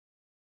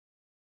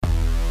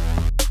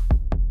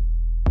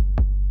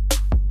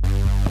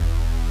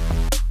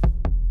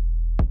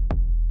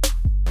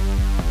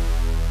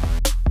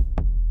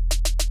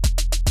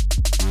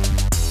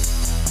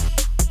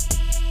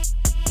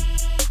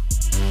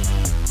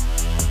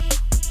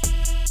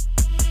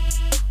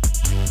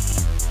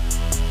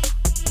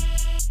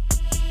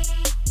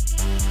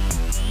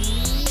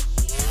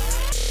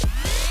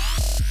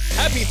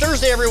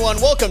Thursday, everyone.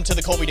 Welcome to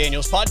the Colby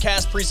Daniels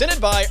podcast presented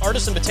by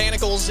Artisan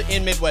Botanicals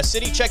in Midwest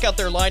City. Check out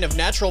their line of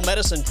natural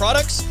medicine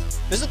products.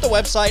 Visit the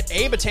website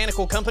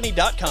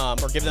abotanicalcompany.com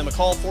or give them a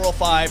call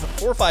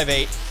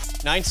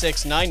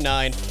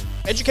 405-458-9699.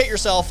 Educate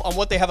yourself on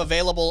what they have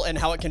available and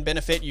how it can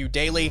benefit you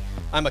daily.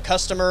 I'm a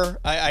customer.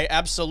 I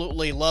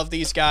absolutely love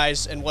these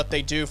guys and what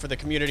they do for the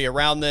community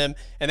around them,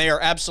 and they are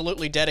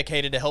absolutely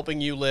dedicated to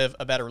helping you live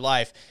a better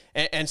life.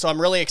 And so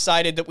I'm really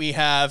excited that we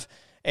have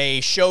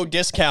a show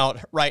discount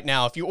right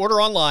now. If you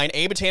order online,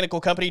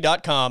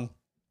 abotanicalcompany.com,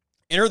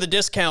 enter the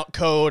discount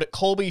code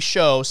Colby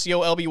Show,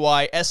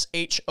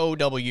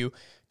 COLBYSHOW,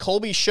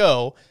 Colby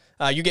Show,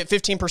 you get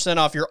 15%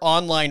 off your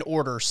online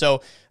order.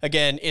 So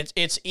again,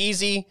 it's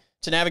easy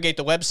to navigate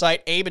the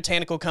website,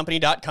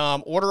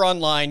 abotanicalcompany.com, order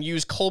online,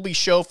 use Colby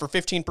Show for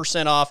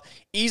 15% off,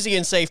 easy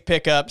and safe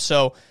pickup.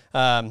 So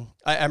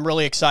I'm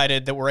really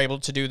excited that we're able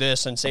to do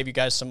this and save you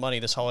guys some money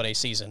this holiday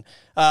season.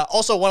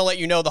 Also want to let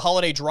you know the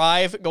holiday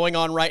drive going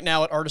on right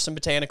now at Artisan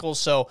Botanicals.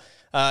 So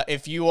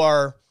if you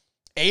are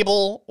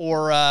able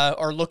or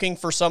are looking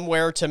for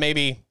somewhere to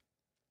maybe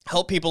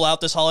help people out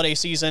this holiday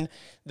season,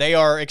 they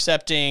are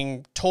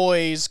accepting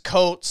toys,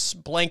 coats,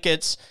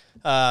 blankets,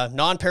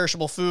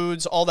 non-perishable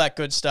foods, all that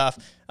good stuff.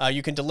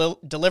 You can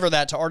deliver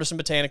that to Artisan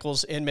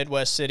Botanicals in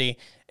Midwest City.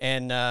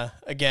 And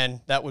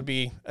again, that would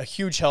be a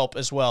huge help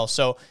as well.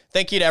 So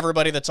thank you to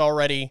everybody that's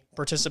already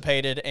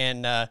participated.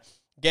 And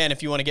again,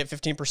 if you want to get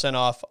 15%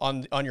 off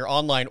on your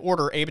online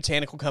order,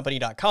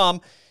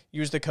 abotanicalcompany.com,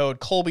 use the code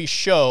Colby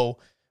Show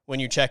when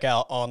you check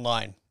out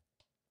online.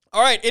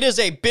 All right, it is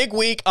a big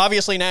week.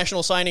 Obviously,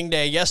 National Signing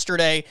Day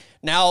yesterday.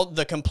 Now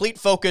the complete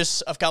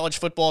focus of college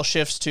football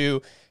shifts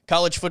to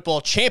College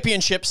Football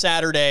Championship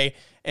Saturday,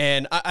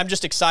 and I'm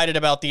just excited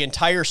about the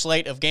entire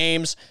slate of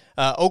games.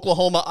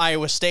 Oklahoma,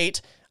 Iowa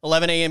State,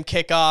 11 a.m.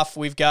 kickoff.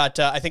 We've got,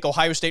 I think,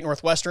 Ohio State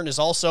Northwestern is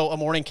also a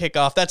morning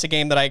kickoff. That's a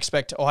game that I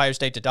expect Ohio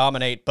State to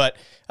dominate, but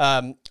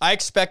I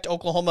expect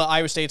Oklahoma,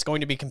 Iowa State's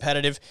going to be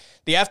competitive.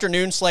 The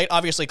afternoon slate,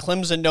 obviously,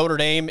 Clemson, Notre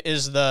Dame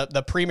is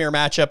the premier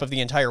matchup of the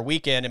entire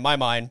weekend in my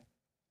mind,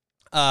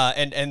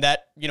 and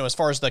that, as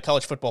far as the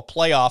college football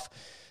playoff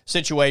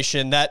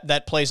situation,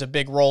 that plays a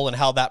big role in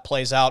how that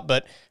plays out.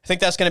 But I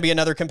think that's going to be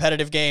another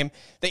competitive game.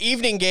 The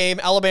evening game,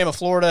 Alabama,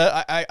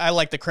 Florida, I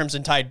like the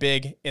Crimson Tide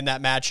big in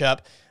that matchup.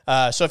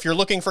 So if you're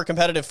looking for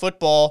competitive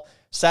football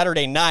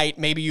Saturday night,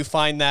 maybe you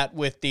find that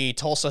with the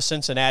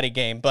Tulsa-Cincinnati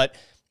game. But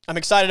I'm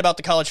excited about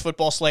the college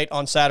football slate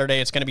on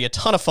Saturday. It's going to be a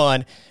ton of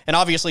fun. And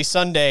obviously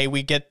Sunday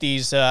we get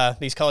these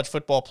college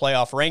football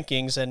playoff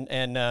rankings,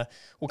 and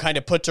we'll kind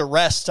of put to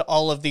rest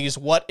all of these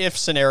what-if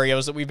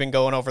scenarios that we've been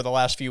going over the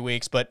last few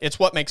weeks. But it's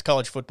what makes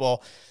college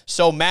football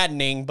so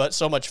maddening but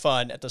so much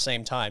fun at the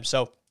same time.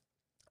 So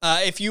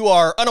if you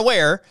are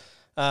unaware,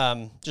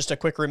 just a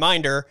quick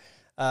reminder,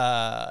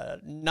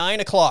 9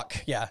 o'clock,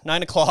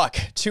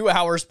 2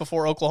 hours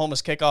before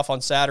Oklahoma's kickoff on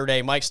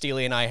Saturday, Mike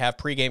Steely and I have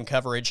pregame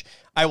coverage.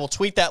 I will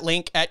tweet that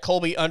link at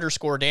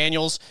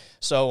Colby_Daniels.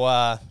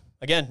 So,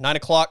 again, 9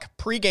 o'clock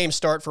pregame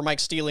start for Mike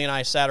Steely and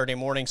I Saturday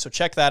morning. So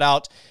check that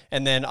out.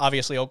 And then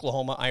obviously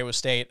Oklahoma, Iowa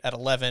State at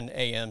 11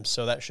 a.m.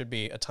 So that should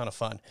be a ton of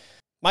fun.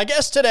 My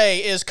guest today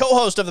is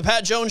co-host of the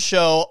Pat Jones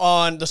Show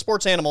on the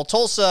Sports Animal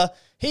Tulsa.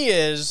 He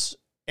is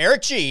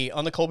Erik Gee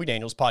on the Colby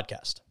Daniels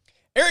podcast.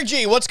 Erik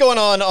Gee, what's going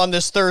on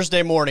this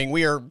Thursday morning?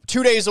 We are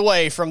 2 days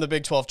away from the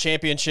Big 12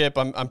 championship.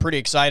 I'm pretty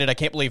excited. I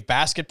can't believe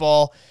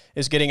basketball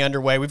is getting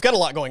underway. We've got a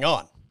lot going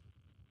on.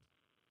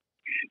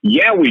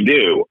 Yeah, we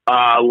do.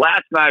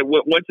 Last night,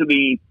 went to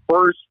the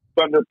first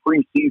Thunder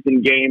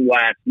preseason game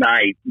last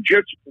night.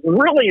 Just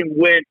really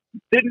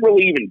didn't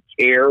really even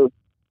care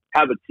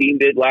how the team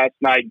did last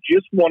night.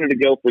 Just wanted to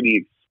go for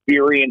the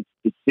experience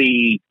to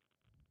see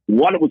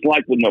what it was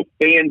like with no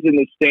fans in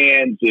the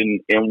stands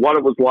and what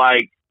it was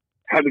like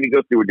having to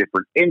go through a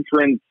different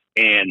entrance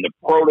and the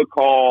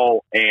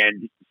protocol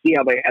and just to see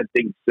how they had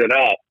things set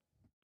up.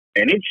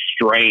 And it's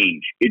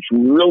strange. It's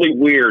really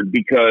weird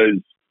because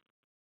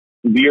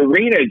the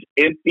arena is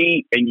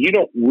empty and you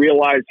don't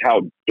realize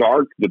how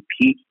dark the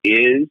peak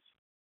is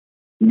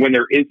when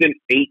there isn't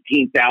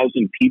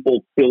 18,000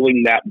 people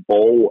filling that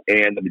bowl,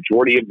 and the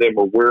majority of them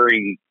are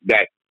wearing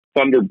that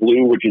thunder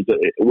blue, which is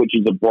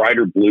a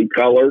brighter blue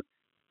color.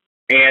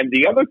 And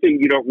the other thing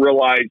you don't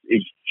realize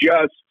is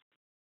just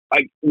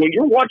like when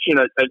you're watching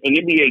an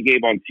NBA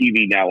game on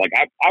TV now, like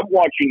I'm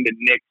watching the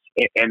Knicks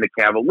and the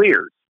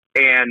Cavaliers,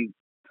 and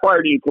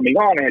prior to you coming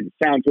on, I had the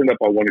sound turned up.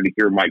 I wanted to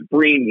hear Mike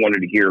Breen, wanted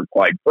to hear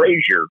Clyde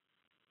Frazier,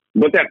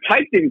 but that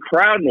piped-in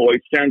crowd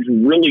noise sounds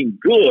really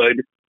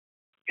good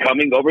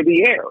coming over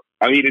the air.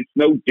 I mean, it's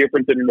no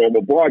different than a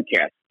normal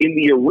broadcast. In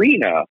the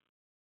arena,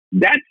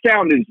 that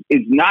sound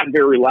is not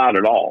very loud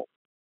at all.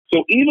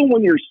 So even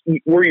when you're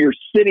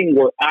sitting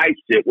where I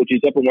sit, which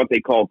is up in what they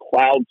call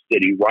Cloud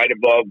City, right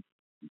above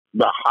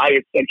the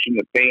highest section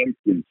the fans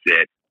can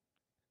sit,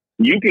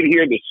 you can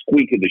hear the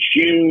squeak of the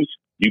shoes.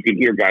 You can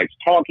hear guys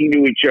talking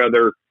to each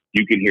other.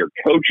 You can hear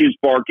coaches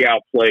bark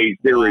out plays.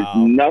 There is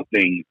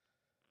nothing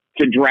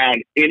to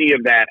drown any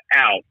of that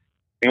out.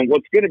 And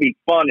what's going to be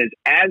fun is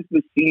as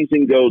the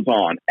season goes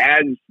on,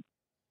 as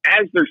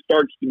as there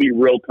starts to be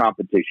real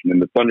competition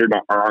and the Thunder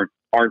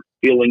aren't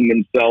feeling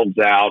themselves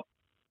out,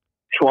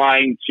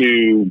 trying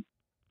to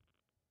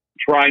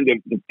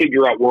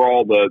figure out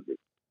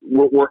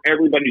where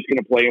everybody's going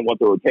to play and what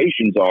the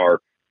rotations are,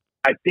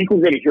 I think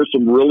we're going to hear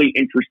some really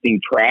interesting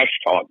trash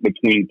talk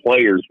between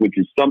players, which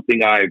is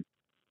something I've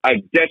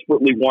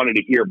desperately wanted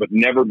to hear, but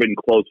never been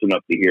close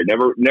enough to hear.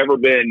 Never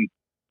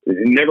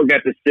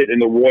got to sit in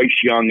the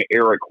Royce Young,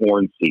 Eric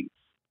Horn seats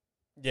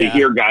to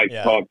hear guys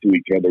talk to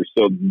each other.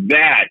 So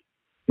that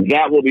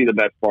will be the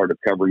best part of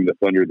covering the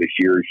Thunder this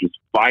year, is just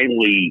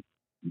finally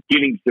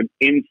getting some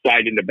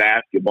insight into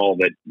basketball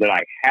that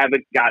I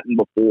haven't gotten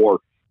before,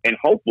 and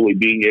hopefully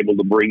being able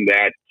to bring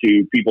that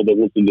to people that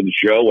listen to the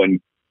show and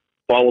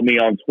follow me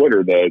on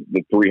Twitter, the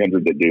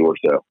 300 that do or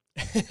so.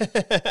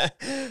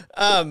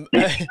 I'm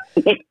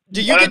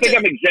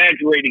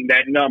exaggerating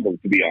that number,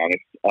 to be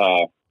honest.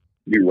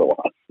 Be real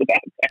honest about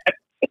that.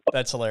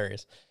 That's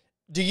hilarious.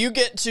 Do you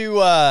get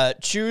to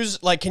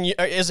choose? Like,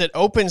 is it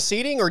open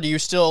seating, or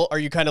are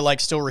you kind of like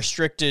still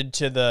restricted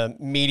to the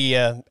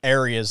media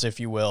areas, if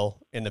you will,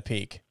 in the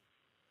peak?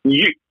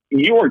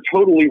 You are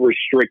totally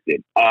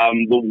restricted.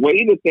 The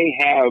way that they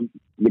have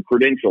the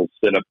credentials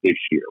set up this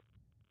year,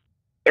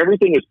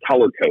 everything is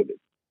color coded.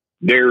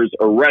 There's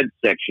a red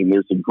section,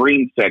 there's a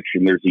green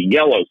section, there's a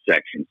yellow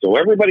section. So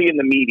everybody in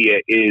the media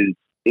is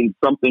in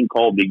something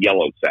called the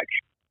yellow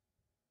section.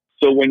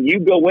 So when you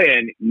go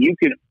in, you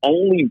can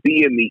only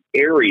be in the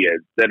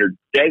areas that are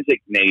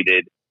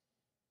designated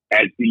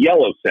as the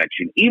yellow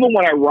section. Even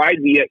when I ride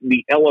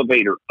the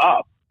elevator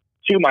up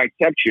to my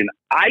section,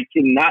 I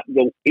cannot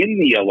go in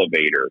the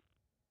elevator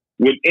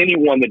with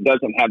anyone that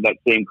doesn't have that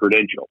same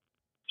credential.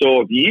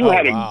 So if you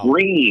had a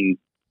green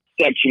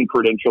section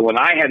credential and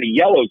I had a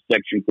yellow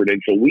section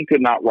credential, we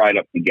could not ride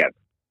up together.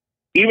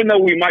 Even though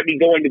we might be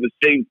going to the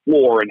same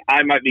floor and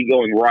I might be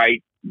going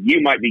right,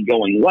 you might be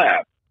going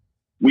left,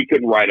 we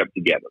couldn't ride up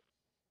together.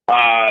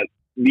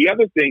 The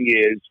other thing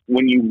is,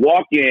 when you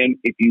walk in,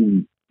 if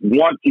you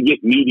want to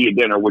get media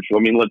dinner, which, I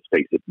mean, let's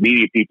face it,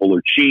 media people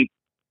are cheap.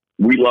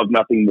 We love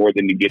nothing more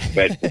than to get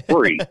fed for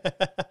free.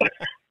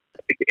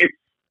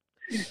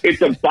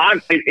 It's a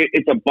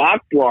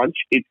box lunch.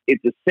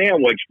 It's a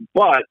sandwich,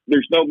 but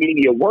there's no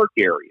media work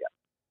area.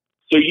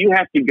 So you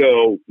have to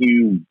go,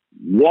 you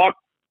walk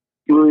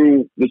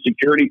through the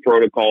security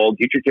protocol,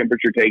 get your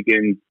temperature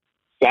taken,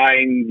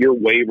 sign your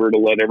waiver to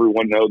let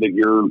everyone know that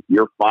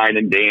you're fine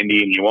and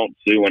dandy and you won't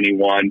sue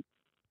anyone.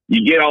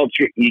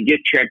 You get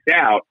checked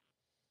out,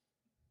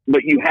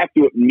 but you have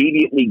to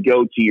immediately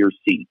go to your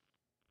seat.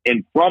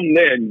 And from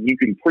then, you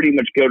can pretty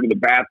much go to the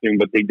bathroom,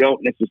 but they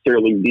don't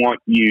necessarily want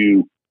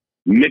you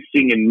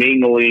mixing and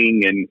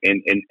mingling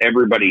and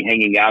everybody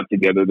hanging out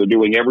together. They're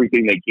doing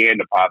everything they can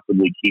to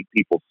possibly keep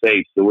people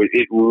safe. So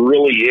it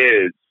really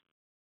is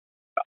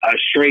a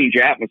strange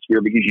atmosphere,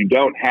 because you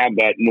don't have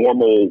that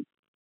normal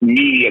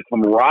media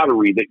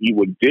camaraderie that you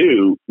would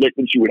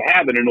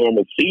have in a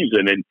normal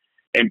season,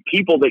 and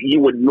people that you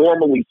would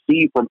normally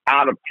see from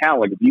out of town.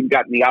 Like, if you've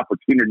gotten the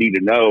opportunity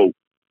to know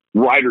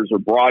writers or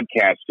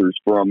broadcasters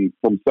from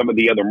some of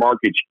the other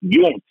markets,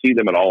 you won't see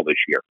them at all this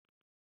year,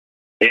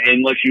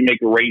 unless you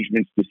make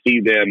arrangements to see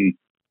them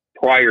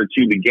prior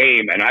to the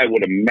game. And I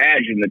would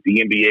imagine that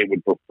the NBA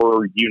would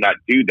prefer you not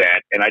do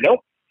that. And I don't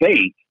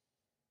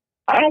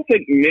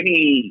think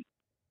many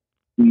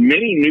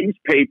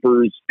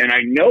newspapers, and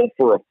I know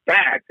for a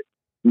fact,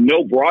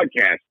 no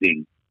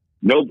broadcasting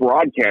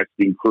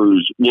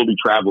crews will be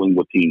traveling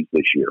with teams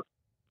this year,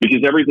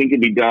 because everything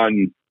can be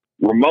done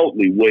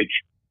remotely, which,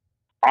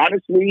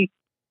 honestly,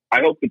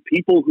 I hope the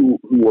people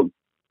who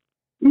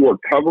are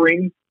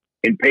covering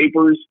in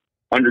papers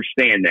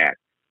understand that,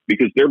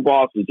 because their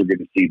bosses are going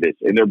to see this,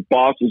 and their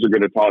bosses are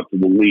going to talk to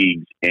the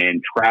leagues,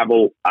 and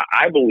travel.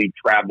 I believe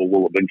travel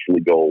will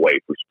eventually go away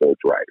for sports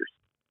writers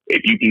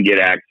if you can get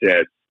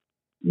access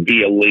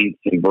via links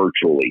and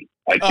virtually.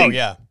 I think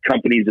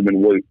companies have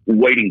been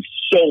waiting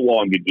so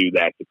long to do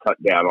that, to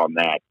cut down on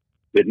that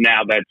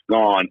now that's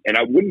gone. And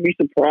I wouldn't be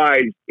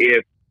surprised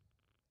if,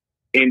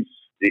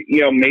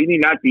 maybe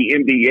not the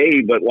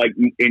NBA, but like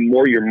in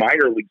more your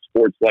minor league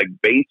sports like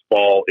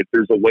baseball, if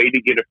there's a way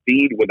to get a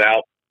feed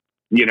without,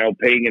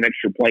 paying an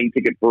extra plane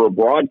ticket for a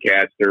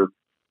broadcaster,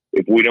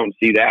 if we don't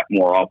see that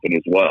more often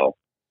as well.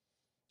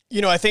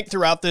 I think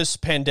throughout this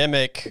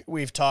pandemic,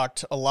 we've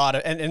talked a lot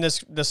of, and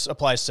this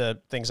applies to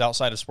things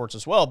outside of sports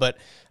as well, but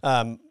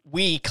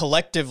we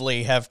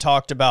collectively have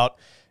talked about,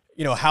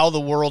 how the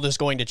world is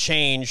going to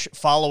change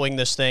following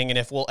this thing, and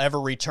if we'll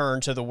ever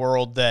return to the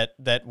world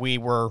that we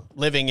were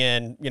living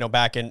in,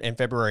 back in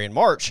February and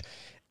March.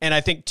 And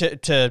I think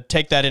to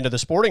take that into the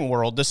sporting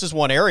world, this is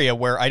one area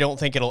where I don't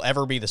think it'll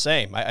ever be the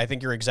same. I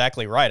think you're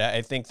exactly right.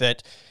 I think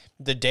that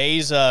the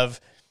days of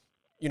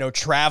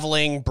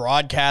traveling,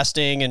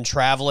 broadcasting and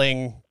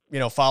traveling,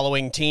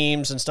 following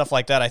teams and stuff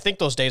like that, I think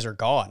those days are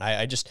gone.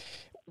 I just,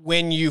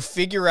 when you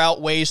figure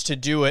out ways to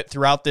do it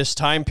throughout this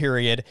time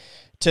period,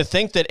 to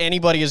think that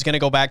anybody is going to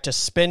go back to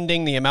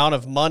spending the amount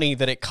of money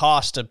that it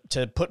costs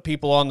to put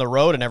people on the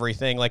road and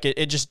everything, like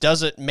it just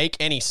doesn't make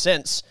any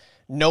sense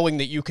knowing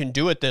that you can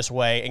do it this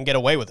way and get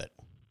away with it.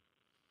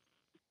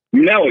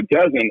 No, it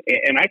doesn't.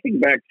 And I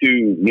think back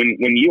to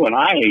when you and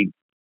I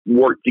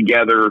worked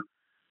together.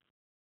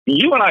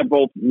 You and I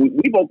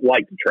we both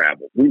like to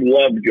travel. We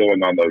loved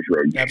going on those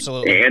road games.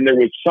 Absolutely. And there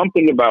was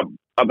something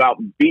about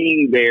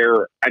being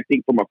there, I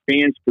think, from a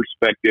fan's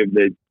perspective,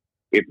 that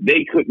if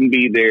they couldn't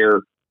be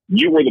there,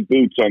 you were the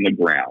boots on the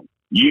ground.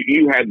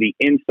 You had the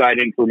inside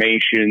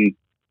information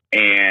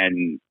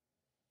and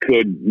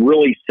could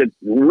really set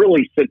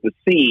the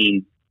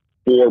scene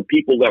for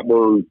people that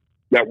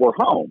were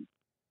home.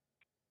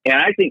 And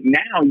I think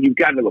now you've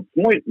gotten to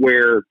the point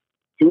where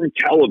through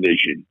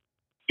television,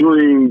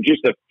 through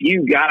just a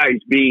few guys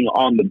being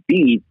on the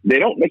beat, they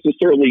don't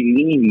necessarily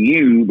need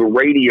you, the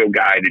radio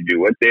guy, to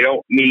do it. They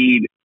don't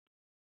need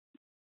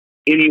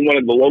any one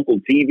of the local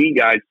TV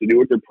guys to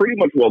do it. They're pretty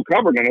much well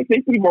covered. And I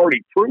think we've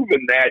already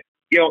proven that,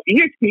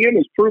 ESPN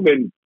has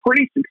proven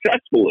pretty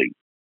successfully.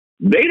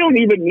 They don't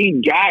even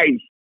need guys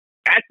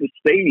at the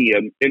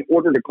stadium in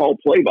order to call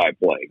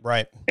play-by-play.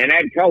 Right. And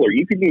add color.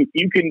 You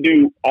can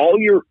do all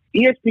your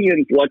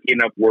ESPN's lucky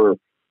enough where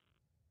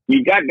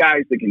you've got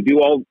guys that can do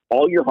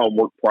all your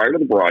homework prior to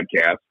the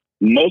broadcast.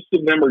 Most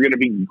of them are going to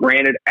be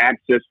granted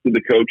access to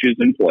the coaches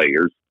and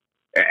players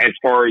as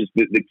far as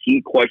the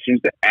key questions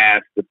to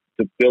ask to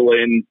fill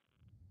in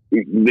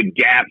the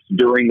gaps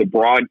during the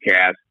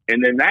broadcast.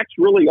 And then that's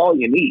really all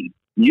you need.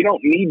 You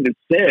don't need to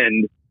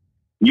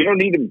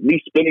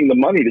be spending the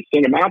money to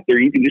send them out there.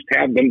 You can just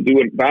have them do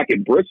it back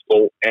in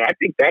Bristol. And I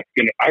think that's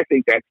going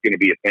to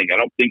be a thing. I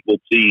don't think we'll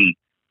see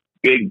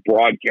big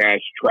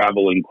broadcast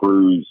traveling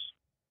crews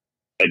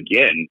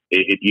again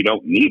if you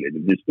don't need it.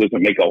 It just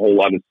doesn't make a whole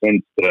lot of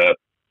sense to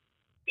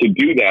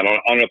do that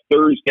on a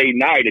Thursday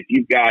night. If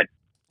you've got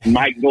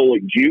Mike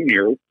Golick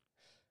Jr.,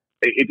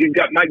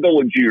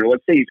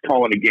 let's say he's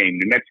calling a game,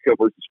 New Mexico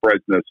versus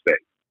Fresno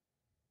State.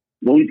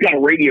 Well, he's got a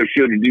radio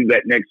show to do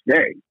that next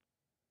day.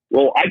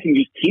 Well, I can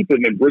just keep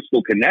him in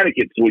Bristol,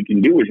 Connecticut, so he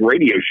can do his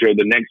radio show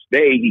the next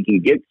day. He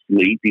can get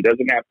sleep.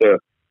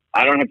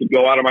 I don't have to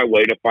go out of my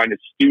way to find a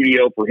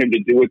studio for him to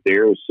do it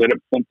there or set up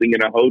something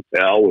in a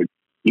hotel.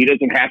 He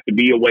doesn't have to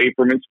be away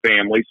from his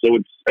family. So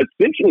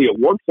it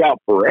works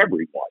out for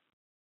everyone.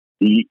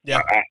 They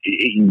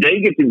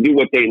get to do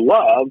what they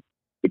love.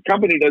 The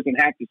company doesn't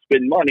have to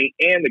spend money,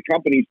 and the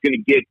company's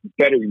going to get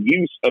better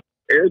use of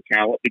air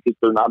talent because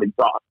they're not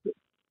exhausted.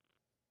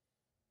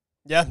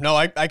 Yeah, no,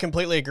 I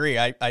completely agree.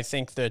 I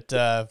think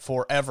that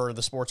forever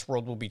the sports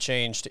world will be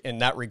changed in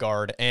that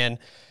regard. And,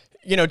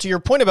 to your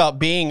point about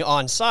being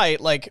on site,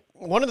 like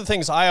one of the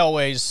things I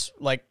always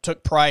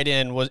took pride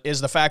in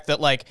is the fact that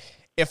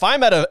if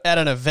I'm at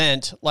an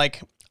event,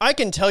 I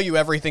can tell you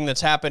everything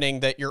that's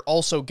happening that you're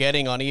also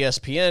getting on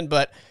ESPN,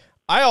 but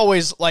I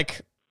always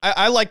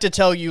I like to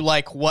tell you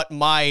what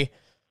my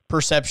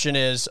perception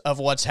is of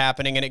what's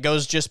happening, and it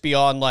goes just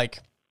beyond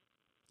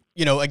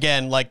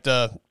again,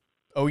 the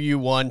OU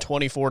won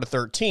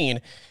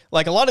 24-13.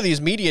 A lot of these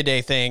media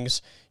day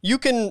things, you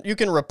can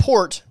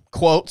report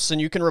quotes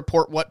and you can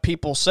report what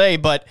people say,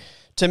 but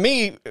to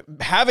me,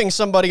 having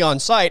somebody on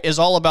site is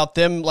all about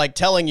them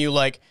telling you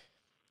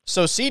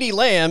so CeeDee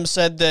Lamb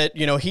said that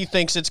he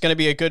thinks it's going to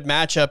be a good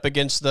matchup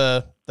against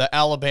the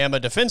Alabama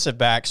defensive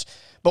backs.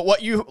 But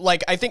what you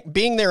I think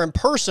being there in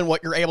person,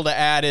 what you're able to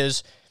add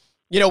is,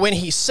 when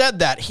he said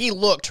that, he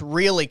looked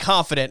really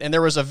confident, and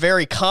there was a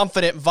very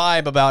confident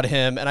vibe about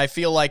him. And I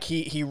feel like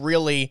he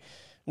really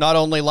not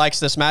only likes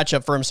this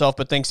matchup for himself,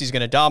 but thinks he's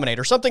going to dominate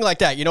or something like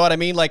that. You know what I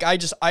mean?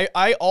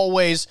 I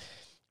always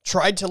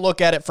tried to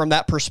look at it from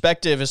that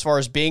perspective as far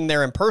as being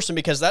there in person,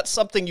 because that's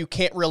something you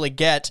can't really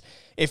get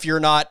if you're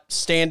not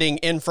standing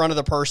in front of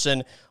the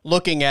person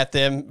looking at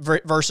them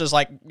versus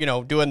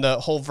doing the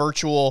whole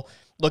virtual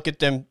look at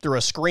them through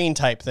a screen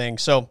type thing.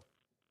 So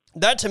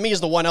that to me is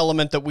the one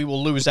element that we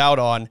will lose out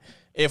on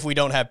if we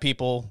don't have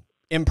people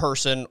in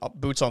person,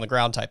 boots on the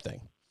ground type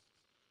thing.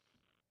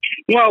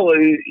 Well,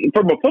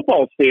 from a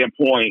football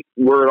standpoint,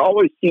 where it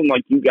always seemed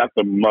like you got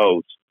the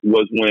most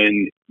was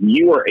when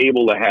you were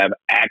able to have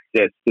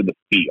access to the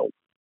field.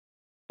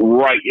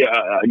 Right,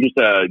 just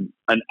an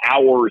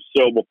hour or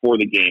so before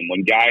the game,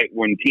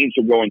 when teams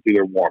are going through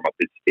their warm up,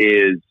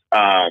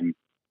 I'll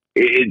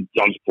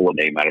just pull a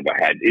name out of my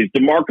head. Is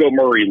DeMarco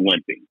Murray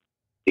limping?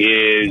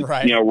 Is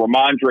right.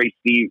 Ramondre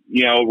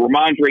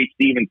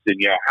Stevenson?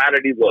 How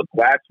did he look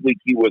last week?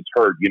 He was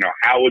hurt.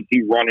 How was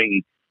he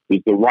running?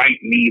 Does the right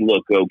knee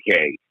look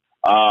okay?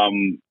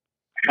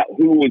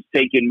 Who was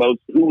taking most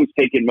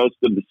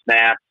of the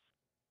snaps?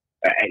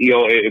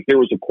 If there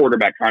was a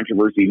quarterback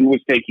controversy, who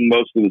was taking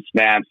most of the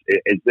snaps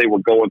as they were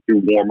going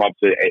through warm-ups?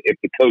 If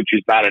the coach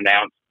is not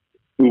announced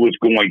who was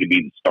going to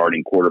be the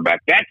starting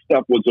quarterback, that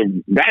stuff was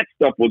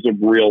of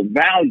real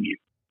value.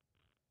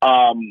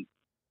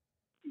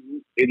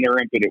 In their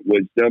infinite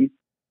wisdom,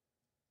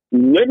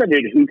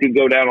 limited who could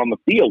go down on the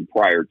field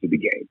prior to the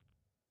game.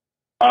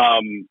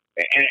 And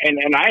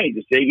I hate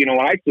to say, when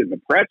I sit in the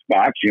press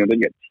box, they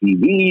get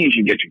TVs,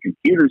 you get your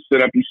computers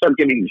set up, you start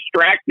getting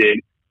distracted.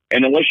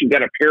 And unless you've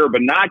got a pair of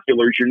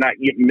binoculars, you're not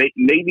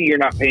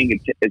paying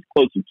as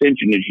close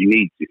attention as you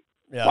need to.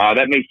 Yeah.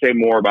 That may say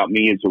more about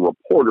me as a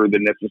reporter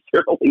than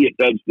necessarily it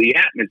does the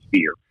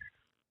atmosphere.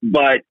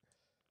 But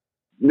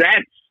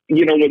that's,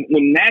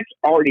 when that's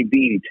already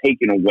being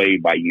taken away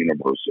by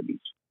universities,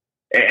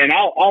 and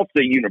I'll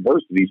say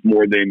universities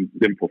more than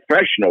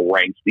professional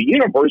ranks, the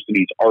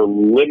universities are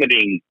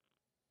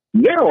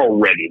they're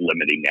already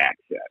limiting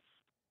access.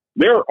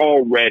 They're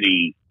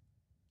already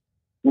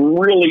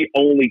really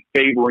only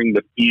favoring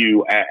the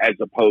few as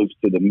opposed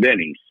to the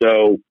many.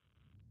 So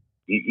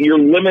you're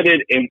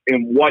limited in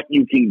what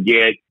you can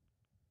get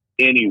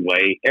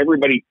anyway.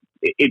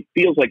 It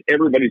feels like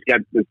everybody's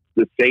got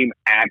the same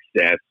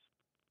access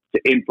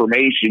to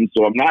information.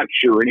 So I'm not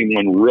sure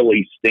anyone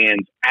really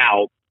stands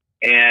out.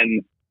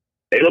 And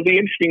it'll be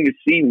interesting to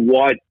see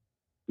what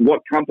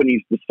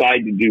companies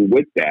decide to do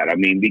with that. I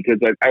mean, because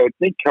I would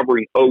think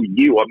covering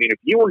OU, I mean, if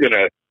you were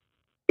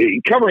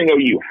covering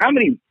OU, how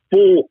many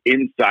full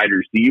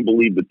insiders do you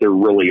believe that there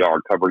really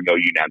are covering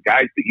OU now?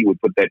 Guys that you would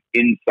put that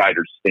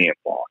insider stamp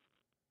on?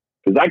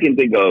 Because I can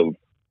think of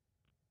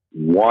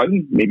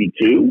one, maybe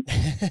two,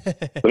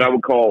 that I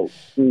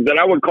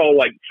would call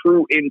like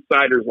true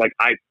insiders. Like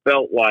I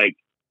felt like,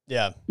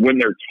 when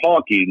they're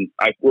talking,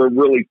 I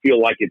really feel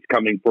like it's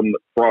coming from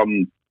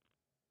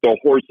the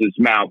horse's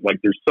mouth. Like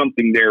there's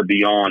something there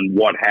beyond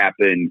what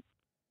happened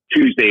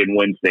Tuesday and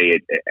Wednesday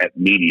at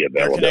media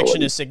availability. Their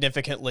connection is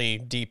significantly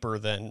deeper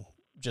than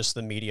just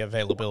the media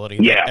availability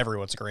that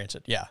everyone's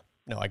granted. Yeah,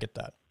 no, I get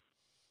that.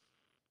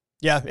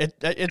 Yeah,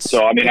 it's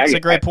a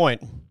great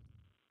point.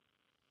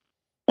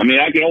 I mean,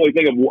 I can only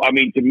think of. I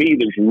mean, to me,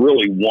 there's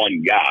really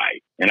one guy,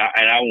 and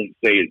I won't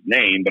say his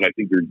name, but I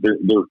think there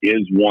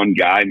is one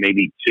guy,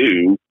 maybe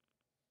two,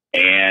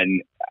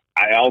 and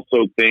I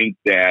also think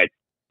that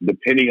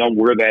depending on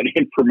where that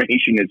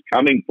information is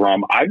coming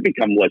from, I've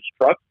become less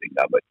trusting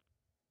of it.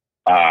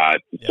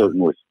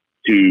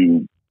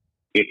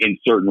 In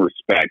certain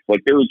respects,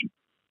 like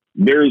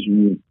there's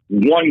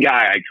one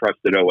guy I trust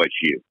at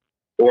OSU,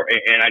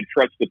 and I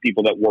trust the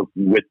people that work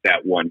with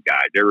that one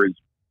guy. There is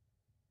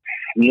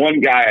one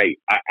guy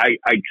I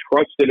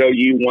trust at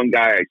OU, one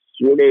guy I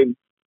sort of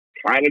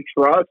kind of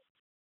trust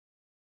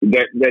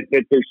that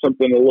there's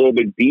something a little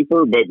bit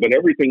deeper, but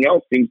everything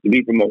else seems to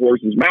be from the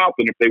horse's mouth.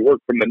 And if they work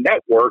from the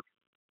network,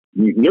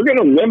 they're going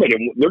to limit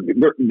them.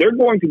 They're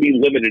going to be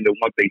limited in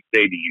what they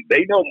say to you.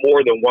 They know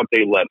more than what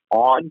they let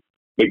on,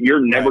 but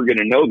you're never going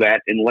to know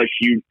that unless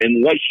you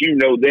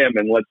know them,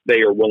 unless they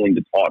are willing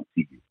to talk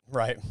to you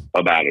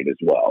about it as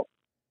well.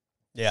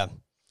 Yeah.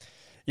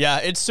 Yeah,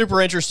 it's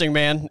super interesting,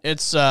 man.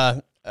 It's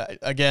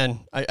again,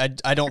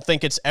 I don't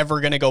think it's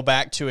ever going to go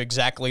back to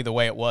exactly the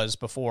way it was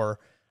before.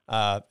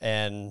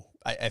 And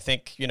I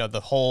think,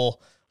 the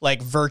whole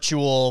like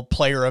virtual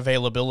player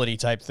availability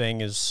type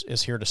thing is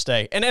here to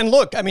stay. And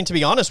look, I mean, to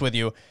be honest with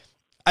you,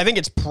 I think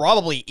it's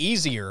probably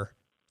easier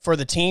for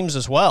the teams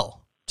as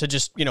well to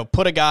just,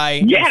 put a guy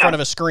in front of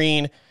a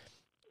screen,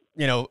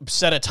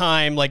 set a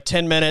time like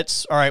 10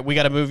 minutes. All right, we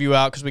got to move you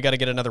out because we got to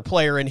get another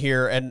player in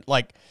here. And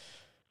like,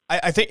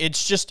 I think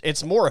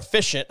it's more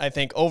efficient, I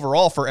think,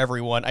 overall for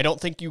everyone. I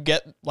don't think you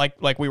get,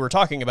 like we were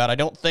talking about, I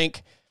don't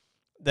think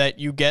that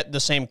you get the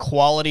same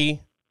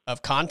quality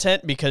of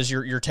content because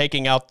you're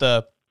taking out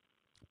the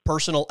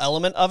personal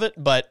element of it.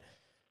 But,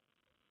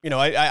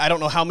 I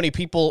don't know how many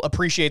people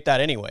appreciate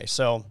that anyway.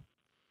 So.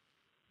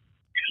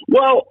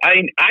 Well,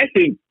 I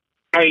think,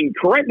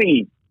 correct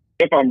me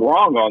if I'm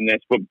wrong on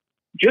this, but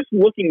just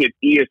looking at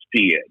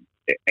ESPN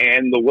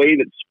and the way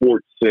that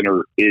Sports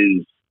Center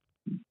is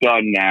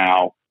done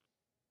now,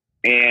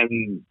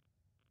 and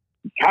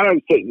kind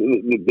of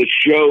the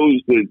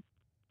shows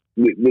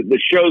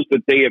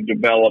that they have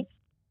developed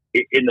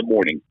in the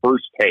morning,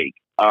 First Take,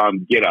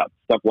 Get Up,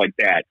 stuff like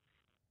that.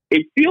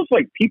 It feels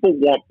like people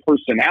want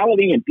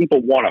personality and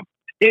people want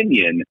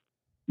opinion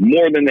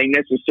more than they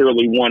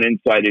necessarily want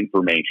inside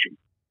information.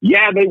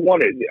 Yeah, they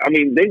want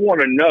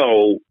to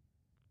know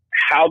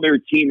how their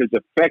team is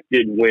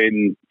affected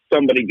when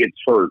somebody gets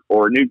hurt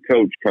or a new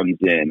coach comes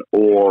in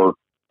or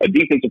a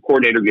defensive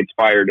coordinator gets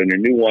fired and a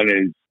new one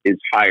is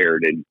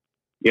hired. And,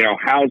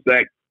 how's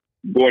that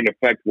going to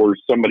affect where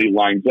somebody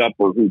lines up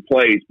or who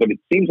plays? But it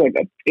seems like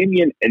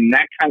opinion and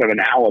that kind of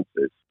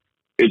analysis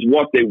is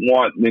what they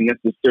want than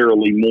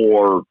necessarily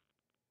more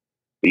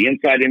the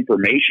inside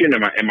information.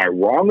 Am I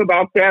wrong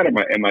about that?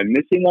 Am I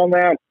missing on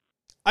that?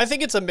 I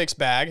think it's a mixed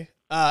bag.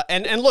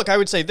 And look, I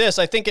would say this.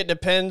 I think it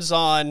depends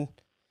on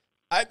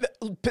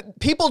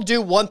people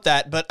do want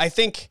that, but I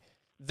think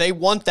they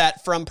want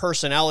that from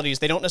personalities.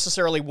 They don't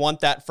necessarily want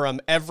that from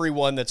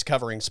everyone that's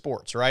covering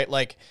sports, right?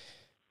 Like,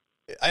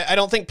 I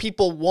don't think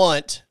people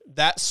want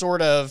that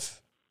sort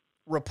of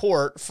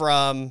report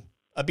from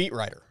a beat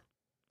writer,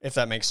 if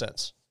that makes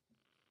sense.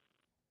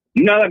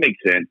 No, that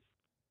makes sense.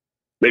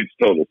 Makes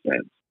total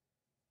sense.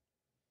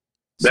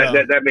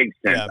 That makes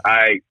sense.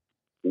 Yeah.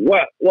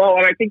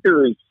 And I think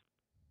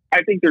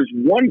there's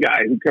one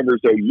guy who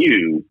covers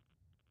OU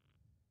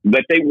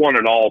that they want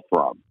it all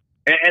from.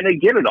 And they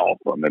get it all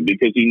from him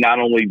because he not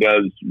only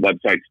does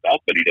website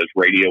stuff, but he does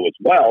radio as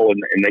well.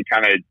 And they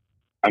kind of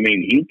I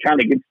mean, he kind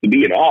of gets to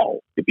be it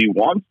all if he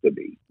wants to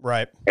be.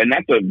 Right. And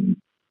that's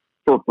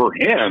for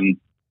him,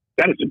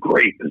 that is a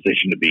great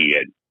position to be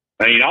in.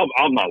 I mean,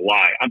 I'll not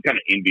lie. I'm kind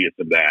of envious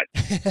of that.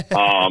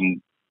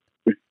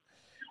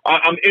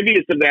 I'm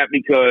envious of that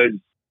because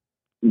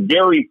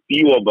very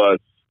few of us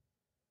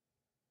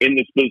in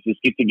this business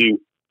get to do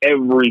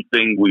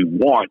everything we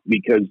want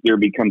because there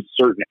becomes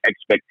certain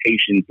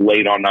expectations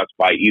laid on us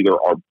by either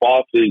our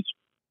bosses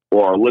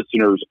or our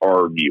listeners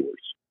or our viewers.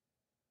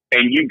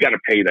 And you've got to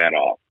pay that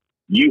off.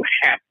 You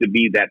have to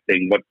be that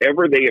thing.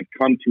 Whatever they have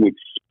come to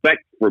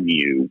expect from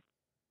you,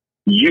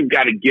 you've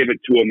got to give it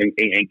to them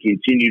and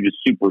continue to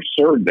super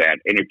serve that.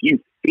 And if you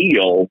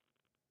feel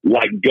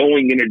like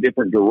going in a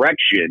different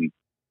direction,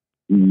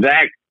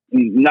 that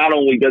not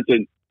only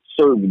doesn't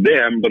serve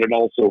them, but it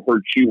also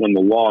hurts you in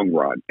the long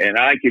run. And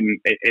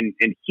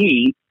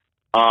he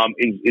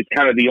is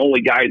kind of the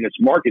only guy in this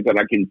market that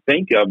I can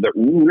think of that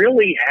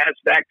really has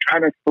that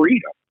kind of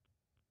freedom.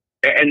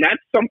 And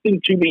that's something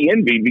to be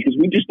envied because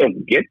we just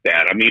don't get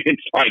that. I mean,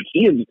 it's like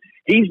he's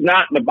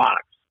not in the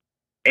box.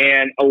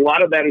 And a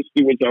lot of that is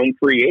through his own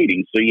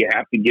creating. So you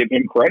have to give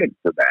him credit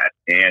for that.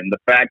 And the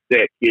fact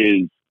that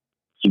his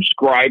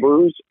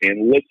subscribers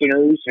and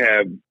listeners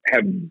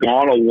have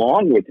gone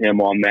along with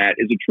him on that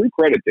is a true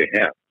credit to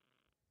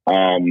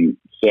him.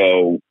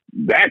 So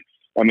that's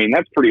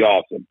pretty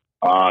awesome.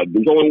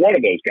 There's only one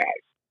of those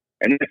guys.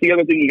 And that's the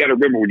other thing you got to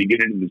remember when you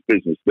get into this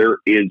business. There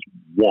is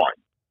one.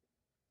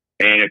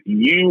 And if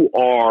you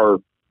are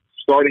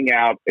starting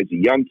out as a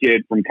young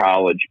kid from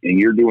college and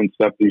you're doing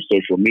stuff through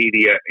social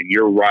media and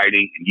you're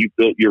writing and you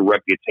built your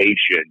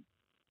reputation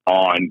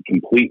on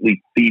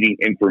completely feeding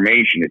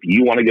information, if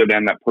you want to go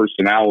down that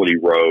personality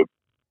road,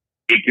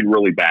 it can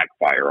really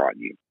backfire on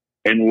you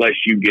unless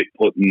you get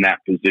put in that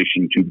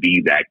position to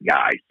be that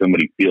guy.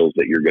 Somebody feels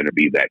that you're going to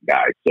be that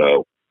guy.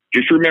 So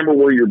just remember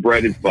where your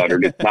bread is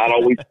buttered. It's not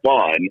always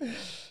fun.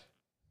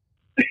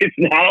 It's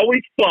not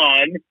always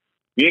fun.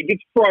 It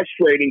gets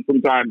frustrating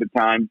from time to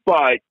time,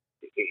 but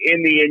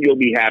in the end, you'll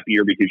be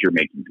happier because you're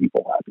making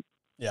people happy.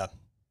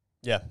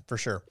 Yeah, for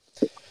sure.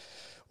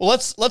 Well,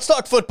 let's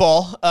talk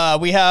football.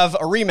 We have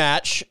a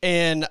rematch,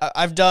 and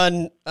I've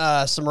done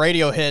some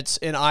radio hits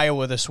in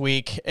Iowa this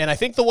week, and I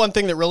think the one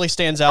thing that really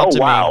stands out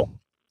me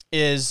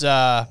is,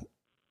 and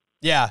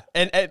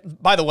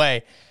by the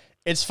way,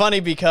 it's funny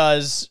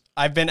because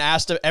I've been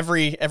asked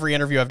every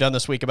interview I've done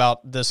this week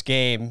about this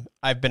game.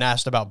 I've been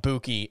asked about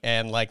Buki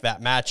and like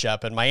that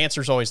matchup, and my answer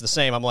is always the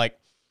same. I'm like,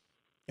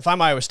 if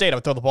I'm Iowa State, I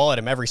would throw the ball at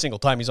him every single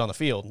time he's on the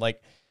field.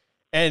 Like,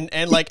 and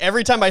like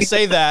every time I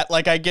say that,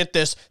 like I get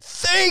this,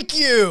 thank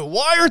you.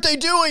 Why aren't they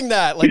doing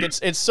that? Like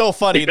it's so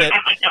funny that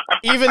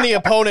even the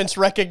opponents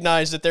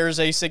recognize that there's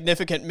a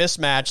significant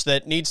mismatch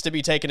that needs to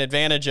be taken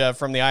advantage of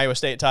from the Iowa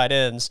State tight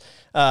ends.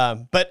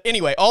 But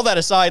anyway, all that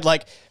aside,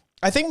 like,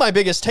 I think my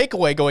biggest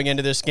takeaway going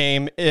into this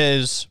game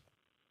is,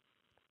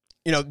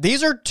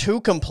 these are two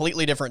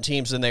completely different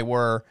teams than they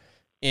were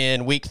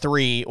in week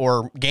 3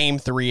 or game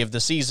 3 of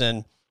the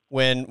season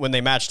when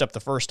they matched up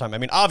the first time. I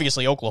mean,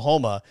 obviously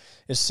Oklahoma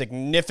is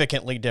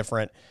significantly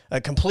different,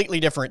 a completely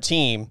different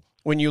team.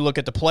 When you look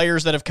at the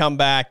players that have come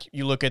back,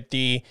 you look at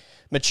the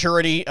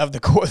maturity of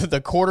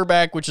the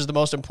quarterback, which is the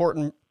most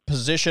important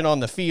position on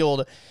the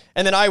field.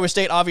 And then Iowa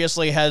State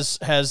obviously has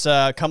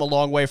come a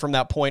long way from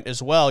that point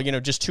as well.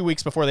 Just 2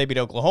 weeks before they beat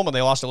Oklahoma,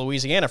 they lost to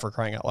Louisiana, for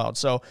crying out loud.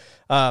 So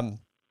I'm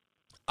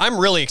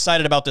really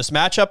excited about this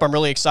matchup. I'm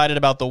really excited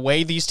about the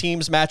way these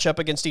teams match up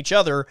against each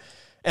other.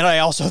 And I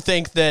also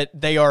think that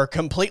they are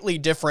completely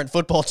different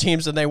football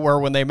teams than they were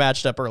when they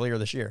matched up earlier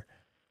this year.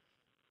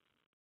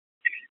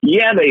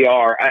 Yeah, they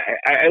are.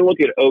 I look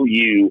at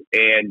OU,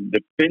 and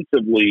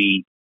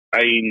defensively,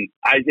 I mean,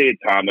 Isaiah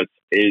Thomas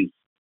is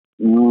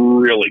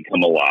really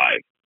come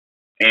alive.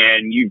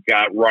 And you've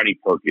got Ronnie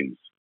Perkins,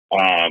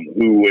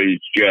 who is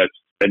just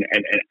an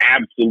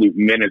absolute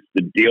menace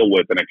to deal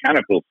with. And I kind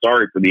of feel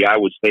sorry for the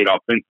Iowa State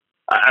offense.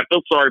 I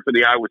feel sorry for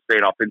the Iowa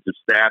State offensive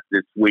staff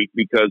this week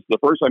because the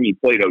first time you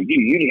played OU,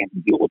 you didn't have to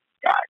deal with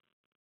this guy.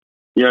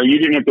 You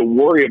didn't have to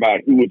worry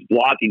about who was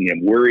blocking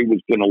him, where he was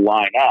going to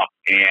line up,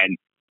 and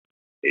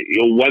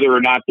whether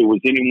or not there was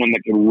anyone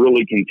that could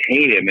really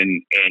contain him,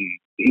 and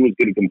he was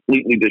going to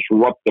completely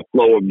disrupt the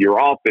flow of your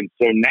offense.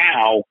 So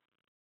now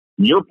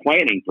you're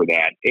planning for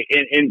that.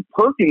 And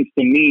Perkins,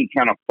 to me,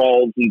 kind of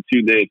falls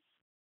into this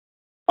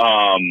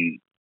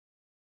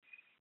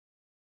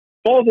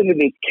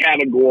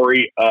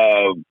category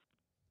of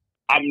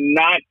I'm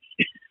not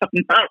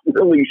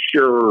really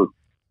sure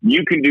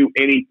you can do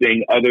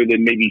anything other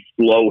than maybe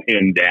slow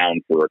him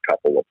down for a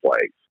couple of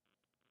plays.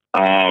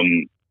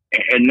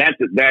 And that's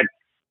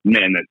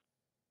man, that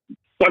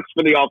sucks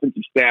for the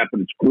offensive staff,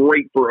 but it's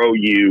great for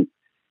OU,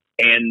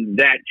 and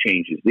that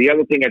changes. The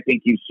other thing I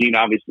think you've seen,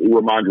 obviously,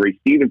 Ramondre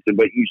Stevenson,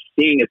 but you're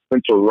seeing a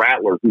Spencer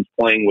Rattler who's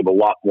playing with a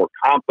lot more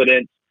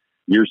confidence.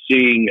 You're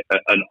seeing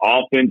an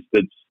offense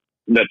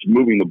that's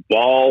moving the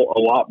ball a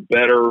lot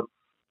better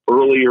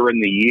earlier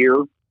in the year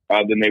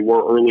than they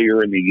were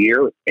earlier in the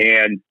year.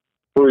 And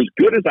for as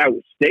good as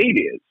Iowa State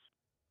is,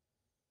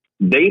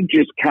 they've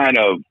just kind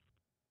of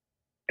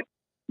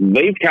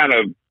they've kind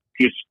of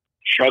just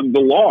chugged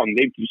along.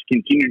 They've just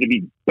continued to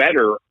be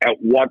better at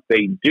what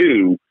they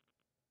do.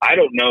 I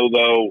don't know,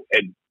 though,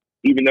 and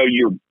even though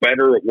you're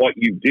better at what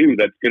you do,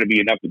 that's going to be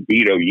enough to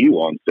beat OU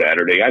on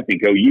Saturday. I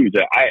think OU is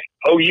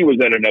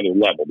at another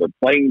level. They're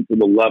playing to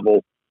the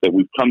level that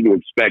we've come to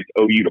expect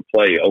OU to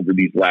play over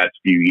these last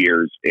few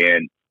years.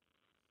 And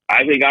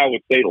I think Iowa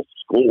State will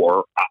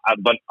score.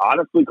 But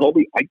honestly,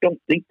 Colby, I don't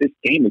think this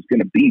game is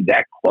going to be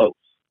that close.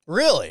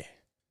 Really?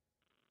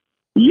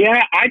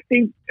 Yeah, I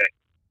think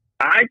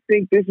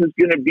this is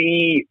going to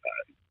be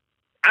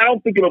I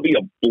don't think it'll be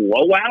a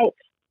blowout.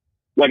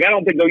 Like, I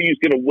don't think OU's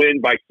going to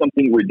win by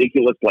something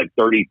ridiculous like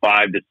 35-7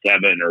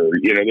 or,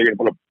 they're going to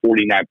put up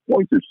 49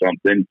 points or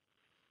something.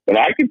 But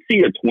I could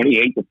see a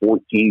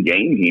 28-14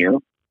 game here.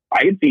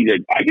 I could see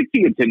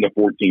a 10 to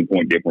 14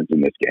 point difference in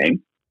this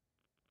game.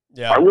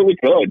 Yeah, I really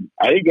could.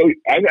 I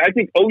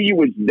think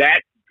OU is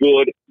that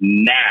good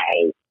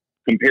now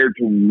compared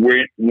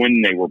to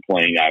when they were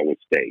playing Iowa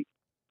State.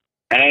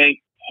 And I think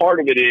part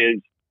of it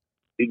is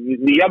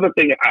the other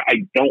thing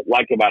I don't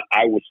like about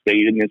Iowa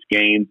State in this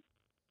game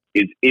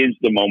is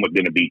the moment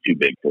going to be too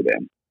big for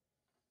them?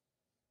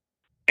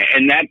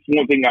 And that's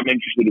one thing I'm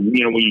interested in.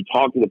 When you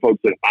talk to the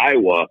folks at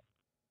Iowa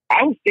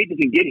State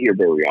doesn't get here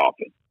very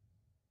often.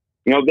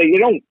 They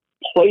don't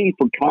play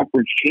for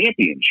conference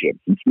championships.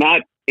 It's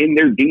not in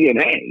their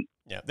DNA.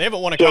 Yeah, they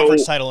haven't won a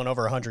conference title in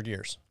over 100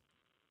 years.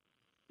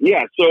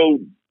 Yeah, so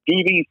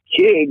do these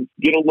kids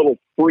get a little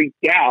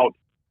freaked out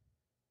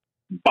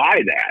by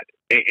that?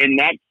 And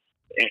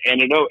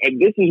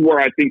this is where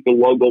I think the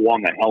logo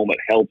on the helmet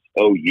helps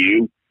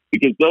OU,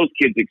 because those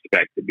kids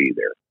expect to be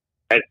there.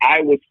 At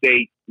Iowa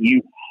State,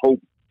 you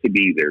hope to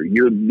be there.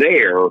 You're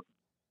there,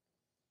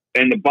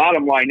 and the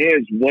bottom line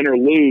is, win or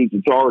lose,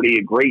 it's already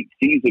a great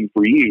season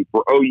for you.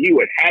 For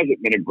OU, it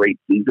hasn't been a great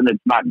season. It's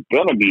not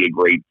going to be a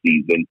great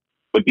season,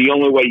 but the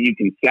only way you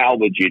can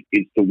salvage it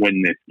is to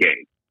win this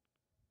game.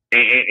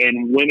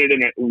 And win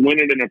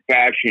it in a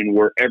fashion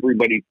where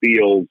everybody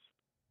feels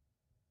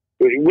 –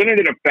 win it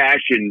in a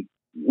fashion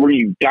where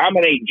you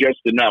dominate just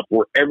enough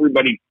where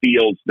everybody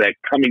feels that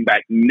coming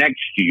back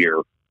next year,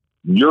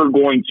 you're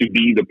going to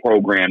be the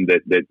program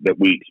that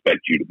we expect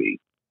you to be.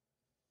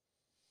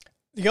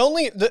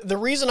 The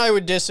reason I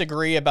would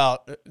disagree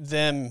about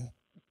them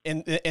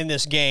in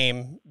this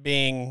game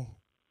being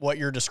what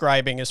you're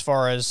describing as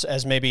far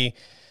as maybe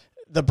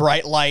the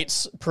bright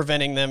lights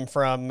preventing them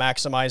from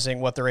maximizing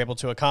what they're able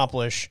to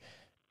accomplish.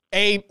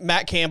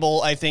 Matt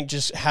Campbell, I think,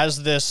 just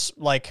has this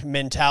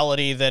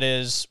mentality that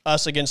is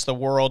us against the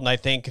world, and I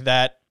think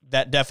that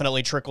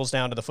definitely trickles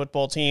down to the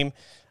football team.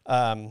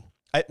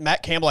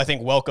 Matt Campbell, I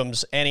think,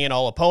 welcomes any and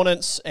all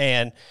opponents,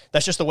 and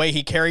that's just the way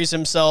he carries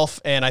himself,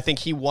 and I think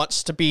he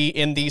wants to be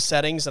in these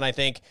settings, and I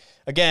think,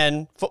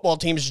 again, football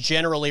teams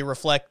generally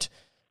reflect,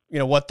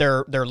 what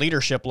their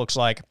leadership looks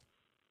like.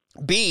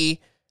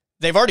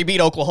 They've already beat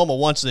Oklahoma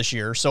once this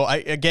year, so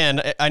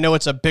I know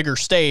it's a bigger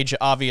stage,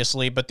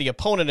 obviously, but the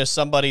opponent is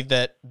somebody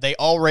that they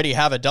already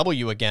have a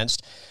W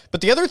against. But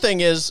the other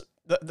thing is,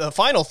 the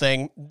final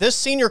thing, this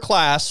senior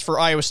class for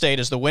Iowa State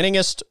is the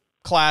winningest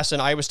class in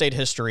Iowa State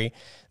history.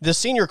 This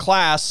senior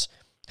class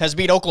has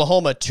beat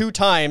Oklahoma 2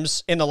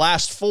 times in the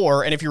last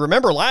 4, and if you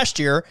remember last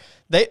year,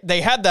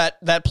 they had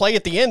that play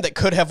at the end that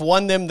could have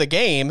won them the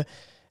game,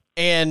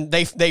 and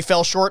they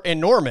fell short in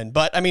Norman.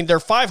 But,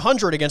 they're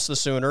 500 against the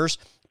Sooners,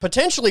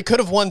 potentially could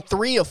have won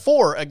 3 of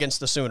 4 against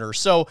the Sooners.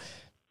 So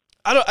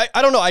I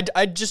don't know.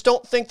 I just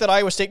don't think that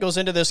Iowa State goes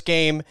into this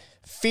game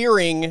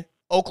fearing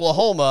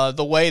Oklahoma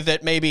the way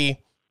that maybe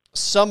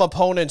some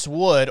opponents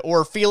would,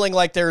 or feeling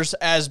like there's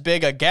as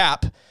big a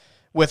gap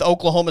with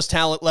Oklahoma's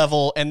talent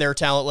level and their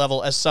talent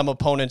level as some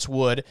opponents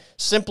would,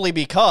 simply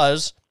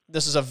because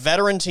this is a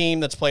veteran team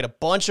that's played a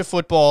bunch of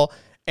football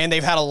and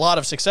they've had a lot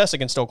of success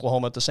against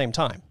Oklahoma at the same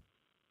time.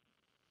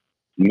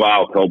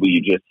 Wow, Colby,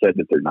 you just said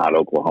that they're not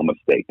Oklahoma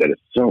State. That is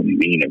so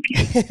mean of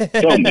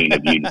you. So mean of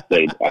you to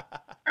say that.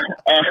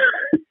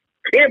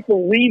 Can't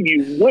believe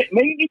you.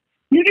 Maybe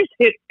you just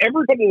hit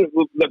everybody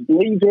that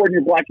bleeds orange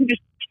and black. You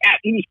just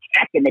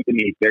tapped them at the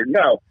knees there.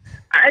 No,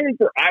 I think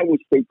for Iowa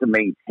State to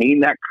maintain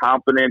that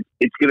confidence,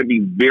 it's going to be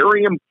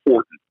very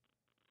important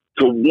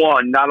to,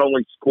 one, not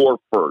only score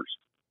first,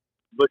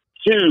 but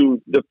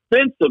 2,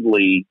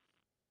 defensively,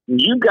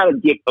 you've got to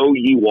get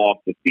OU off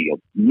the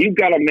field. You've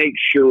got to make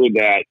sure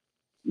that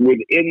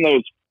in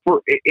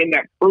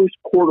that first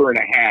quarter and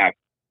a half,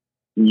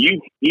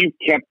 you've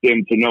kept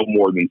them to no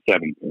more than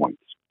 7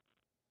 points.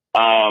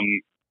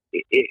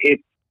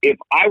 If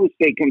Iowa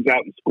State comes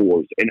out and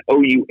scores and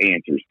OU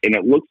answers, and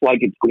it looks like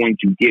it's going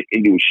to get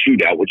into a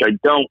shootout, which I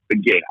don't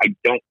think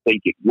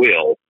it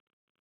will,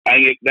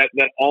 I think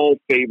that all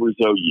favors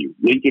OU.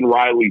 Lincoln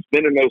Riley's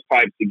been in those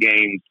types of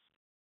games.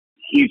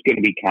 He's going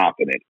to be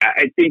confident.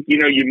 I think, you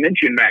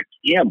mentioned Matt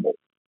Campbell,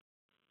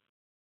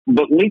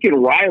 but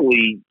Lincoln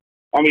Riley,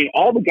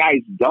 all the guys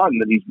done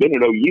that he's been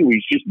at OU,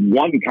 he's just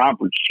won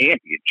conference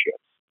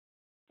championships.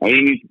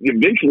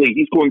 Eventually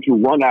he's going to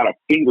run out of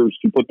fingers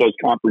to put those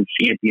conference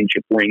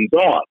championship rings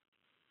on.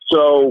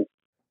 So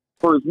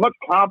for as much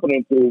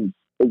confidence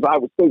as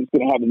Iowa State's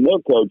going to have in their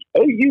coach,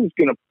 OU is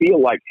going to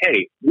feel like,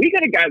 hey, we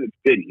got a guy that's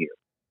been here.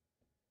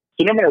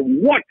 So no matter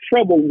what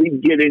trouble we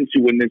get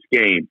into in this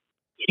game,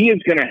 he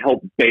is going to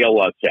help bail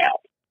us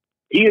out.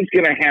 He is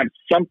going to have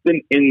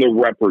something in the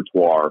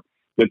repertoire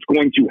that's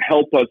going to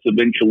help us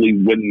eventually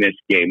win this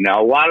game.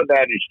 Now, a lot of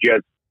that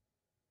is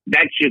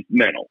that's just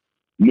mental,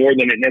 more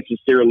than it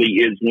necessarily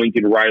is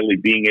Lincoln Riley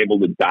being able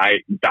to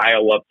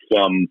dial up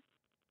some,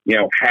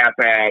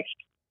 half-assed,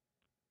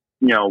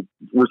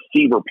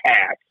 receiver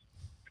pass.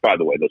 By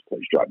the way, those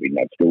plays drive me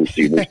nuts. The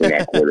receivers for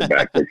that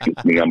quarterback. That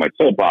gets me on my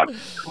soapbox.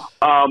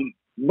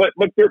 But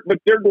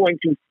they're going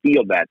to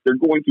feel that. They're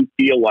going to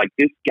feel like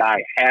this guy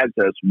has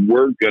us.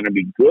 We're going to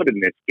be good in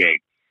this game.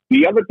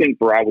 The other thing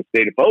for Iowa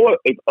State,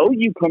 if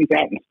OU comes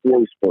out and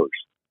scores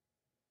first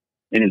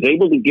and is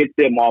able to get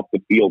them off the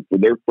field for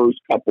their first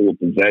couple of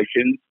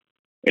possessions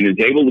and is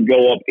able to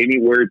go up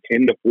anywhere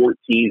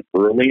 10-14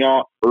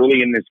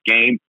 early in this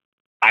game,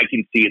 I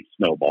can see it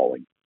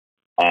snowballing.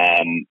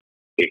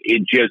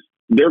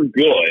 They're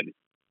good,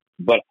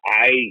 but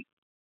I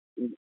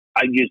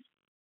just,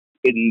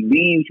 in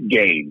these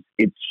games,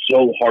 it's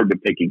so hard to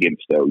pick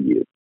against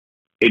OU.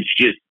 It's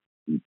just,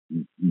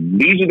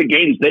 these are the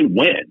games they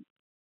win.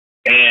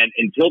 And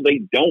until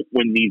they don't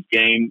win these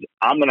games,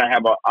 I'm gonna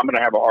have a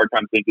hard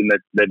time thinking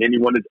that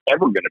anyone is ever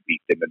going to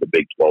beat them in the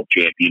Big 12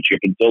 championship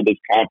until this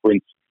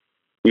conference,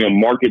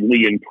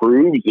 markedly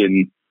improves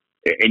and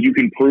you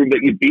can prove that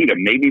you beat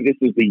them. Maybe this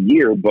is the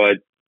year, but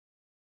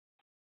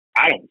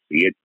I don't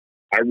see it.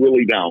 I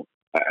really don't.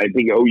 I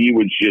think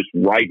OU is just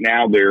right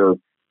now they're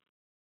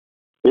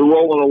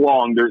rolling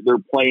along. They're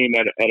playing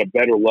at a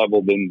better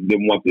level than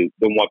what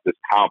this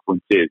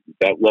conference is. Is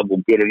that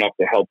level good enough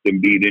to help them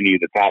beat any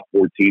of the top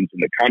 4 teams in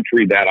the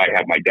country? That I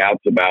have my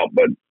doubts about,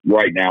 but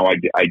right now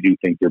I do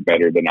think they're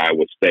better than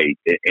Iowa State.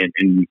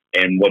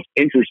 And what's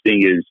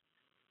interesting is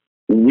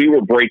we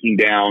were breaking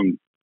down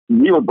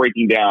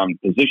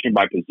position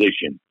by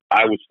position,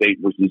 Iowa State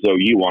versus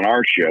OU on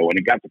our show, and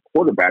it got to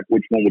quarterback.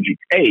 Which one would you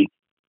take?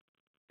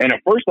 And at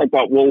first I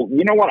thought, well,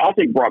 you know what? I'll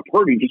take Brock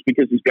Purdy just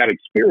because he's got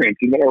experience.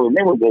 And then I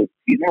remember, well,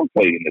 he's never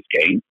played in this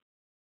game.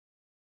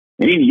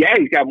 I mean, yeah,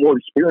 he's got more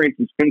experience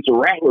than Spencer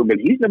Rattler, but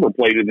he's never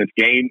played in this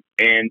game.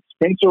 And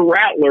Spencer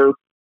Rattler,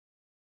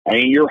 I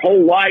mean, your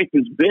whole life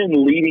has been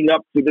leading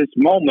up to this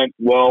moment.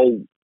 Well,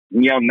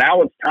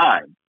 now it's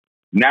time.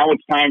 Now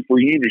it's time for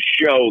you to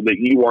show that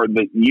you are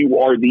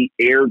the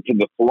heir to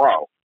the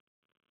throne.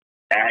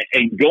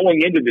 And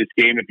going into this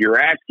game, if you're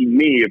asking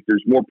me if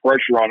there's more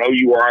pressure on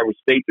OU or Iowa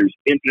State, there's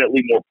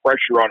infinitely more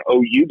pressure on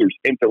OU. There's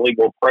infinitely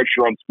more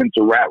pressure on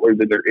Spencer Rattler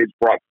than there is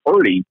Brock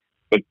Purdy.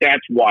 But that's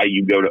why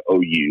you go to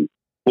OU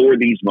for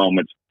these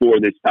moments,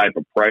 for this type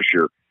of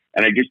pressure.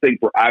 And I just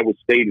think for Iowa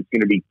State, it's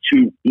going to be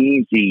too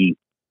easy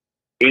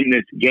in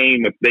this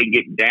game if they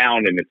get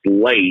down and it's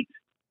late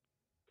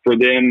for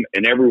them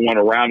and everyone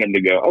around them to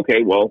go,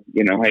 okay, well,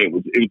 hey, it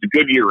was a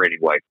good year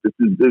anyway. This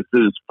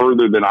is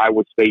further than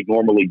Iowa State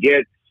normally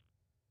gets.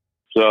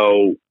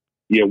 So,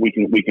 we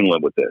can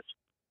live with this.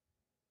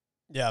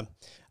 Yeah.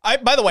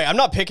 By the way, I'm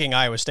not picking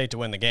Iowa State to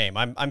win the game.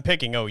 I'm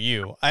picking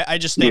OU. I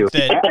just think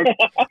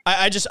that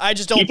I just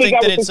don't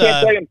think that it's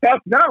tough?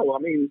 No, I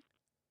mean,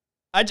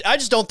 I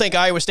just don't think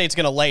Iowa State's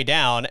going to lay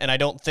down, and I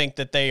don't think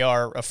that they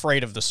are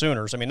afraid of the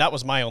Sooners. I mean, that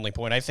was my only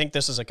point. I think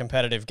this is a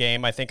competitive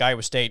game. I think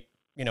Iowa State,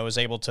 is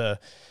able to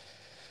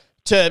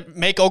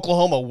make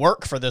Oklahoma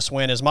work for this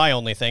win is my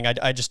only thing.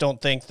 I just don't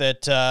think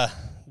that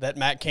that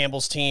Matt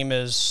Campbell's team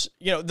is,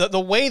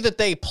 the way that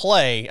they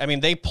play. I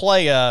mean, they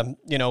play a,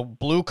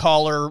 blue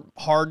collar,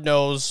 hard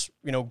nose,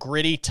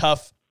 gritty,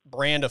 tough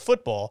brand of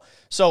football.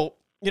 So,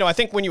 I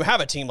think when you have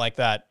a team like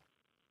that,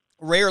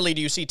 rarely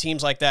do you see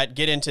teams like that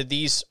get into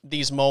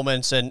these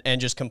moments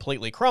and just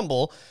completely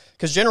crumble,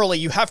 because generally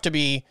you have to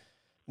be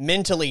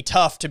mentally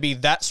tough to be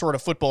that sort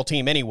of football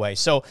team anyway.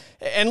 So,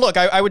 and look,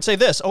 I would say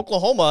this: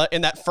 Oklahoma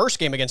in that first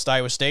game against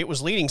Iowa State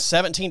was leading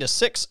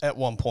 17-6 at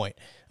one point.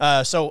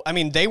 So, I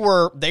mean, they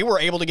were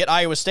able to get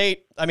Iowa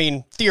State, I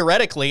mean,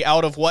 theoretically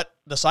out of what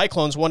the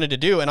Cyclones wanted to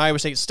do, and Iowa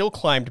State still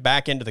climbed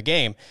back into the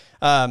game.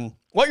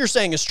 What you're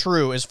saying is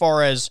true as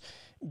far as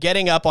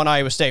getting up on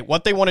Iowa State.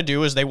 What they want to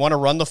do is they want to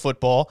run the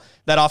football.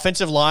 That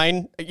offensive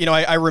line,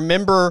 I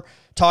remember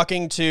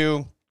talking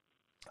to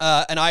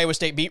an Iowa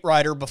State beat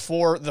writer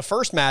before the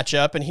first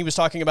matchup, and he was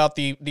talking about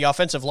the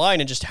offensive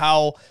line and just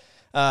how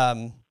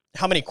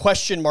many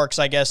question marks,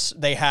 I guess,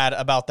 they had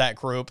about that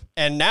group.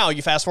 And now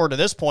you fast forward to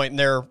this point, and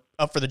they're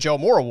up for the Joe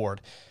Moore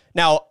Award.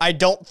 Now, I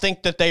don't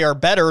think that they are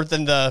better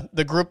than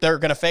the group they're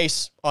going to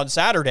face on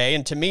Saturday,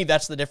 and to me,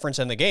 that's the difference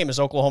in the game is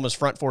Oklahoma's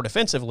front four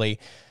defensively.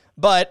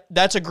 But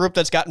that's a group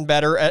that's gotten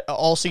better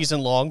all season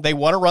long. They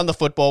want to run the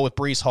football with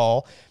Breece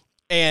Hall,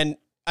 and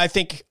I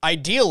think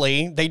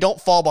ideally they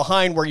don't fall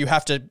behind where you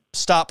have to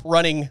stop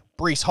running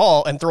Breece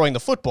Hall and throwing the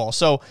football.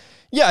 So,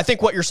 yeah, I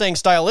think what you're saying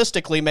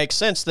stylistically makes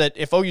sense, that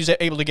if OU's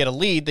able to get a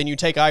lead, then you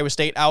take Iowa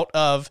State out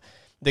of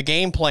the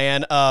game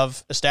plan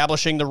of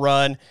establishing the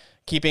run,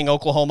 keeping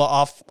Oklahoma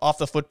off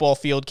the football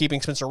field,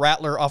 keeping Spencer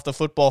Rattler off the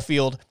football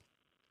field,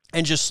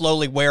 and just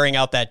slowly wearing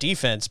out that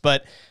defense.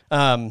 But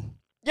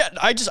Yeah,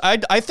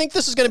 I think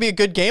this is going to be a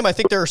good game. I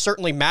think there are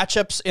certainly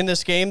matchups in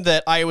this game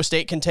that Iowa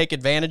State can take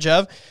advantage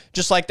of,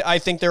 just like I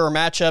think there are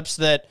matchups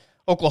that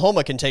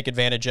Oklahoma can take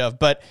advantage of.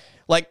 But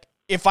like,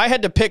 if I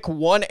had to pick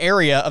one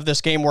area of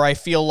this game where I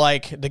feel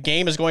like the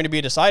game is going to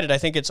be decided, I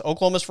think it's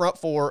Oklahoma's front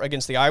four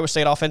against the Iowa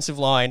State offensive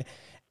line,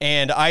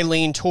 and I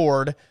lean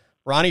toward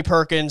Ronnie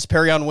Perkins,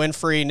 Perrion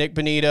Winfrey, Nick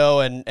Benito,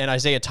 and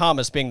Isaiah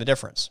Thomas being the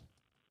difference.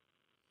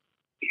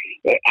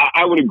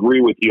 I would agree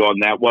with you on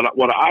that. What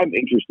I'm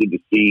interested to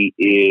see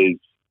is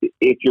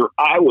if you're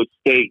Iowa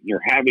State and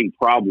you're having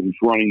problems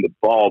running the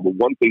ball, the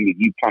one thing that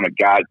you kind of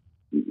got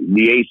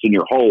the ace in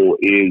your hole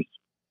is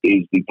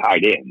the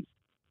tight ends,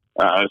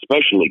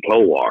 especially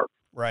Kolar.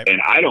 Right.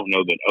 And I don't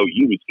know that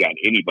OU has got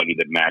anybody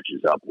that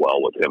matches up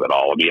well with him at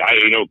all. I mean, I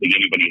don't think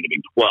anybody in the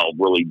Big 12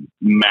 really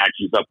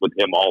matches up with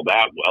him all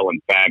that well.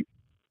 In fact,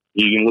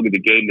 you can look at the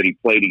game that he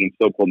played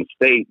against Oklahoma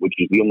State, which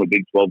is the only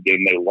Big 12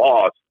 game they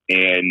lost,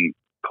 and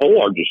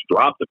Kolar just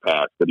dropped the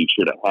pass that he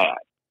should have had.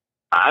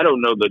 I don't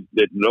know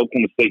that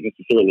Oklahoma State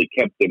necessarily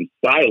kept them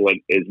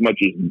silent as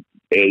much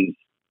as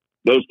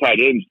those tight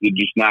ends did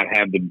just not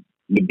have the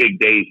big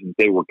days that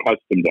they were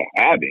accustomed to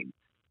having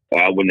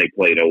when they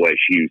played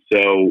OSU.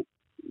 So,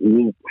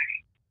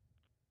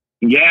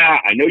 yeah,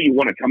 I know you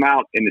want to come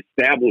out and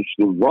establish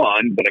the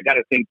run, but I got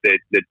to think that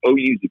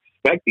OU's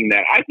expecting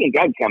that. I think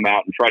I'd come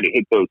out and try to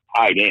hit those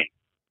tight ends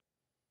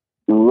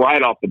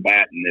right off the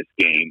bat in this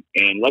game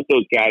and let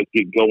those guys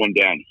get going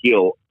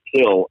downhill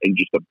and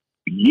just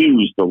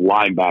abuse the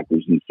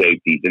linebackers and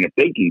safeties. And if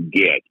they can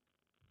get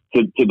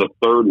to the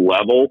third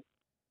level,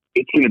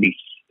 it's going to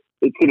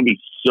be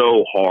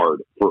so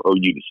hard for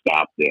OU to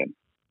stop them.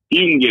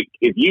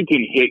 If you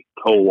can hit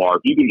Kolar,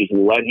 if you can just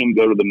let him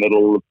go to the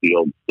middle of the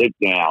field, sit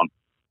down,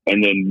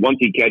 and then once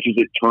he catches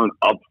it, turn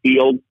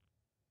upfield,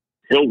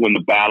 he'll win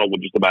the battle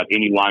with just about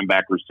any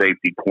linebacker,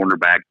 safety,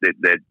 cornerback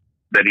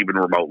that even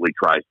remotely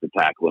tries to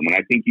tackle him. And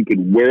I think you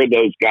can wear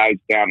those guys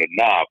down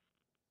enough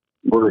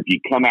where if you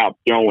come out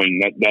throwing,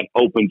 that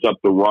opens up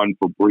the run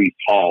for Breece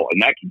Hall,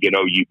 and that can get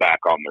OU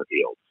back on their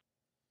heels.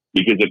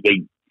 Because if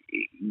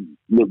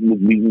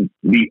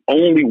the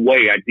only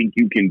way I think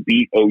you can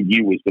beat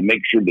OU is to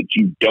make sure that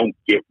you don't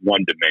get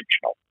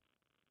one-dimensional.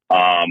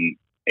 And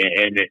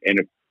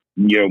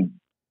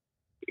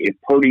if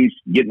Purdy's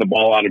getting the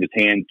ball out of his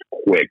hands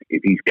quick,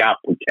 if he's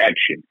got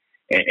protection,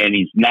 and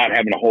he's not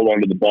having to hold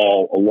on to the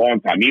ball a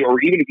long time, or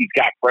even if he's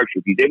got pressure,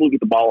 if he's able to get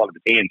the ball out of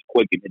his hands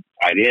quick and hit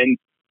the tight end,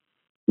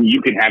 you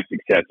can have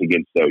success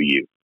against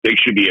OU. They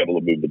should be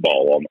able to move the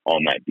ball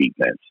on that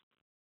defense.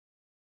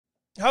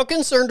 How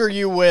concerned are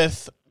you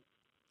with,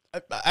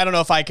 I don't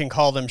know if I can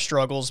call them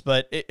struggles,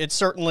 but it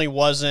certainly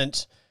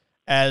wasn't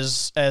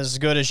as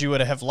good as you would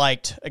have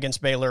liked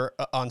against Baylor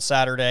on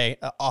Saturday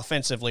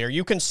offensively. Are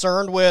you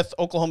concerned with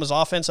Oklahoma's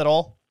offense at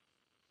all?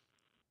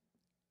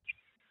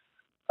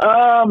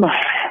 A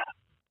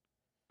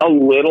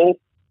little.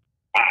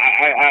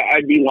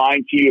 I'd be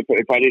lying to you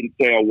if I didn't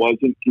say I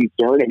wasn't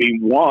concerned. I mean,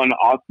 one,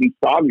 Austin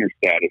Stogner's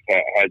status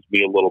has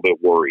me a little bit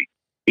worried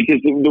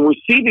because the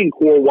receiving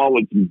core, while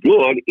it's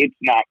good, it's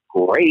not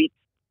great.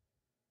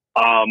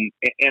 And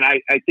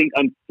I think,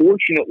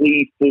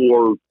 unfortunately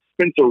for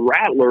Spencer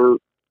Rattler,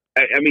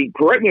 I mean,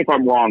 correct me if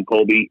I'm wrong,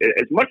 Colby,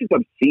 as much as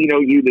I've seen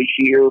OU this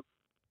year,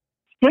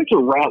 Spencer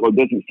Rattler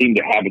doesn't seem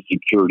to have a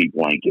security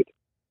blanket.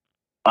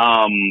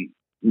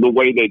 The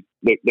way that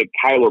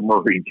Kyler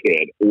Murray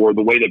did, or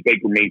the way that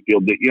Baker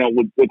Mayfield did.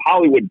 With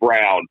Hollywood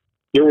Brown,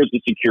 there was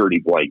a security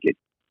blanket.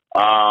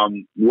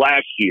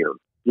 Last year,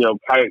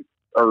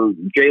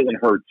 Jalen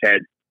Hurts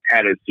had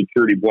a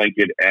security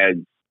blanket as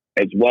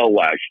well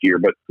last year.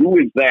 But who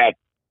is that?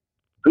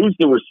 Who's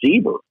the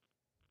receiver?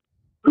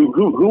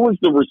 Who is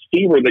the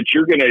receiver that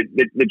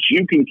that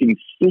you can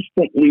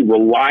consistently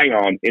rely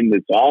on in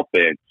this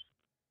offense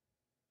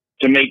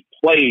to make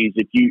plays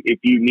if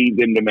you need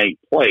them to make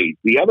plays?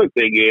 The other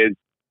thing is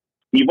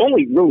you've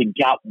only really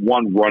got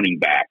one running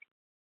back.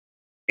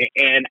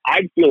 And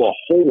I'd feel a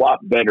whole lot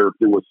better if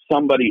there was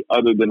somebody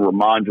other than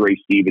Ramondre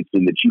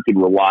Stevenson that you could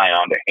rely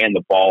on to hand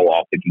the ball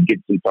off that can get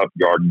some tough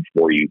yardage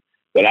for you.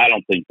 But I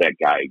don't think that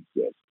guy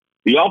exists.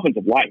 The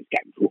offensive line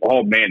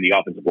the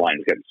offensive line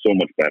has gotten so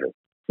much better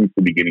since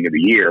the beginning of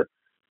the year.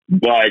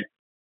 But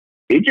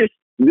this is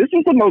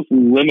the most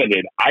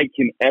limited I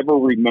can ever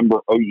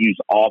remember OU's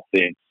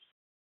offense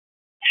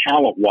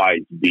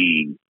talent-wise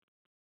being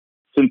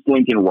since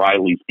Lincoln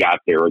Riley's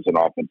got there as an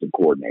offensive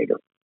coordinator.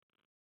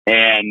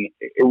 And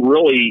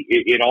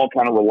it all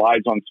kind of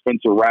relies on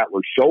Spencer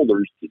Rattler's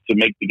shoulders to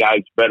make the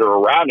guys better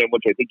around him,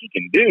 which I think he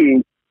can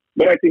do.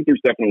 But I think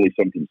there's definitely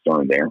some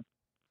concern there.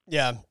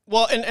 Yeah.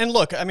 Well, and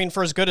look, I mean,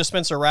 for as good as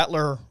Spencer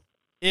Rattler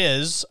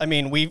is, I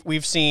mean,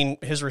 we've seen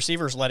his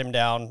receivers let him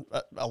down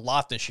a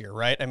lot this year,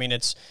 right? I mean,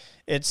 it's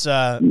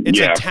a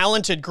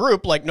talented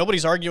group. Like,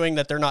 nobody's arguing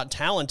that they're not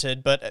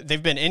talented, but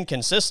they've been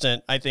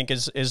inconsistent, I think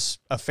is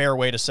a fair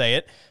way to say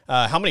it.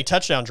 How many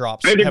touchdown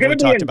drops have we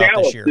talked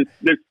about this year?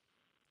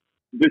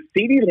 The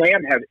CeeDee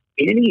Lamb have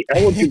any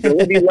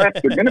eligibility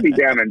left, they're going to be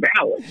down in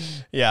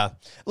Dallas. Yeah.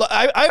 Look,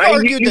 I've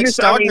argued that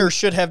Stogner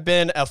should have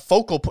been a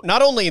focal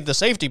not only the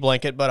safety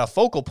blanket, but a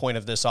focal point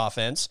of this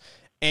offense.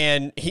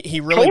 And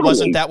he really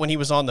wasn't that when he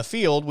was on the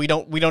field. We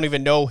don't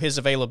even know his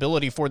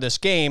availability for this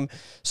game.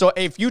 So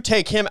if you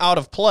take him out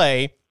of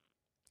play,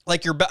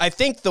 I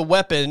think the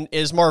weapon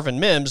is Marvin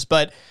Mims,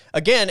 but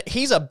again,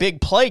 he's a big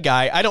play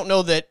guy. I don't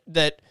know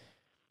that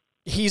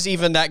he's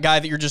even that guy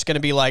that you're just going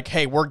to be like,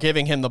 hey, we're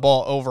giving him the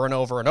ball over and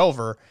over and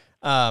over.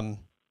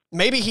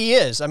 Maybe he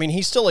is. I mean,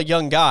 he's still a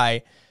young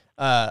guy.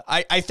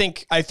 I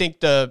think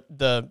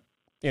the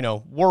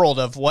world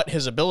of what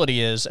his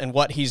ability is and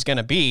what he's going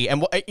to be,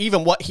 and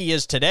even what he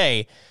is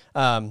today.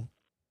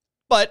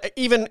 But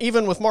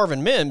even with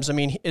Marvin Mims, I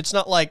mean, it's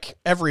not like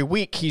every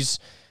week he's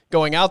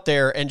going out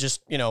there and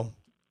just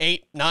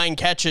 8-9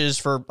 catches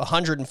for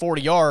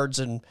 140 yards,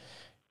 and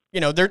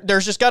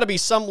there's just got to be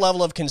some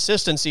level of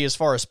consistency as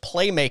far as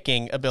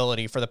playmaking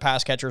ability for the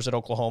pass catchers at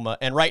Oklahoma.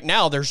 And right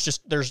now, there's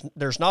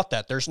not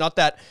that. There's not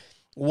that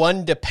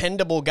one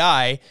dependable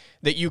guy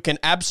that you can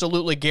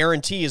absolutely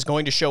guarantee is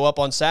going to show up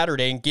on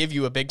Saturday and give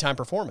you a big time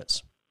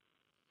performance.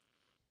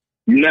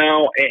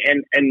 No,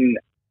 and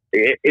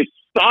if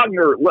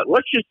Stogner,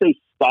 let's just say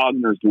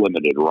Stogner's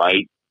limited,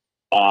 right?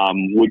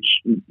 Which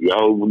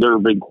there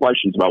have been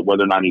questions about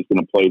whether or not he's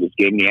going to play this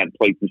game. He hadn't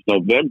played since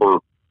November.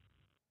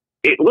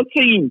 Let's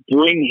say you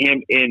bring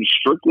him in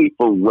strictly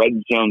for red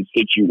zone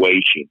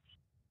situations.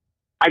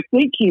 I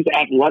think he's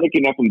athletic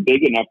enough and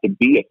big enough to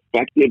be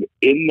effective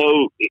in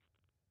those.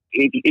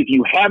 If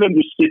you have him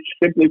just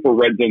simply for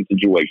red zone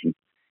situations,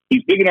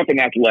 he's big enough and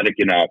athletic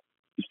enough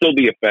to still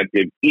be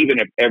effective, even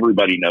if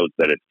everybody knows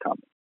that it's coming.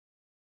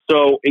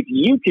 So if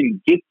you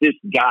can get this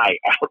guy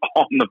out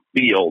on the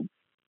field,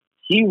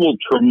 he will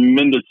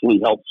tremendously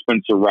help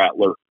Spencer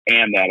Rattler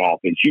and that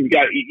offense. You've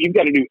got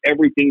to do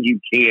everything you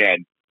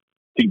can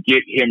to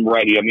get him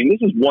ready. I mean,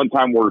 this is one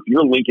time where if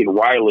you're Lincoln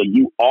Riley,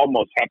 you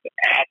almost have to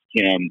ask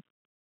him.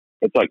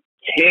 It's like,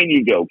 can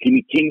you go? Can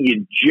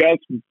you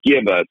just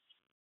give us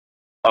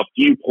a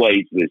few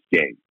plays this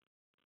game?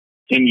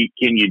 Can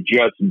you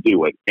just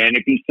do it? And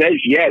if he says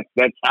yes,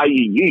 that's how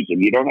you use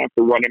him. You don't have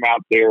to run him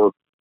out there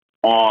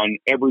on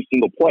every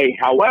single play.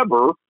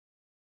 However,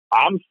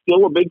 I'm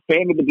still a big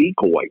fan of the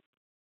decoy.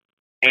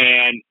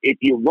 And if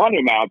you run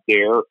him out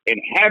there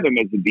and have him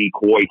as a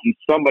decoy, he's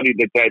somebody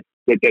that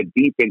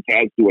defense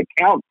has to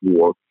account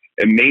for,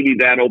 and maybe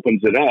that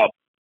opens it up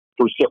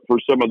for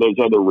some of those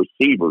other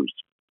receivers.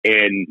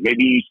 And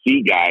maybe you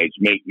see guys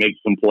make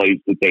some plays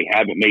that they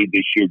haven't made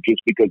this year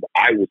just because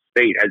Iowa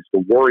State has to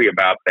worry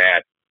about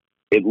that,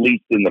 at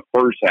least in the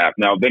first half.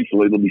 Now,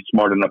 eventually they'll be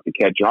smart enough to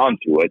catch on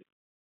to it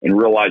and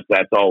realize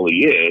that's all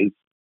he is,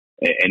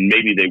 and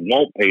maybe they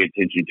won't pay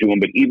attention to him.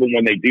 But even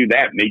when they do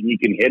that, maybe you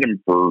can hit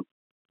him for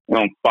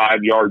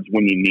 5 yards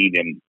when you need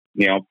him,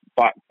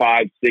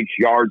 5-6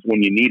 yards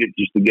when you need it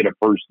just to get a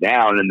first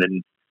down, and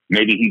then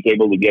maybe he's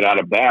able to get out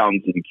of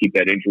bounds and keep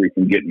that injury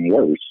from getting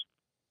worse.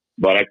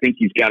 But I think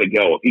he's got to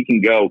go. If he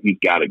can go, he's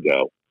got to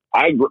go.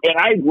 I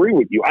agree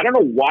with you. I don't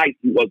know why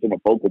he wasn't a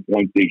focal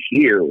point this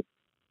year,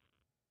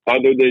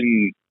 other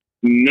than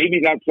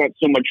maybe that's not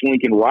so much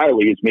Lincoln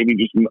Riley, it's maybe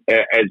just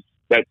as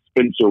that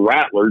Spencer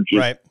Rattler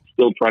just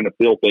still trying to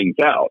fill things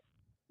out.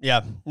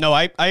 Yeah, no,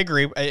 I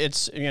agree.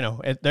 It's,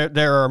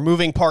 there are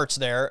moving parts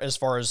there as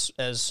far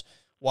as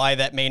why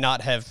that may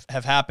not have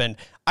happened.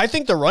 I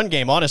think the run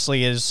game,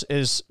 honestly, is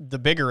the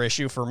bigger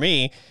issue for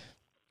me,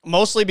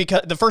 mostly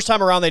because the first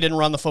time around they didn't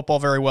run the football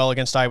very well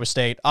against Iowa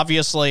State.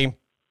 Obviously,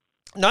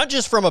 not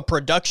just from a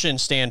production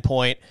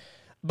standpoint,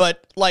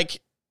 but like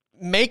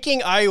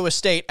making Iowa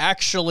State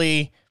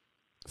actually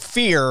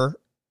fear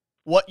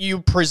what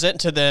you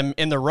present to them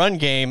in the run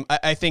game.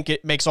 I think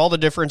it makes all the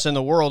difference in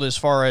the world as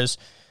far as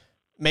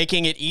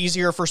making it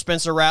easier for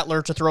Spencer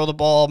Rattler to throw the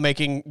ball,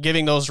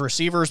 giving those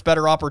receivers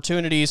better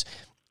opportunities.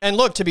 And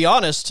look, to be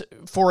honest,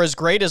 for as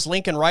great as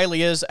Lincoln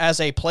Riley is as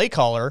a play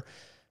caller,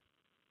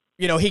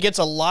 he gets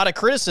a lot of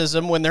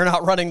criticism when they're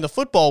not running the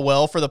football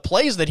well for the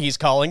plays that he's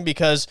calling,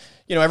 because,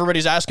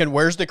 everybody's asking,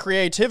 where's the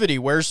creativity?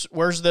 Where's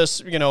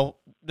this,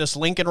 this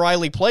Lincoln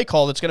Riley play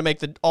call that's going to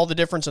make all the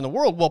difference in the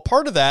world? Well,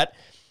 part of that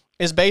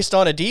is based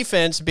on a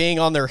defense being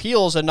on their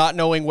heels and not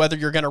knowing whether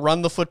you're going to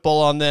run the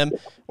football on them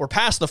or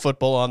pass the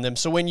football on them.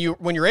 So when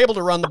you're able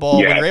to run the ball,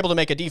 when you're able to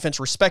make a defense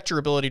respect your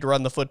ability to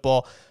run the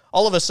football,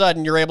 all of a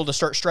sudden you're able to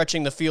start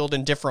stretching the field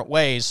in different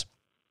ways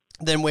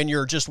than when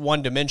you're just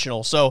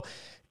one-dimensional. So,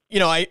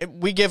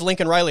 we give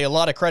Lincoln Riley a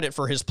lot of credit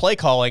for his play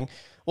calling.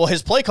 Well,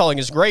 his play calling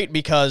is great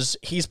because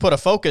he's put a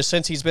focus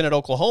since he's been at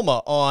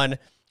Oklahoma on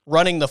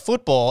running the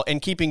football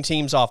and keeping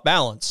teams off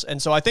balance. And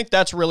so I think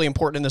that's really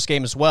important in this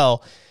game as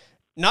well.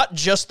 Not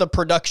just the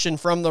production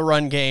from the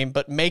run game,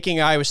 but making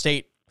Iowa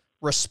State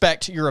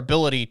respect your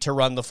ability to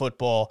run the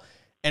football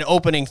and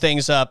opening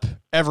things up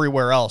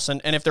everywhere else.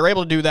 And if they're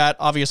able to do that,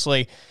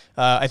 obviously,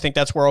 I think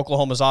that's where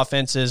Oklahoma's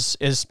offense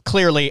is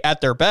clearly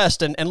at their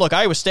best. And look,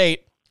 Iowa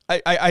State,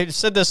 I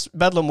said this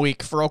Bedlam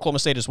week for Oklahoma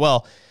State as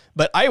well,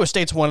 but Iowa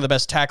State's one of the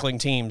best tackling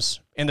teams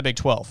in the Big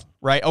 12,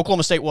 right?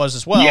 Oklahoma State was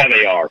as well. Yeah,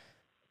 they are.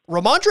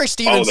 Ramondre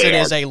Stevenson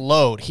is a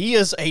load. He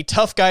is a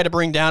tough guy to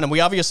bring down, and we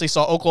obviously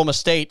saw Oklahoma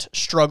State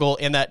struggle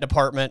in that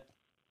department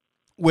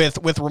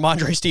with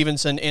Ramondre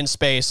Stevenson in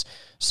space.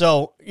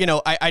 So,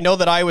 I know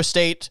that Iowa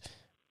State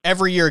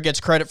every year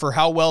gets credit for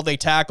how well they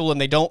tackle, and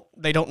they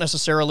don't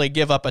necessarily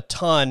give up a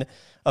ton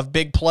of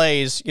big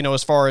plays,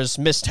 as far as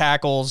missed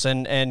tackles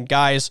and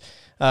guys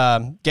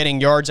getting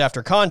yards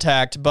after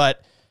contact.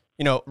 But,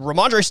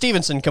 Ramondre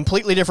Stevenson,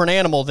 completely different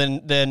animal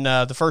than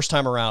the first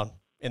time around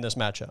in this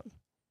matchup.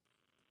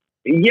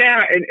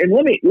 Yeah, and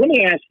let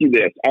me ask you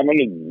this. I'm going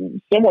to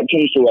somewhat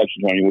change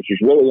direction on you, which is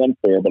really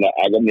unfair, but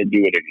I'm going to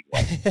do it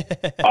anyway.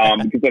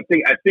 Because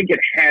I think it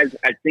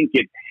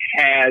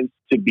has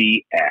to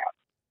be asked.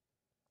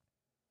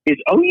 Is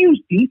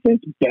OU's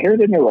defense better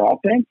than their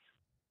offense?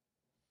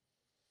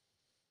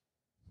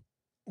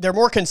 They're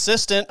more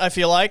consistent, I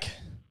feel like.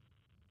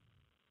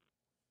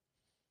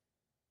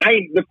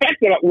 The fact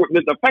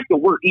that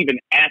we're even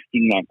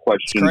asking that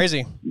question, it's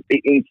crazy.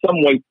 In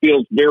some way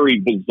feels very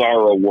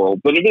bizarre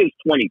world, but it is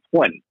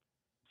 2020.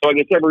 So I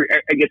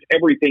guess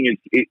everything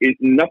is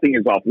nothing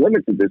is off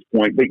limits at this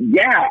point. But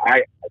yeah,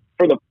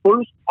 for the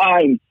first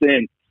time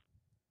since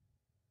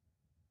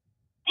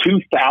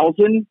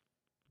 2000,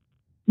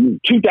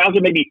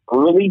 maybe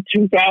early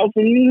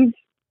 2000s.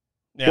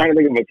 Yeah. Trying to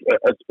think of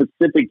a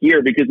specific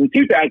year, because in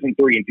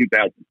 2003 and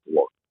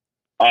 2004,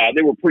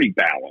 they were pretty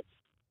balanced.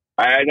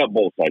 I know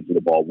both sides of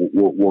the ball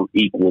were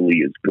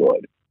equally as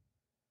good.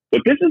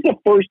 But this is the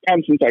first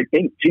time since I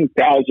think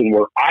 2000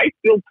 where I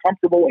feel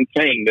comfortable in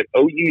saying that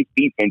OU's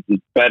defense is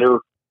better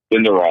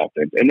than their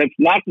offense. And that's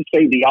not to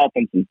say the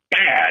offense is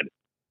bad,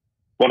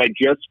 but I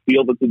just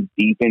feel that the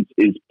defense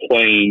is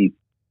playing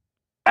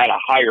at a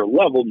higher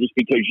level just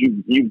because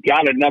you've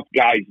got enough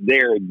guys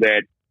there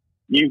that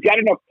you've got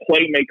enough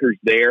playmakers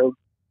there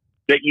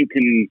that you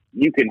can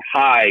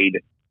hide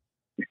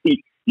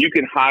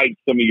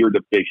some of your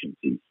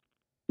deficiencies.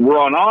 We're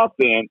on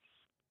offense.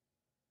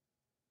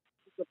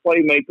 A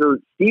playmaker.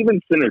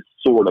 Stevenson is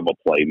sort of a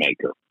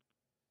playmaker.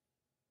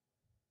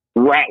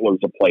 Rattler's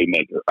a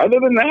playmaker. Other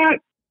than that,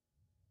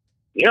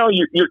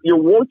 your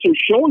warts are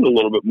showing a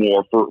little bit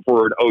more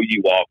for an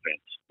OU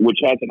offense, which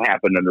hasn't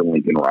happened under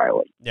Lincoln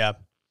Riley. Yeah.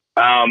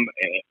 I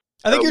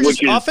think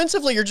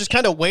offensively, you're just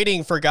kind of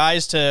waiting for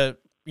guys to,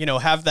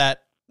 have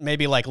that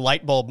maybe like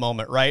light bulb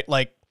moment, right?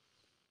 Like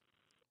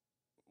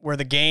where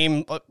the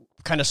game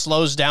kind of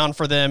slows down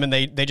for them and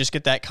they just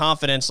get that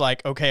confidence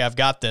like, okay, I've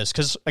got this.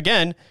 Because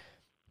again,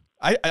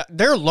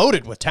 they're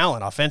loaded with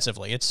talent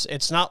offensively.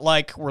 It's not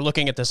like we're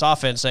looking at this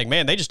offense saying,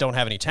 man, they just don't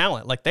have any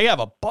talent. Like they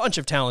have a bunch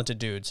of talented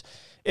dudes.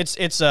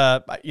 It's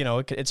a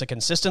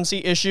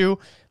consistency issue.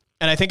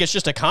 And I think it's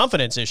just a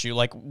confidence issue.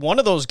 Like one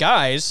of those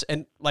guys,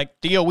 and like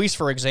Theo Weiss,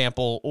 for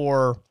example,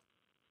 or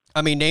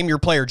name your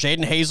player,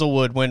 Jaden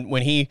Hazelwood,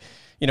 when he,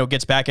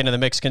 gets back into the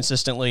mix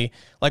consistently.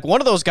 Like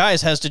one of those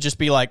guys has to just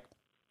be like,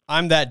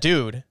 I'm that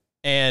dude,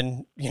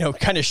 and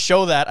kind of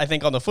show that, I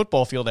think, on the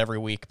football field every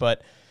week.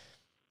 But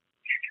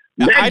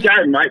that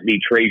guy might be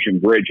Trajan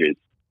Bridges.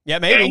 Yeah,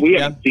 maybe. And we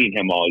haven't seen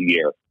him all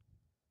year.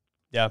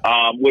 Yeah.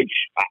 Which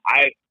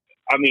I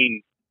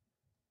mean,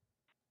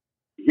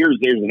 there's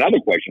another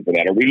question for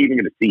that. Are we even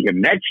going to see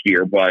him next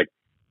year? But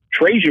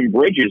Trajan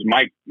Bridges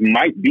might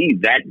be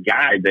that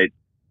guy that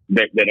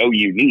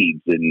OU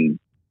needs, and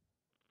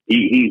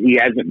he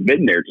hasn't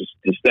been there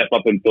to step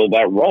up and fill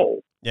that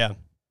role. Yeah.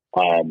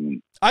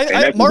 Marvin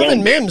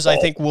Mims, I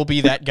think, will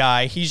be that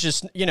guy. He's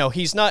just,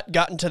 he's not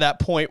gotten to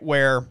that point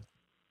where,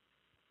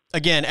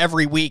 again,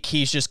 every week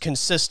he's just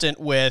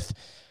consistent with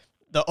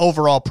the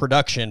overall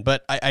production.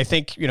 But I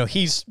think,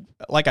 he's,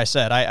 like I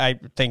said, I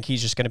think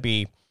he's just going to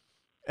be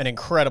an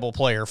incredible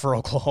player for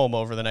Oklahoma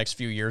over the next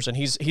few years. And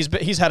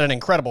he's had an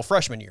incredible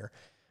freshman year.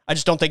 I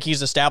just don't think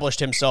he's established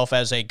himself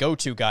as a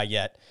go-to guy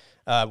yet,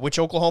 which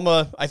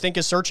Oklahoma, I think,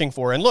 is searching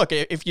for. And look,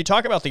 if you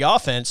talk about the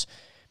offense,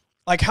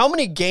 like how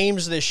many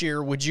games this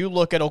year would you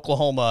look at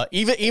Oklahoma,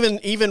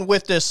 even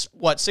with this,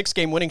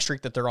 6-game winning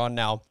streak that they're on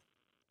now,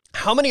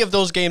 how many of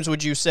those games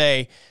would you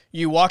say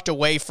you walked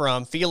away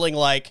from feeling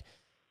like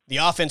the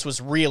offense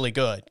was really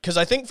good? Because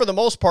I think for the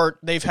most part,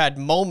 they've had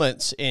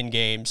moments in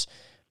games.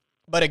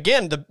 But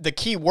again, the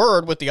key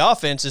word with the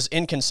offense is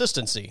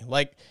inconsistency.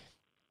 Like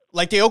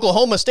the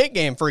Oklahoma State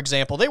game, for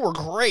example, they were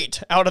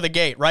great out of the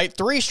gate, right?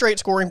 3 straight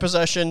scoring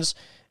possessions,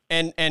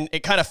 and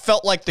it kind of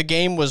felt like the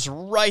game was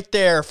right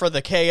there for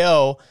the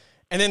KO.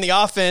 And then the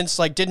offense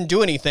didn't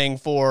do anything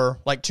for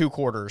 2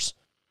 quarters.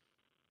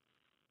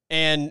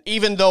 And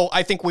even though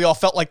I think we all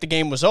felt like the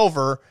game was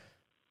over,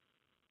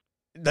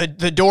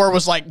 the door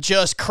was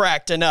just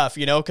cracked enough,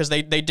 because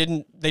they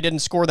didn't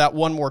score that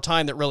one more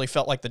time that really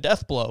felt like the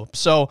death blow.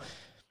 So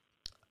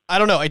I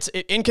don't know.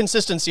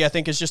 Inconsistency, I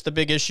think, is just the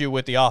big issue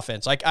with the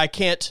offense. I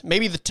can't.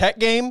 Maybe the Tech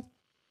game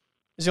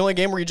is the only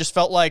game where you just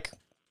felt like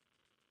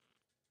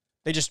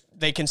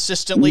they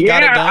consistently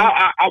got it done.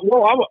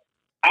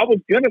 I was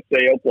gonna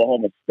say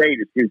Oklahoma State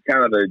is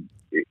kind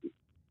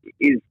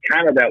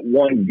of that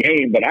one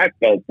game, but I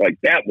felt like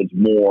that was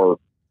more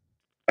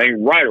I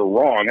mean, right or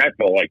wrong, I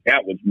felt like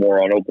that was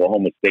more on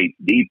Oklahoma State's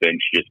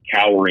defense just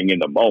cowering in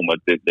the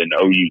moment than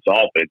OU's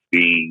offense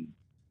being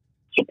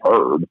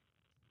superb.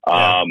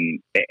 Yeah.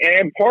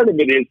 And part of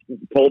it is,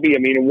 Colby, I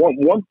mean,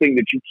 one thing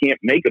that you can't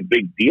make a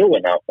big deal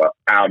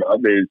out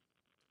of is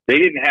they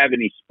didn't have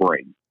any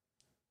spring.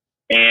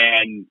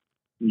 And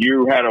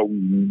you had a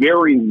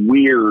very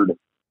weird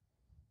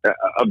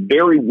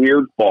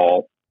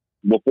fall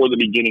before the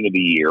beginning of the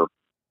year.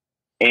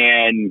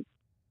 And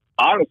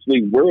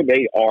honestly, where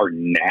they are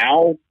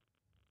now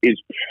is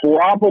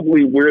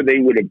probably where they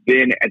would have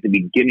been at the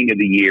beginning of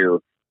the year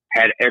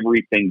had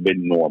everything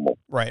been normal.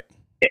 Right.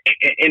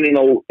 And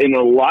in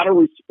a lot of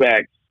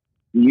respects,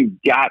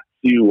 you've got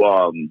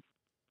to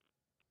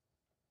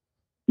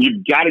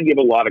give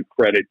a lot of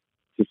credit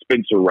to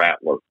Spencer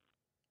Rattler.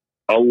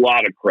 A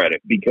lot of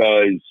credit,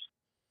 because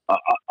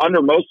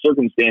under most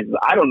circumstances,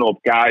 I don't know if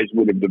guys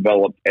would have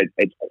developed as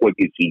quick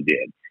as he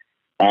did.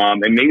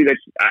 And maybe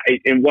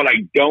and what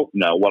I don't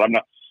know, what I'm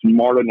not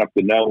smart enough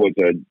to know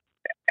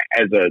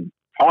as a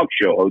talk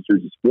show host or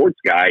as a sports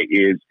guy,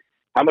 is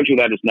how much of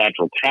that is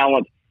natural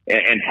talent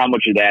and how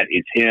much of that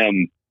is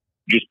him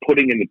just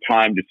putting in the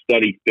time to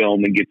study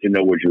film and get to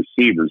know his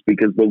receivers.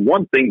 Because the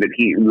one thing that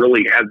he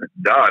really hasn't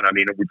done, I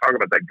mean, if we talk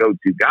about that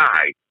go-to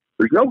guy,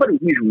 there's nobody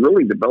he's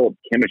really developed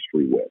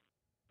chemistry with.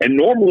 And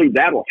normally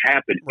that'll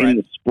happen in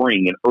the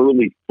spring and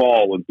early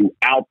fall and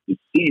throughout the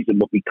season.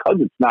 But because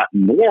it's not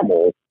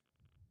normal,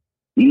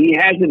 he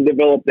hasn't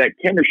developed that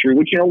chemistry,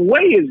 which in a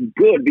way is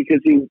good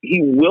because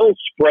he will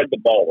spread the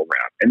ball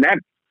around. And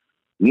that's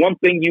one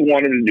thing you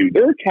want him to do.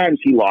 There are times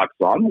he locks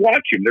on.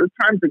 Watch him. There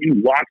are times that he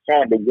locks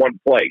on to one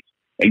place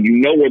and you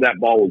know where that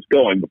ball is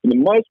going. But for the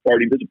most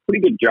part, he does a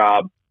pretty good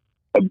job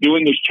of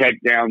doing his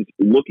checkdowns,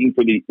 looking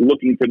for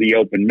the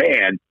open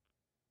man.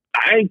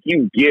 I think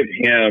you give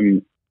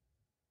him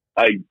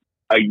a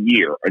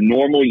year, a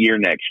normal year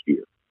next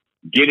year.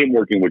 Get him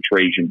working with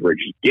Trajan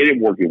Bridges. Get him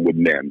working with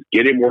Mims.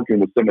 Get him working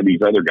with some of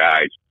these other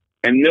guys,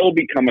 and they'll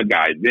become a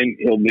guy. Then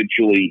he'll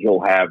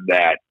have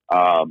that.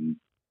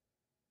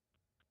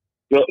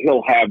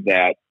 He'll have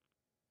that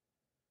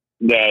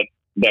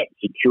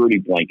security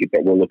blanket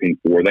that we're looking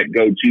for. That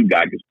go-to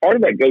guy, because part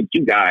of that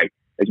go-to guy,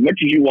 as much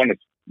as you want to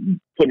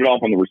put it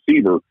off on the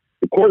receiver,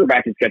 the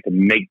quarterback has got to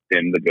make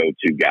them the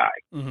go-to guy,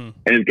 and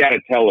has got to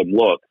tell him,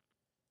 "Look,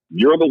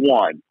 you're the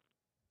one.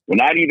 When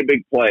I need a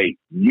big play,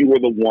 you are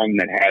the one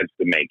that has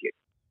to make it.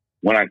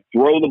 When I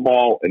throw the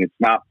ball and it's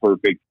not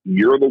perfect,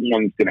 you're the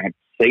one that's going to have to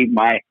save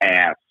my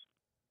ass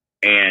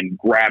and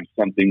grab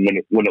something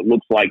when it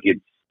looks like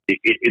it's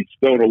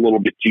thrown a little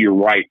bit to your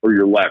right or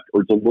your left,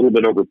 or it's a little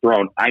bit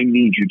overthrown. I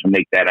need you to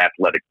make that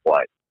athletic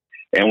play.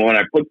 And when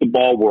I put the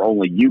ball where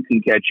only you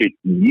can catch it,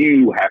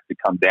 you have to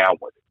come down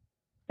with it."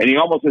 And he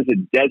almost has to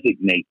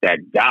designate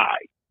that guy.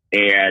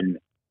 And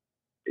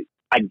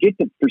I get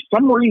that for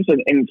some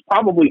reason, and it's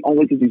probably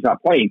only because he's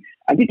not playing,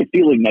 I get the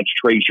feeling that's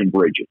Trajan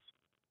Bridges.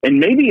 And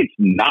maybe it's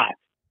not.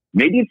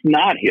 Maybe it's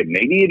not him.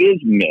 Maybe it is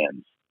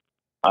Mims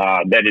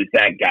that is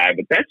that guy.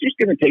 But that's just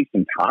going to take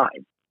some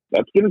time.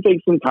 That's going to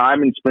take some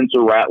time, and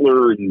Spencer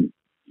Rattler and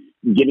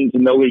getting to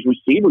know his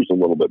receivers a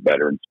little bit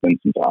better and spend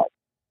some time.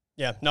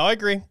 Yeah, no, I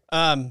agree.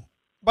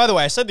 By the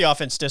way, I said the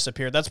offense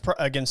disappeared. That's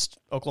against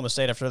Oklahoma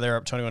State after they're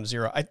up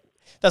 21-0.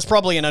 That's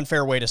probably an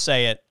unfair way to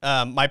say it.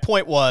 My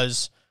point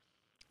was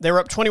they were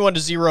up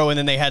 21-0, and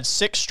then they had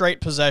 6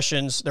 straight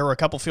possessions. There were a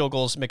couple field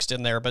goals mixed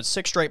in there, but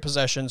 6 straight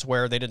possessions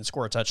where they didn't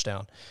score a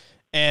touchdown.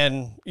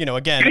 And,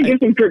 again, give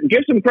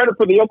some credit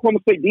for the Oklahoma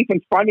State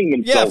defense finding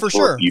themselves. Yeah, for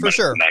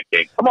sure. In that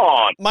game. Come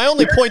on. My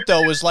only point,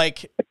 though, was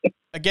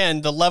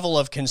again, the level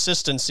of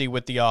consistency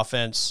with the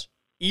offense,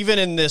 even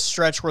in this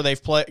stretch where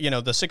they've played,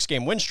 the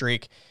 6-game win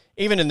streak,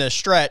 even in this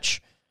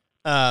stretch,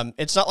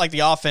 it's not like the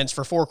offense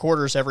for 4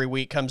 quarters every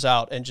week comes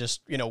out and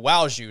just,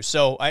 wows you.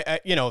 So I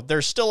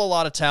there's still a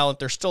lot of talent.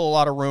 There's still a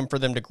lot of room for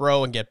them to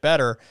grow and get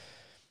better.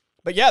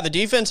 But yeah, the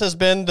defense has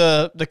been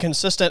the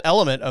consistent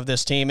element of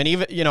this team. And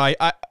even,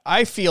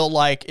 I feel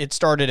like it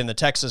started in the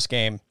Texas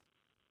game.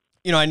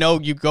 I know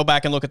you go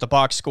back and look at the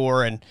box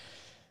score, and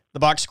the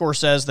box score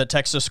says that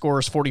Texas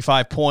scores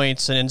 45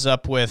 points and ends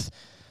up with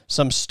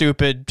some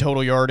stupid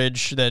total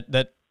yardage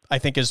that I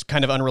think is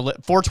kind of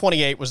unrealistic.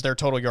 428 was their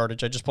total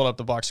yardage. I just pulled up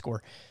the box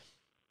score.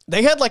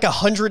 They had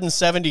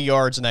 170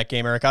 yards in that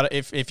game, Eric.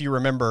 If you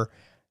remember,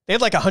 they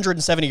had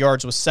 170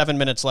 yards with 7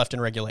 minutes left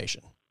in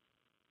regulation.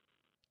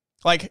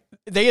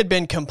 They had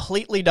been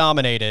completely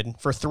dominated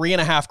for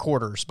 3.5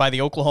 quarters by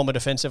the Oklahoma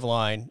defensive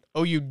line.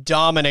 OU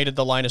dominated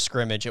the line of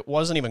scrimmage. It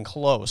wasn't even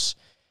close.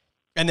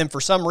 And then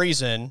for some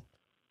reason,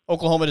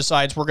 Oklahoma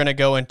decides we're going to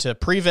go into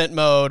prevent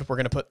mode. We're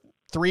going to put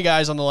 3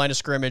 guys on the line of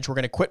scrimmage. We're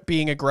going to quit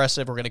being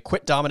aggressive. We're going to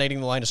quit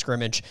dominating the line of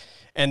scrimmage.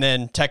 And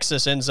then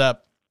Texas ends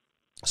up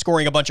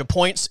scoring a bunch of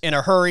points in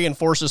a hurry and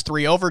forces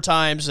 3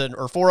 overtimes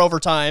or 4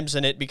 overtimes,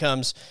 and it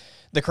becomes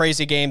the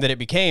crazy game that it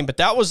became. But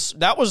that was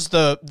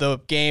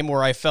the game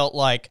where I felt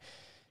like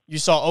you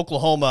saw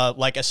Oklahoma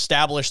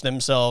establish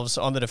themselves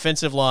on the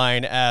defensive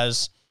line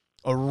as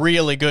a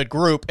really good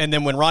group. And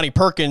then when Ronnie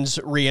Perkins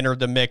re-entered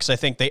the mix, I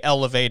think they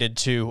elevated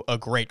to a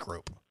great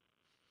group.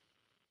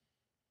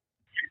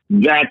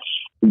 That's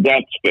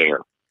fair.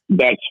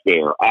 That's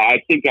fair. I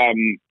think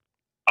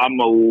I'm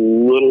a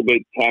little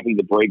bit tapping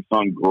the brakes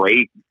on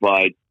great,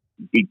 but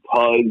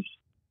because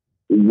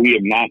we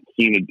have not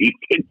seen a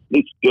defense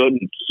this good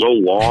in so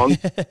long,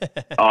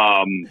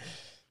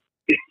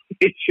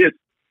 it's just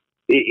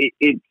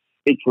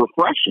it's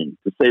refreshing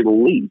to say the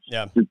least.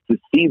 Yeah. To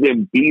see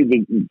them be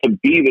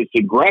this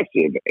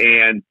aggressive,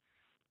 and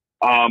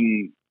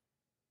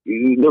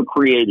they're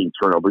creating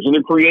turnovers, and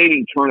they're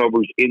creating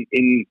turnovers in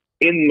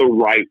the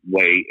right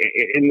way.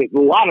 And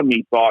a lot of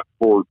me thought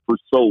for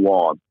so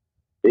long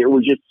it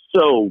was just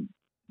so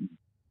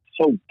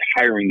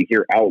tiring to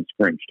hear Alex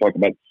Grinch talk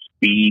about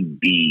speed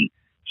B.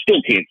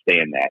 Still can't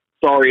stand that.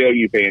 Sorry,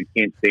 OU fans,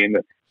 can't stand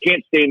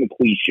the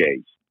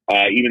cliches,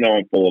 even though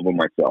I'm full of them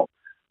myself.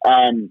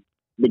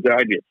 But the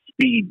idea,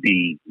 speed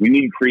B, we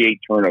need to create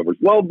turnovers.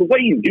 Well, the way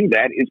you do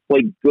that is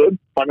play good,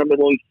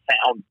 fundamentally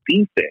sound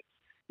defense.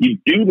 You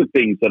do the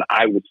things that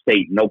Iowa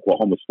State and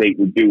Oklahoma State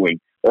were doing,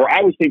 or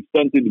Iowa State's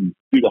done through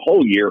the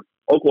whole year.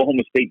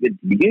 Oklahoma State did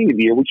at the beginning of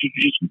the year, which is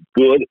just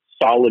good,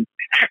 solid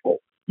tackle.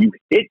 You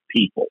hit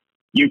people.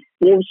 You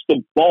force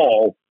the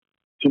ball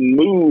to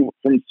move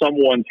from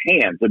someone's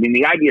hands. I mean,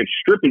 the idea of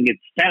stripping it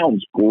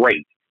sounds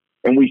great.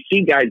 And we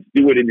see guys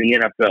do it in the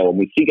NFL, and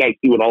we see guys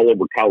do it all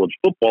over college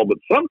football, but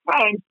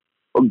sometimes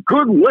a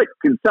good lick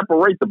can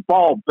separate the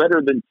ball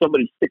better than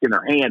somebody sticking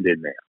their hand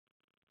in there.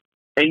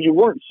 And you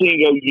weren't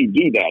seeing OU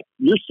do that.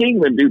 You're seeing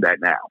them do that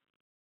now.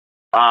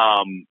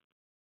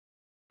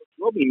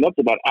 What's really nuts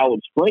about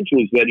Alex Grinch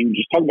was that he was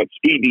just talking about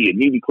speedy and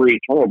need to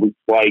create turnovers.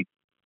 Like,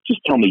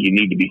 just tell me you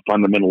need to be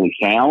fundamentally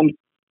sound.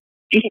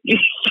 Just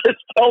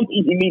tell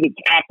me you need to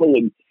tackle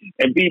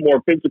and be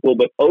more physical.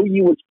 But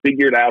OU has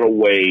figured out a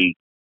way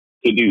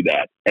to do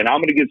that. And I'm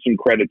going to give some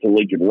credit to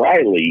Lincoln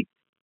Riley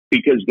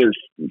because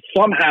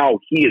somehow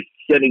he is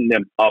setting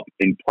them up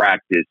in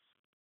practice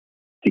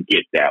to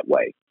get that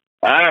way.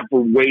 I have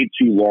for way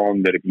too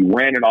long that if you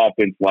ran an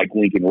offense like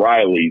Lincoln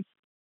Riley's,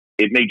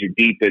 it made your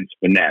defense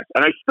finesse.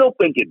 And I still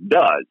think it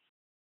does.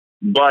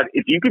 But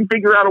if you can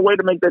figure out a way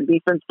to make that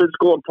defense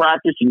physical in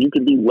practice and you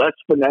can be less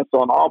finesse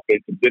on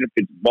offense, it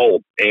benefits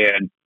both.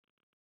 And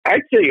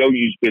I'd say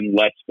OU's been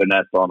less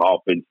finesse on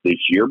offense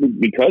this year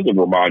because of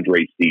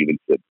Ramondre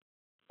Stevenson.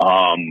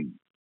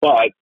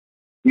 But,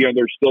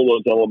 there's still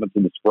those elements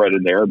in the spread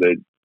in there that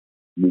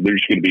they're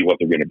just going to be what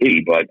they're going to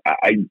be. But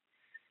I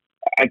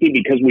think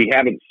because we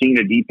haven't seen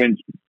a defense,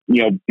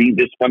 be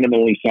this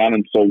fundamentally sound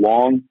in so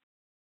long,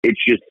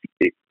 it's just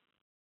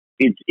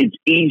it's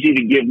easy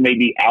to give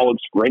maybe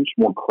Alex Grinch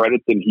more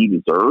credit than he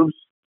deserves.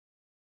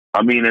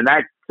 I mean, and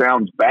that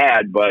sounds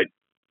bad, but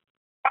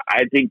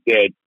I think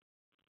that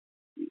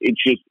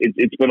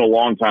it's been a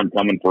long time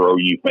coming for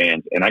OU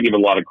fans, and I give a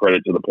lot of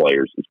credit to the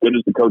players. As good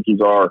as the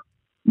coaches are,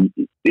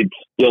 it's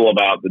still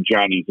about the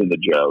Johnnies and the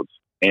Joes.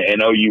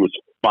 And OU has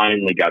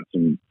finally got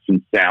some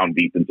sound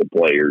defensive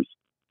players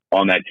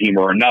on that team,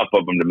 or enough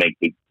of them to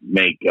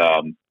make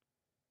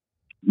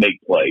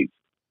plays.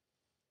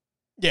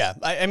 Yeah,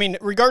 I mean,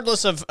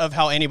 regardless of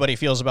how anybody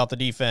feels about the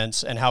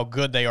defense and how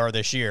good they are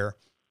this year,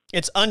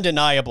 it's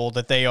undeniable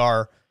that they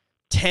are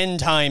 10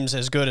 times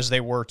as good as they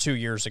were 2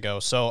 years ago.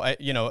 So,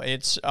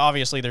 it's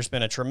obviously there's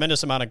been a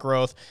tremendous amount of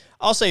growth.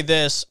 I'll say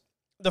this,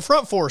 the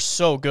front four is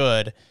so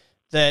good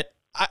that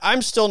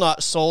I'm still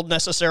not sold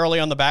necessarily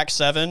on the back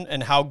seven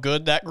and how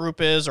good that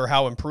group is or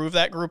how improved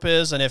that group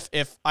is. And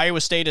if Iowa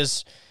State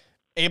is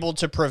able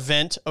to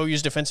prevent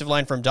OU's defensive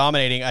line from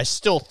dominating, I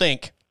still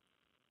think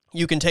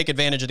you can take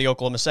advantage of the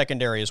Oklahoma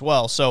secondary as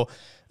well. So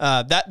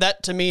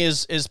that to me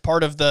is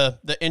part of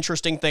the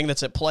interesting thing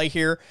that's at play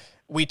here.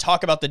 We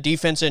talk about the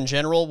defense in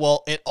general.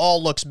 Well, it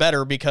all looks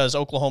better because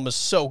Oklahoma's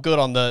so good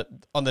on the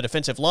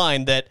defensive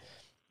line that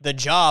the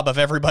job of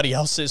everybody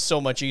else is so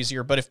much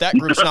easier. But if that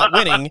group's not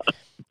winning,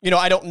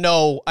 I don't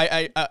know.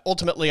 I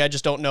ultimately, I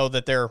just don't know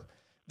that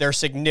they're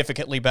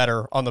significantly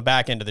better on the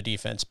back end of the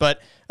defense.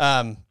 But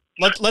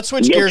let's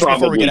switch gears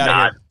before we get out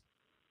of here.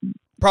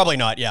 Probably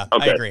not. Yeah,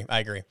 okay. I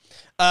agree.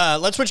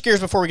 Let's switch gears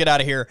before we get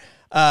out of here.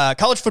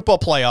 College football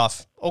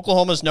playoff.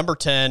 Oklahoma's number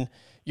 10.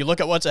 You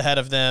look at what's ahead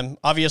of them.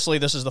 Obviously,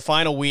 this is the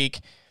final week.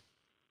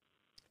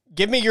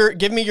 Give me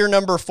your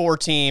number 4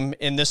 team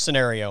in this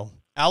scenario.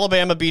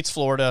 Alabama beats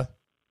Florida.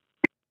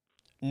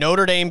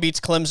 Notre Dame beats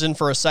Clemson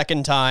for a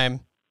second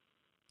time.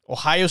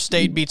 Ohio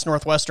State beats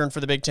Northwestern for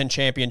the Big Ten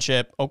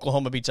championship.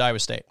 Oklahoma beats Iowa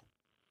State.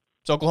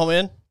 Is Oklahoma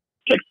in?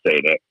 Texas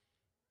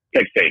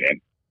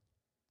A&M.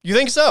 You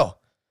think so?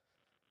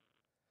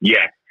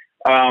 Yeah.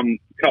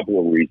 Couple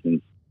of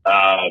reasons.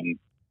 And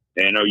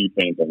I know you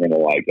fans are going to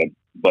like it,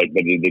 but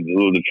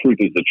the truth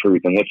is the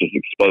truth, and let's just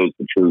expose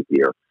the truth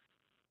here.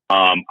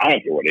 I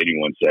don't care what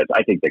anyone says.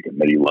 I think the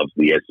committee loves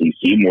the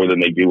SEC more than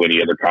they do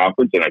any other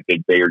conference, and I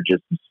think they are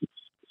just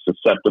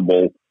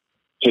susceptible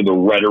to the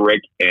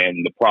rhetoric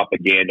and the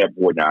propaganda.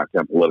 Boy, now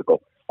it's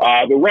political.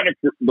 The rhetoric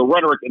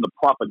and the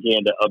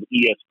propaganda of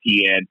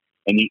ESPN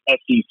and the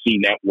SEC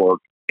network.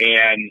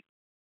 And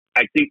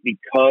I think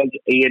because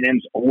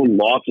A&M's only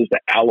loss is to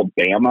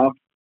Alabama,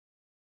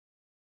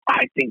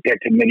 I think that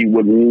committee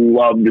would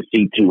love to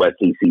see two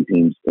SEC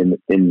teams in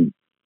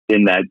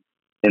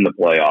the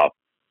playoff.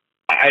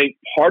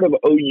 Part of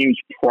OU's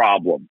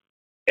problem,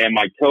 and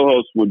my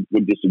co-host would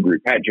disagree.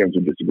 Pat Jones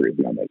would disagree with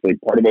me on that. I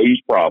think part of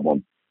OU's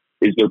problem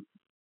is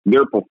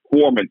their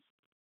performance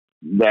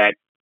that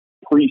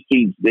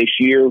precedes this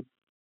year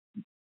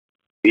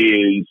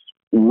is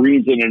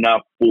reason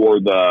enough for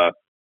the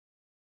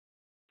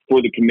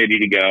committee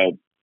to go,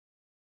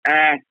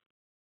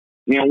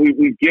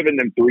 we've given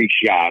them three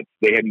shots.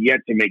 They have yet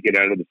to make it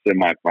out of the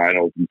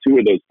semifinals. And two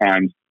of those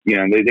times,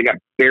 they got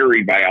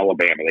buried by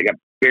Alabama. They got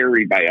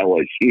buried by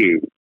LSU.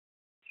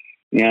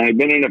 They've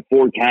been in it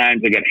four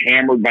times. They got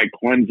hammered by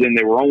Clemson.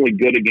 They were only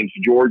good against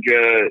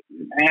Georgia.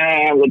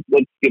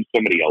 Let's give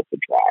somebody else a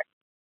try.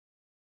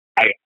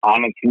 I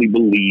honestly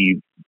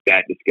believe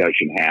that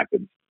discussion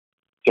happens.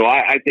 So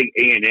I think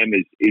A&M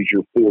is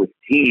your fourth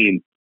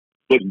team,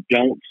 but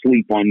don't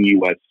sleep on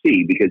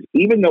USC, because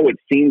even though it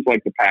seems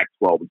like the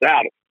Pac-12 is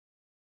out of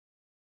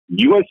it,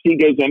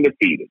 USC goes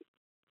undefeated.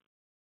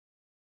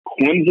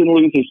 Clemson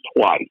loses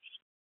twice.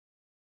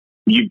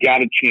 You've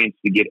got a chance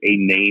to get a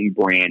name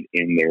brand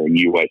in there in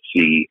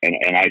USC.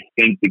 And I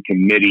think the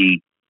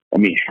committee,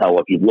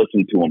 if you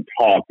listen to them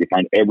talk, they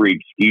find every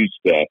excuse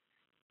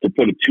to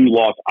put a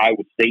two-loss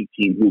Iowa State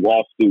team who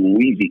lost to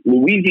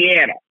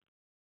Louisiana.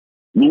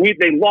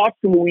 They lost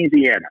to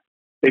Louisiana.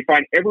 They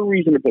find every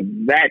reason to put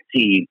that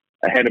team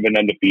ahead of an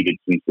undefeated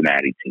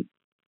Cincinnati team.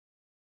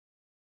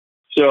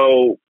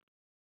 So,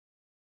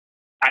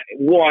 I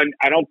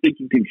don't think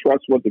you can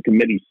trust what the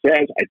committee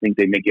says. I think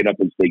they make it up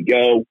as they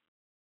go.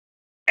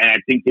 And I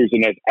think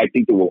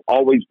there will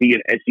always be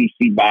an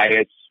SEC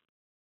bias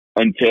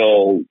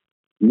until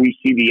we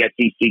see the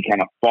SEC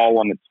kind of fall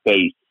on its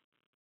face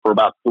for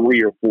about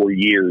 3 or 4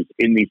 years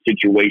in these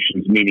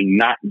situations, meaning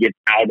not get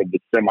out of the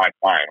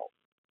semifinals.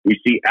 We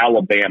see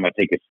Alabama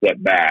take a step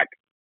back.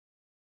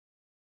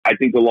 I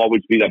think there'll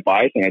always be that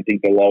bias, and I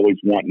think they'll always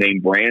want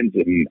name brands.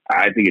 And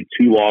I think a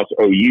two-loss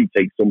OU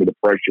takes some of the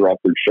pressure off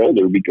their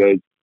shoulder, because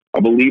I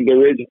believe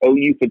there is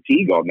OU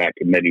fatigue on that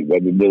committee,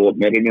 whether they'll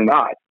admit it or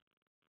not.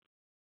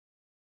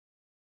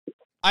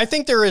 I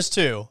think there is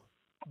too,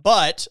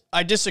 but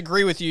I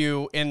disagree with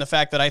you in the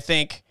fact that I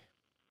think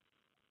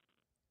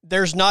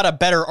there's not a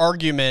better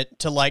argument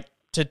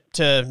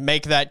to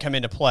make that come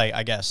into play,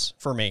 I guess,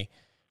 for me.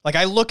 Like,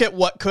 I look at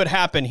what could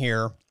happen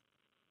here,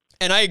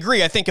 and I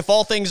agree. I think if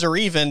all things are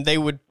even, they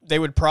would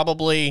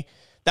probably,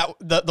 that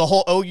the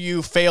whole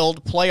OU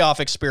failed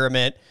playoff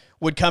experiment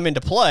would come into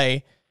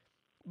play.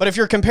 But if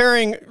you're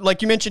comparing,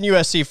 like you mentioned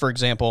USC, for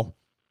example,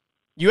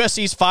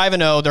 USC's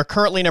 5-0. They're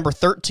currently number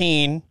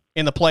 13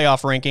 in the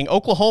playoff ranking.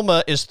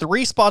 Oklahoma is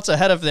 3 spots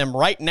ahead of them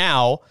right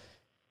now.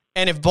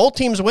 And if both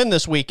teams win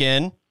this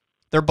weekend,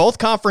 they're both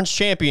conference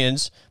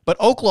champions, but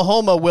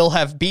Oklahoma will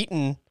have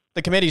beaten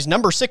the committee's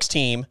number 6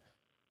 team,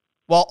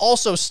 while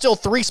also still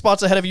 3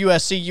 spots ahead of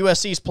USC.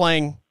 USC's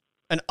playing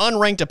an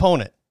unranked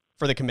opponent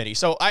for the committee.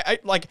 So I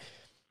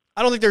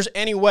don't think there's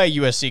any way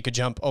USC could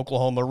jump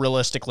Oklahoma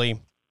realistically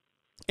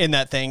in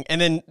that thing. And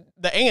then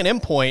the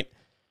A&M point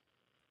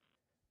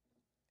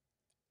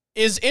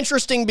is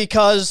interesting,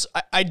 because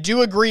I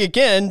do agree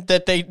again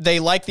that they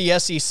like the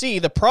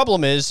SEC. The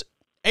problem is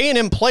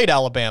A&M played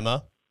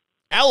Alabama.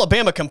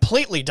 Alabama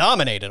completely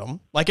dominated them.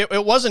 Like,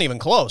 it wasn't even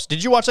close.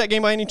 Did you watch that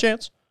game by any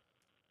chance?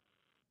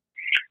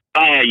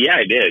 Yeah,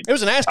 I did. It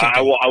was an ass kicking.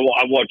 I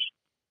watched.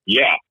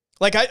 Yeah.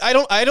 Like,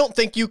 I don't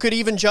think you could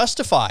even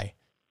justify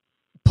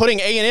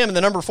putting A&M in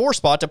the number 4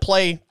 spot to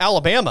play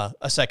Alabama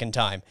a second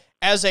time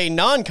as a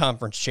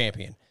non-conference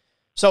champion.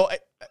 So,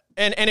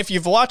 and if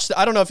you've watched,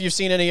 I don't know if you've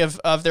seen any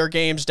of their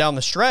games down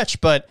the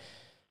stretch, but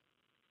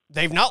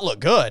they've not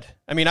looked good.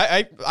 I mean,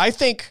 I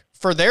think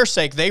for their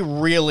sake, they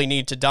really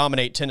need to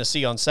dominate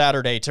Tennessee on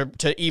Saturday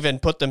to even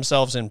put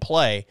themselves in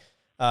play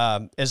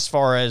as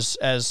far as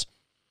a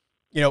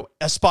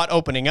spot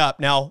opening up.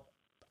 Now,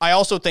 I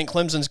also think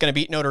Clemson's going to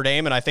beat Notre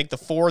Dame, and I think the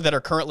 4 that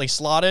are currently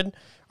slotted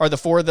are the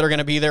 4 that are going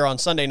to be there on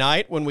Sunday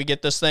night when we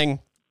get this thing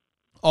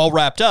all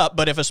wrapped up.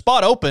 But if a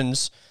spot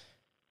opens,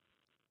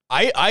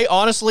 I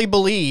honestly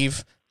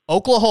believe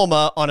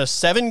Oklahoma on a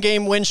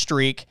 7-game win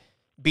streak,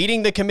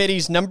 beating the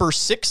committee's number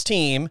 6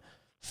 team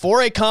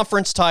for a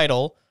conference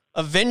title,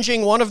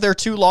 avenging one of their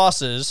 2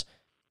 losses,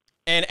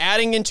 and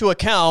adding into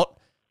account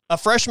a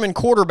freshman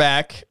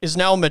quarterback is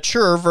now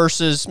mature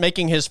versus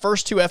making his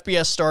first 2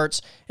 FBS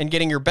starts and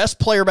getting your best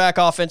player back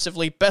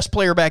offensively, best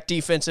player back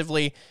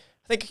defensively.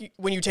 I think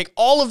when you take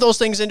all of those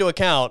things into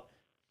account,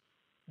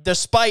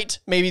 despite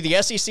maybe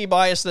the SEC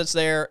bias that's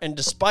there, and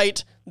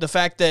despite the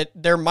fact that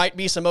there might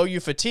be some OU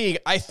fatigue,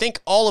 I think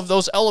all of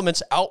those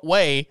elements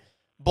outweigh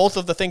both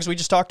of the things we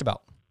just talked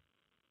about.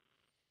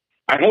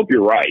 I hope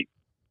you're right.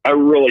 I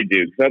really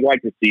do, because I'd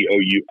like to see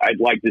OU. I'd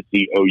like to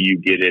see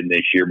OU get in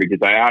this year, because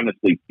I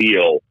honestly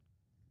feel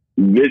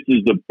this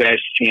is the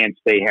best chance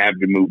they have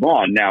to move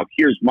on. Now,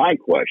 here's my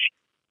question,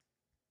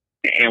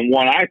 and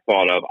one I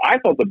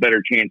thought the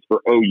better chance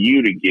for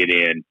OU to get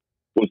in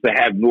was to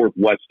have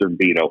Northwestern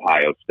beat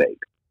Ohio State.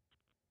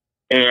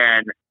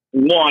 And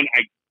one,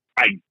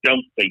 I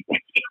don't think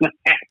that's going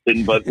to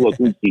happen, but look,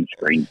 we've seen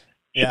strange.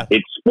 Yeah.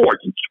 It's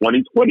sports. It's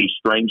 2020.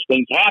 Strange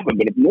things happen.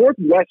 But if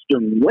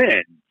Northwestern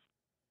wins,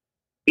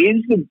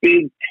 is the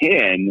Big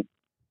Ten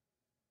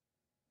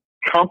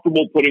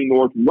comfortable putting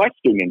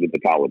Northwestern into the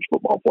college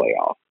football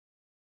playoff?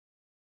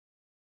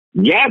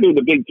 Yeah, they're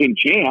the Big Ten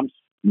champs.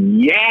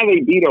 Yeah, they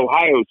beat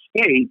Ohio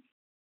State.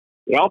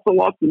 They also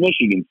lost to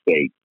Michigan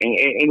State.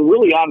 And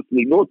really,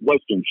 honestly,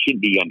 Northwestern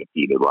should be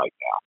undefeated right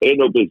now. They had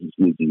no business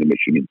losing to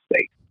Michigan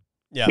State.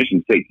 Yeah.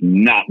 Michigan State's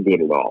not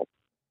good at all.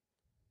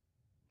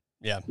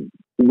 Yeah.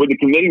 Would the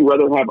committee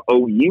rather have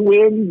OU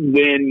in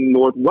than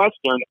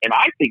Northwestern? And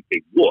I think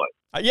they would.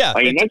 Yeah.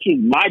 I mean, that's just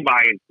my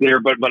bias there.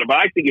 But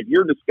I think if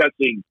you're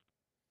discussing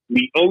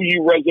the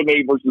OU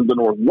resume versus the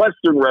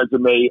Northwestern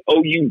resume,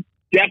 OU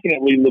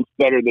definitely looks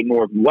better than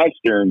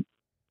Northwestern.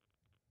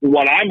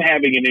 What I'm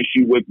having an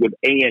issue with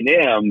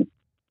A&M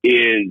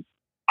is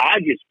I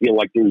just feel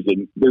like there's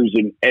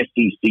an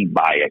SEC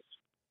bias.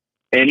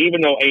 And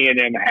even though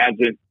A&M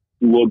hasn't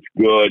looked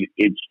good,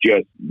 it's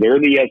just they're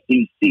the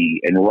SEC.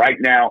 And right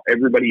now,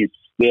 everybody is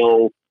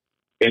still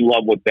in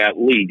love with that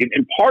league.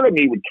 And part of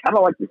me would kind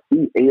of like to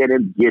see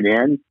A&M get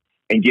in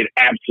and get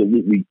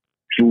absolutely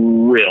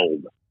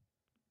drilled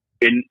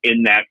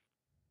in that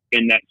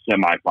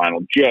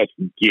semifinal. Just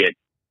get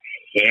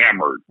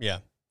hammered. Yeah.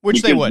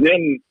 Which they would.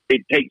 Then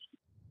it takes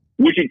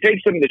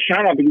some of the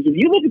shine off. Because if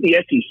you look at the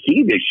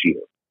SEC this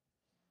year,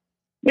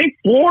 I think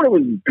Florida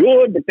was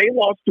good, but they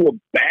lost to a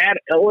bad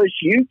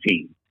LSU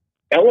team.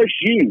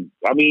 LSU,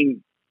 I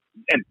mean,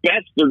 at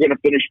best, they're going to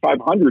finish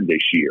 500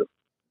 this year.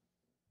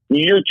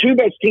 Your two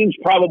best teams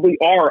probably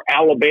are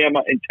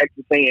Alabama and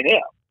Texas A&M.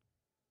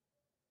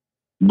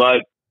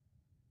 But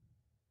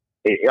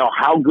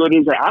how good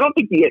is it? I don't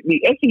think the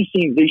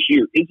SEC this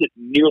year isn't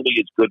nearly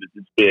as good as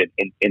it's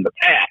been in the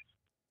past.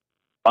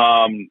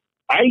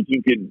 I think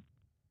you could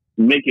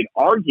make an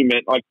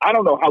argument, like, I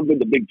don't know how good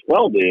the Big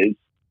 12 is,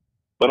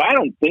 but I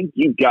don't think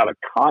you've got a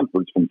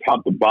conference from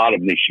top to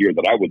bottom this year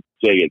that I would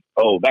say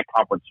that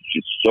conference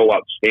is just so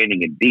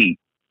outstanding and deep.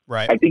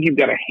 Right. I think you've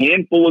got a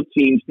handful of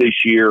teams this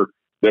year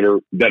that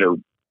are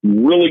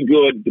really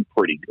good to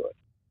pretty good.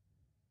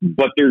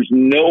 But there's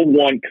no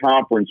one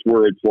conference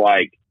where it's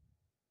like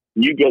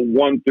you go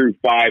 1 through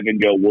 5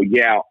 and go, well,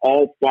 yeah,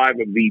 all 5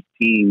 of these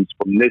teams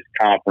from this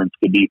conference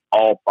could beat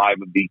all 5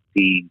 of these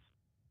teams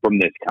from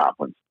this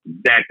conference.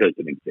 That doesn't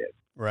exist.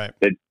 Right.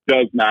 That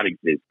does not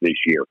exist this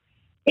year.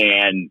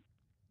 And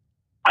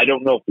I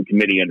don't know if the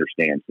committee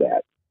understands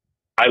that.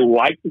 I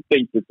like to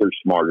think that they're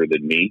smarter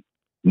than me.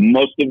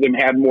 Most of them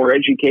have more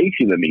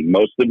education than me.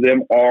 Most of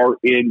them are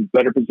in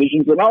better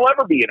positions than I'll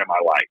ever be in my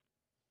life.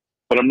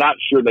 But I'm not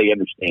sure they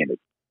understand it.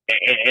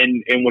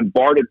 And when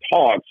Barta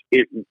talks,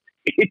 it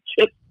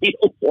just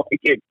feels like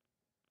it.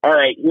 All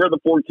right, here are the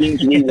 4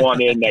 teams we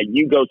want in. Now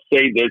you go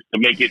say this to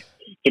make it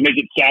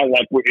sound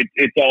like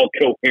it's all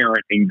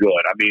coherent and good.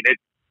 I mean,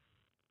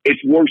 it's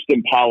worse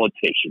than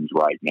politicians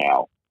right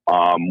now,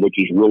 which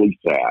is really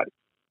sad.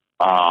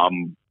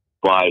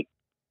 But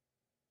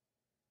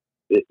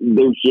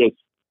there's just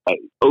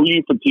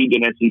OU fatigue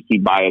and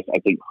SEC bias, I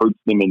think, hurts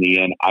them in the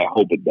end. I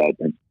hope it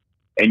doesn't.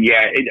 And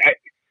yeah,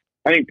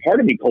 I think part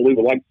of me, Coley,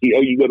 would like to see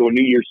OU go to a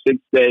New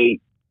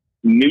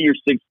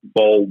Year's Six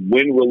bowl,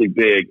 win really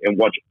big, and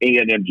watch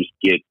A&M just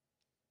get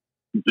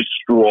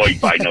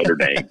destroyed by Notre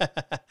Dame.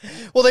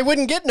 Well, they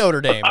wouldn't get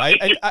Notre Dame.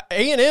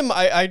 A&M,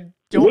 I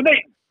don't. Would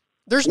they?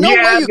 There's no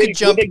way you could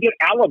jump. Would they get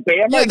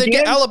Alabama? Yeah, they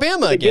get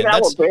Alabama again.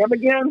 Alabama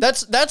again.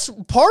 That's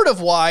part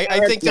of why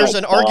I think there's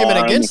an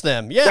argument against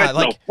them. Yeah, that's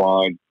no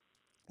fun.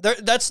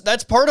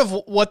 That's part of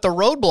what the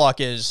roadblock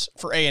is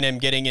for A&M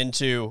getting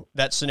into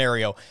that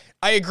scenario.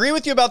 I agree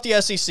with you about the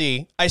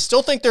SEC. I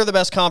still think they're the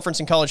best conference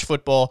in college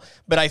football,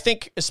 but I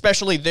think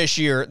especially this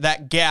year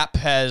that gap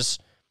has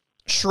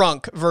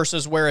shrunk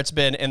versus where it's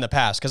been in the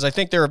past, because I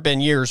think there have been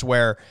years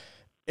where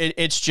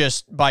it's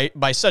just by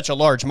such a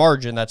large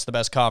margin that's the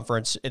best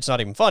conference. It's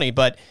not even funny,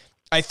 but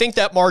I think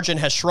that margin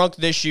has shrunk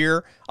this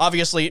year.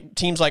 Obviously,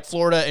 teams like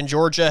Florida and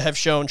Georgia have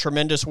shown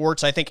tremendous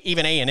warts. I think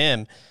even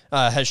A&M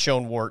has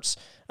shown warts.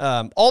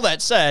 All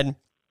that said,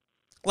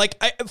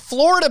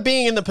 Florida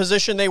being in the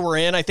position they were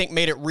in, I think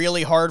made it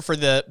really hard for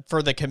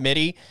the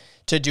committee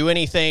to do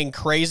anything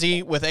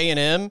crazy with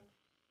A&M,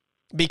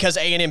 because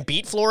A&M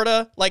beat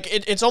Florida.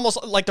 It's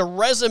almost like the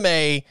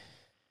resume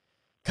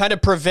kind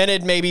of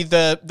prevented maybe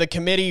the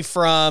committee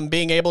from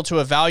being able to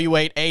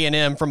evaluate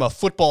A&M from a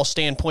football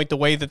standpoint the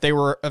way that they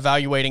were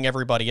evaluating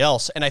everybody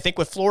else. And I think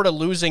with Florida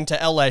losing to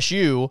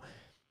LSU,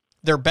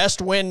 their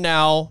best win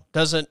now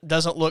doesn't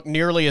look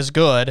nearly as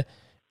good.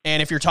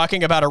 And if you're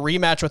talking about a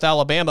rematch with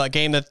Alabama, a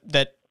game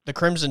that the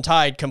Crimson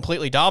Tide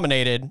completely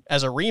dominated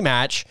as a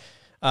rematch,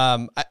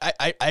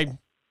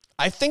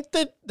 I think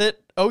that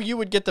OU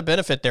would get the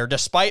benefit there,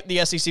 despite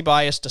the SEC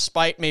bias,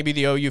 despite maybe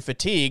the OU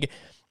fatigue.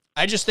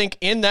 I just think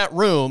in that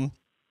room,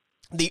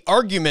 the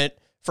argument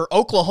for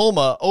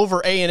Oklahoma over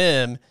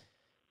A&M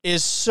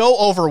is so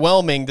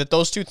overwhelming that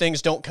those two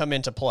things don't come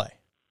into play.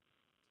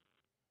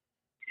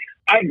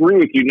 I agree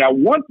with you. Now,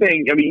 one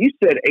thing, I mean, you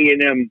said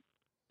A&M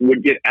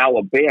would get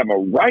Alabama.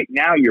 Right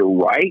now, you're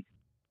right.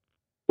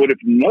 But if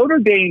Notre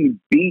Dame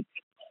beats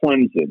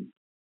Clemson,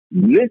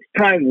 this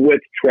time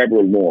with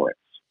Trevor Lawrence,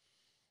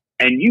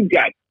 and you've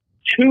got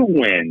 2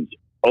 wins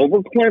over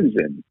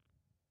Clemson,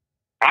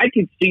 I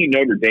could see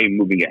Notre Dame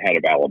moving ahead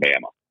of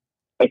Alabama,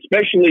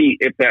 especially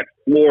if that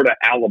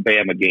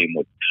Florida-Alabama game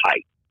was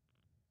tight.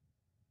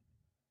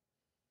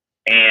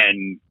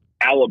 And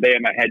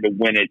Alabama had to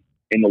win it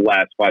in the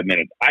last 5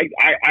 minutes. I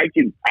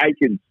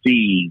can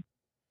see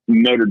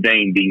Notre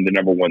Dame being the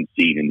number 1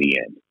 seed in the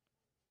end.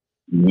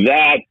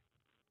 That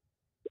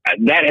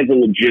has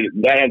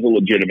a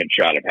legitimate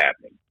shot of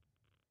happening,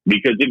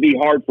 because it'd be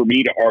hard for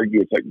me to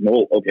argue. It's like,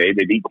 no, okay,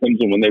 they beat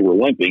Clemson when they were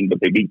limping, but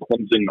they beat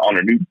Clemson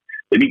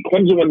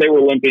when they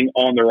were limping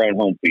on their own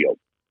home field.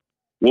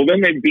 Well,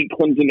 then they beat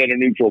Clemson at a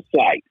neutral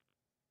site.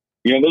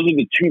 You know, those are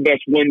the 2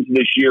 best wins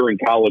this year in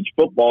college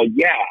football.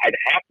 Yeah, I'd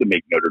have to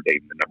make Notre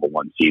Dame the number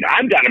 1 seed.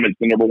 I've got them as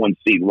the number 1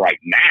 seed right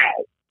now,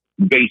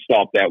 based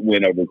off that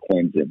win over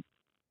Clemson.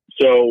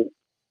 So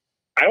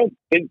I don't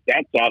think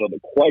that's out of the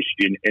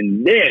question.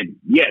 And then,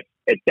 yes,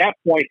 at that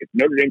point, if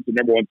Notre Dame's the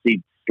number 1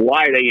 seed,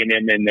 slide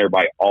A&M in there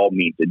by all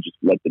means and just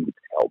let them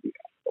hell be out.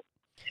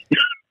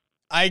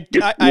 Let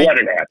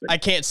it happen. I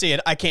can't see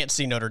it. I can't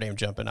see Notre Dame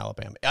jumping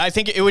Alabama. I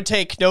think it would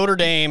take Notre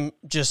Dame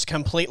just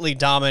completely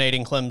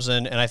dominating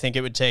Clemson, and I think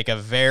it would take a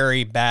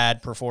very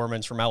bad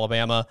performance from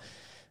Alabama,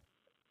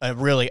 a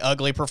really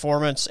ugly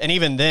performance. And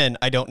even then,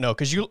 I don't know,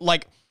 because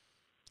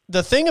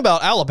the thing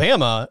about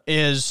Alabama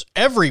is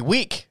every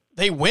week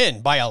they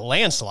win by a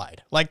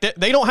landslide. Like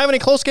they don't have any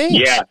close games.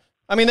 Yeah,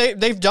 I mean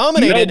they've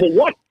dominated. No, but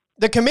what?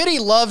 The committee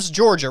loves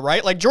Georgia,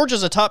 right? Like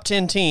Georgia's a top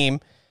 10 team.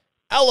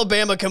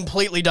 Alabama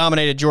completely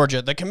dominated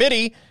Georgia. The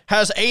committee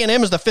has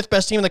A&M as the 5th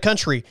best team in the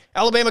country.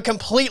 Alabama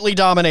completely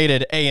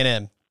dominated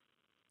A&M.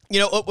 You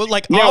know,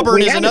 like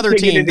Auburn is another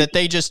team that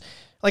they just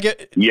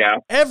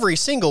every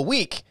single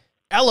week,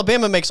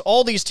 Alabama makes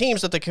all these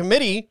teams that the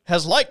committee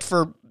has liked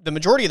for the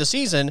majority of the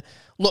season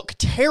look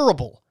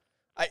terrible.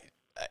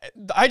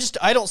 I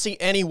don't see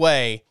any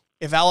way,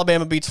 if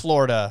Alabama beats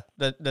Florida,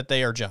 that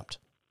they are jumped.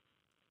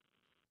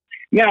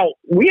 Now,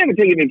 we haven't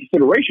taken into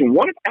consideration,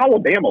 what if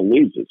Alabama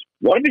loses?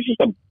 What if it's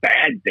just a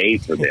bad day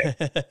for them?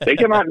 They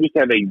come out and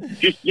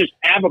just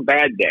have a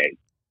bad day.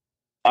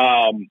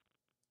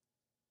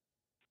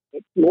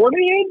 Is Florida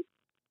in?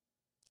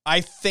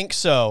 I think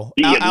so.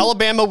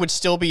 Alabama would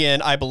still be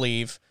in, I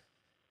believe.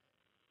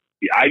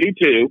 I do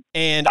too.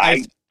 And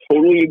I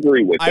totally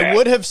agree with that. I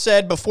would have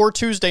said before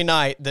Tuesday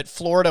night that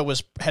Florida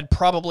had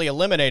probably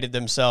eliminated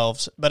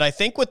themselves, but I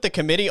think with the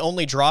committee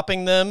only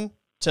dropping them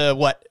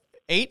to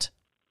 8?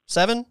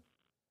 7?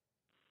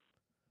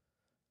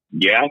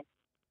 Yeah.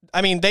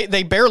 I mean,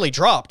 they barely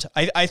dropped.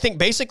 I think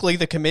basically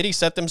the committee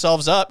set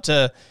themselves up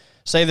to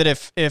say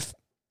that if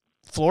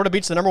Florida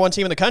beats the number 1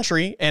 team in the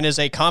country and is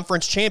a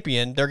conference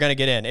champion, they're going to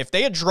get in. If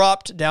they had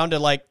dropped down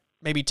to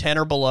maybe 10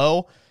 or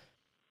below,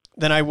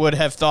 then I would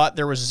have thought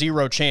there was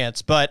 0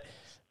 chance. But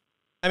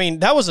I mean,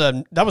 that was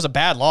a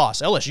bad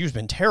loss. LSU's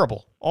been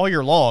terrible all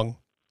year long,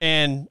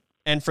 and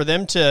for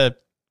them to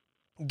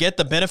get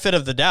the benefit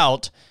of the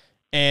doubt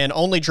and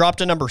only dropped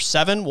to number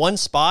 7, 1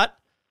 spot,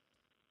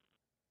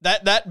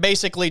 that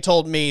basically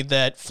told me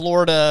that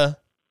Florida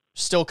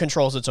still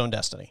controls its own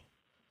destiny.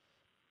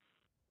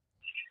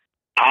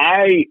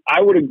 I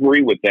would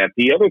agree with that.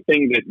 The other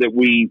thing that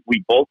we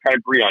both kind of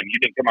agree on, you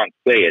didn't come out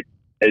and say it,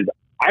 is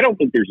I don't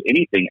think there's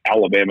anything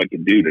Alabama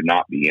can do to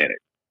not be in it.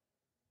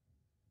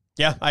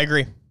 Yeah, I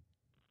agree.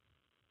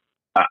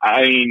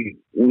 I mean,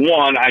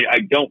 I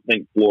don't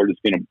think Florida's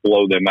going to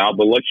blow them out,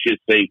 but let's just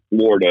say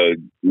Florida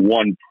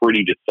won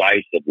pretty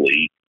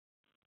decisively.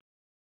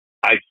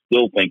 I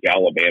still think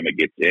Alabama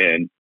gets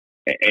in,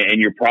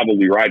 and you're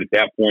probably right. At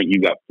that point,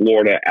 you got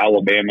Florida,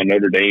 Alabama,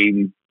 Notre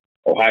Dame,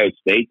 Ohio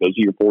State. Those are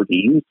your 4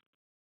 teams.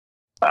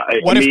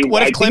 What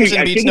if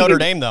Clemson beats Notre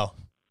Dame, though?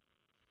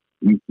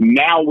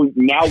 Now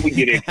we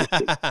get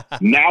interested.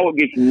 Now it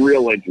gets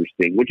real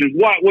interesting, which is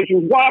what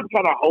I'm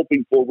kind of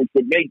hoping for, which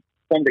would make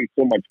Sunday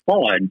so much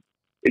fun,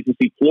 is to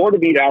see Florida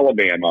beat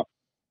Alabama,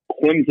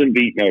 Clemson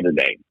beat Notre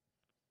Dame,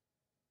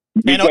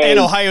 and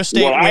Ohio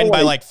State win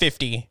by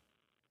 50.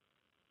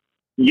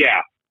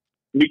 Yeah,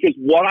 because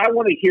what I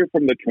want to hear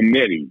from the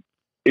committee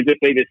is if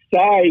they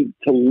decide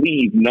to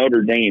leave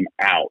Notre Dame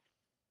out,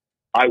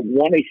 I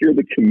want to hear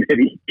the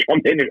committee come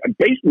in, and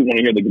basically want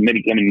to hear the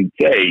committee come in and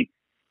say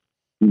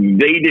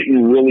they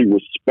didn't really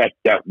respect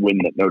that win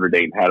that Notre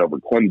Dame had over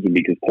Clemson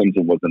because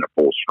Clemson wasn't at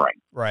full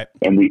strength. Right.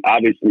 And we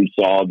obviously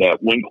saw that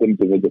when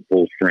Clemson was at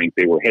full strength,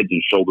 they were heads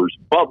and shoulders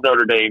above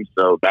Notre Dame.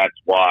 So that's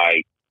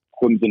why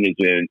Clemson is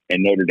in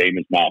and Notre Dame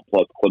is not.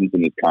 Plus,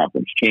 Clemson is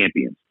conference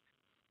champions.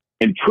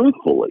 And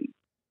truthfully,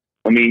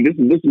 I mean, this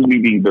is me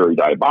being very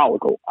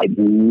diabolical. I'd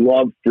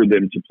love for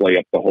them to play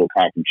up the whole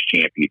conference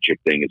championship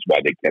thing. Is why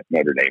they kept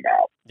Notre Dame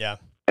out. Yeah.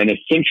 And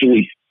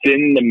essentially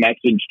send the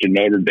message to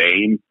Notre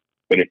Dame.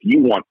 But if you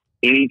want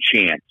any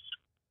chance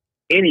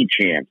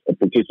of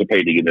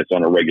participating in this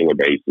on a regular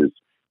basis,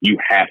 you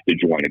have to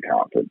join a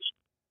conference.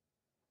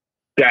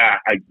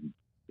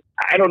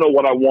 I don't know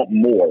what I want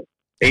more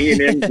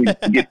A&M to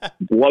get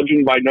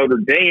bludgeoned by Notre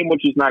Dame,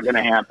 which is not going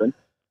to happen,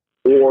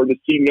 or to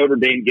see Notre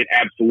Dame get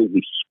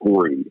absolutely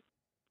screwed,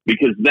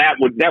 because that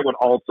would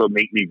also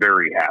make me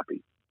very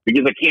happy,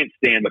 because I can't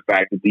stand the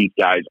fact that these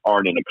guys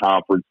aren't in a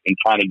conference and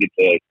kind of get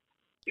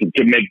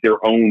to make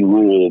their own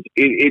rules.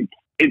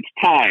 It's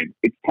time.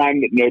 It's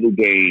time that Notre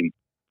Dame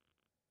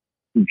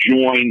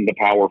joined the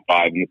Power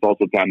Five, and it's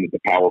also time that the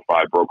Power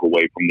Five broke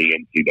away from the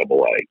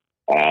NCAA.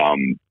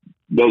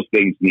 Those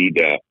things need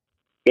to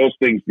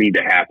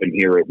happen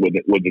here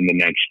within the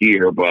next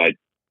year. But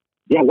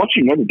yeah,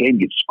 watching Notre Dame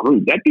get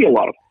screwed, that'd be a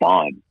lot of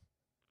fun.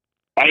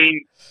 I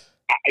mean,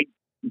 I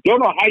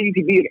don't know how you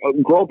could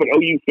grow up an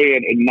OU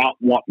fan and not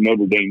want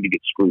Notre Dame to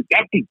get screwed.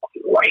 That'd be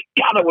great.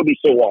 God, that would be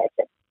so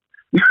awesome.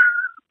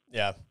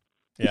 Yeah.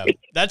 Yeah.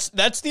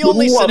 That's the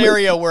only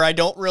scenario where I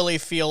don't really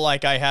feel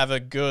like I have a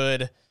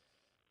good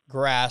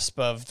grasp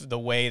of the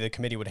way the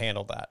committee would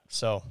handle that.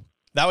 So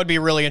that would be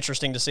really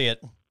interesting to see it.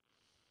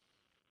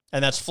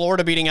 And that's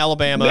Florida beating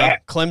Alabama,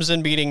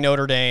 Clemson beating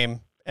Notre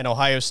Dame, and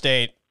Ohio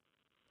State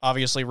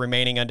obviously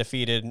remaining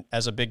undefeated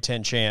as a Big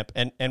Ten champ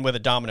and with a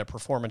dominant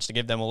performance to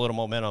give them a little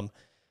momentum.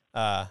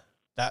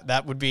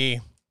 That'd be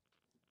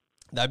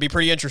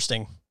pretty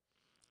interesting.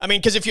 I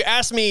mean, because if you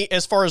ask me,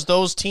 as far as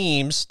those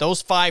teams,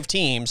 those 5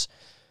 teams,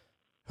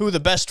 who the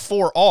best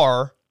 4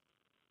 are,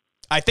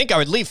 I think I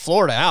would leave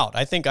Florida out.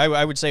 I think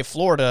I would say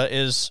Florida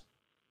is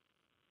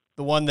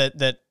the one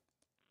that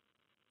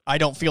I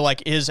don't feel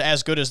like is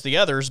as good as the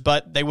others,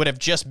 but they would have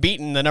just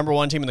beaten the number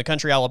 1 team in the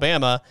country,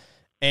 Alabama,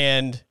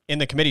 and in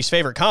the committee's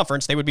favorite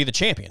conference, they would be the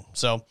champion.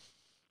 So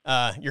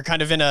you're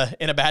kind of in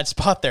a bad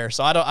spot there.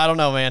 So I don't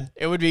know, man.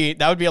 That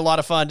would be a lot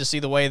of fun to see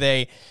the way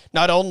they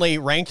not only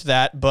ranked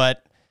that,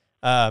 but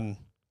I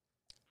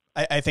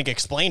think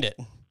explained it.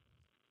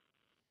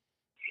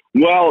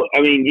 Well,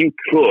 I mean, you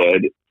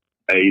could.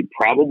 I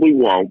probably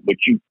won't, but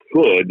you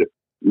could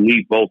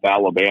leave both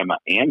Alabama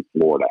and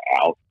Florida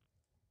out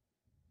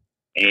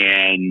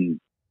and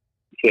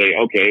say,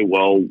 okay,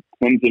 well,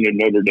 Clemson and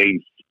Notre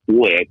Dame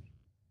split,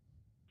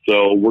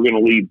 so we're going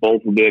to leave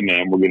both of them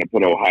in. We're going to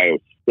put Ohio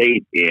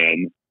State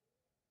in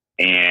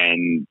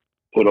and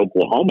put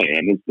Oklahoma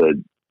in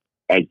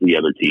as the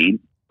other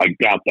team. I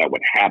doubt that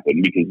would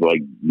happen because,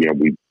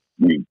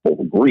 we both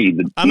agreed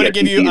that I'm going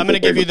to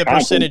give you the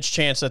percentage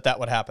chance that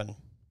would happen.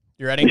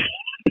 You ready?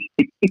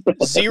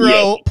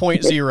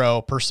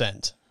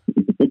 0.0%.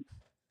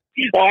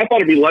 Oh, I thought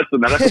it'd be less than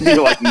that. That would be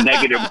like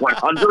negative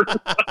 100.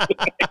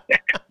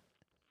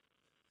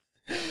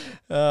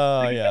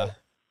 Oh, yeah.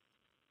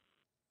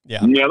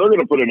 Yeah. Yeah, they're going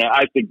to put in.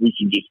 I think we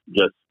should just.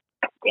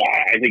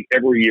 I think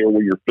every year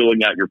when you're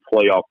filling out your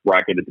playoff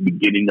bracket at the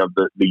beginning of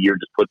the year,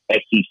 just put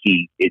SEC.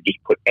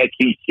 Just put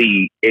SEC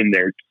in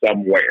there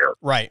somewhere.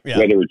 Right. Yeah.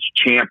 Whether it's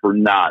champ or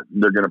not,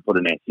 they're going to put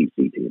an SEC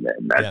team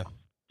in. That's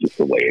just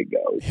the way it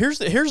goes.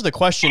 Here's the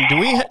question: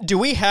 Do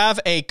we have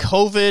a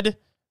COVID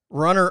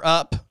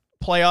runner-up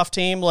playoff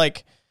team?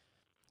 Like,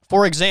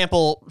 for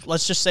example,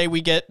 let's just say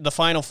we get the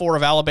Final Four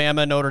of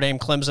Alabama, Notre Dame,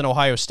 Clemson,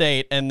 Ohio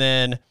State, and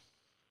then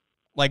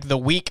like the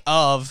week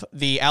of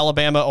the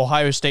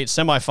Alabama-Ohio State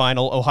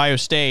semifinal, Ohio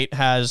State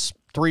has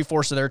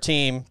 3/4 of their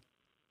team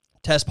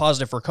test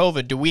positive for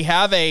COVID. Do we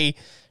have a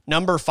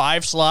number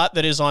 5 slot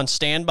that is on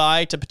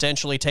standby to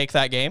potentially take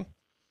that game?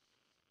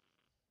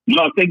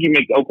 No, I think you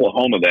make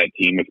Oklahoma that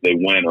team if they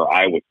win, or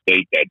Iowa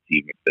State that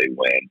team if they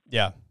win.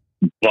 Yeah.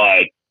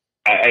 But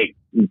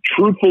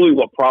truthfully,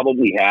 what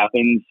probably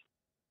happens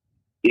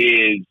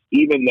is,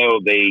 even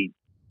though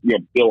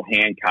Bill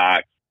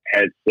Hancock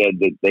has said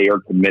that they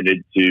are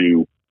committed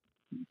to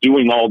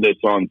doing all this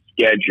on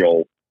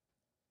schedule,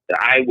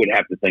 I would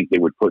have to think they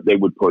would push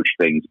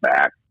things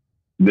back.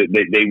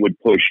 They would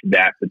push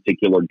that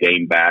particular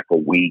game back a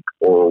week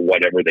or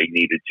whatever they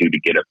needed to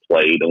get it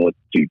played, and let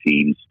the 2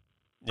 teams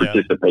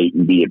participate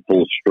and be at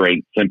full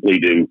strength, simply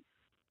to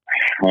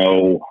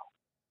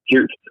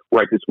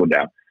write this one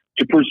down,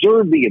 to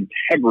preserve the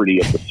integrity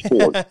of the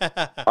sport.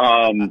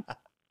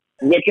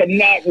 Which I'm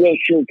not real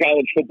sure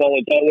college football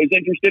is always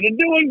interested in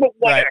doing, but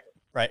whatever.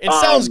 Right. It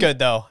sounds good,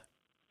 though.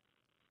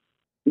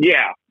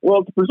 Yeah.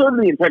 Well, to preserve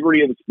the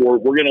integrity of the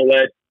sport, we're going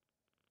to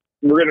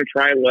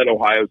try and let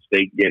Ohio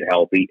State get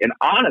healthy. And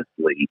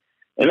honestly,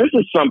 and this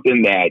is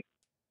something that,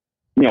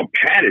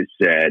 Pat has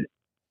said,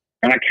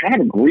 and I kind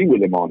of agree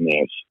with him on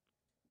this.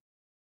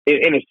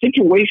 In a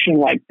situation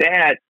like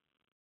that,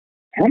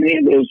 how many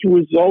of those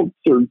results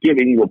are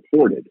getting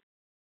reported?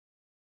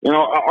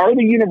 Are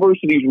the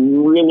universities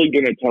really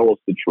going to tell us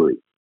the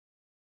truth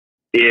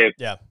if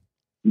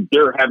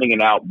they're having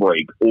an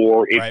outbreak,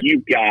 or if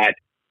you've got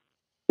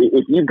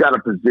a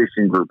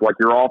position group like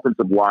your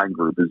offensive line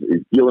group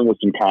is dealing with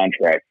some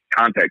contact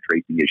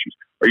tracing issues?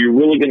 Are you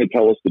really going to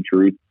tell us the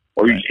truth,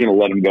 or are you just going to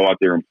let them go out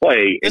there and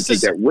play and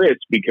take that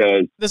risk?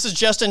 Because this is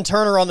Justin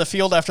Turner on the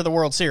field after the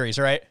World Series,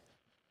 right?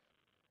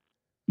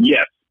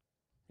 Yes.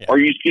 Yeah. Are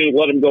you just going to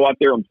let them go out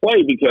there and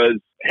play because,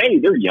 hey,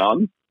 they're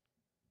young?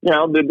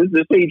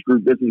 This age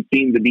group doesn't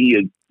seem to be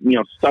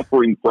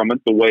suffering from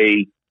it the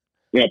way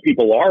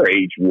people our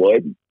age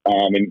would,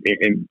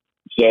 and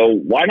so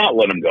why not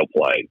let them go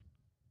play?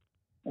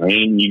 I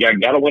mean, you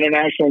got to win a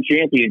national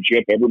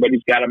championship.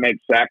 Everybody's got to make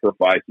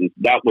sacrifices.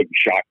 That wouldn't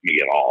shock me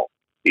at all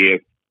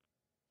if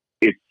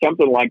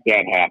something like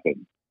that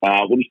happened.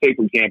 We'll just say,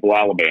 for example,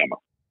 Alabama,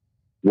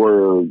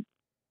 where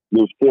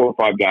there's 4 or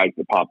 5 guys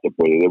that popped up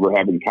with it. They were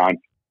having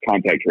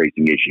contact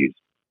tracing issues,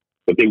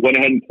 but they went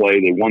ahead and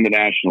played. They won the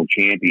national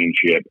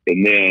championship,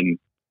 and then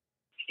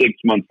 6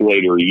 months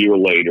later, a year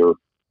later,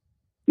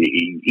 the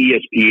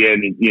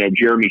ESPN,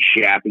 Jeremy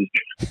Schaap is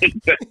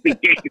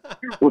investigating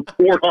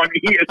report on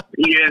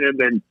ESPN, and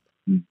then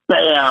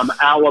bam,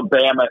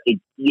 Alabama,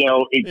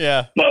 exposed,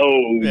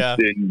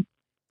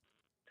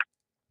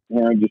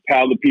 and just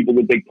how the people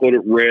that they put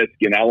at risk,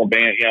 and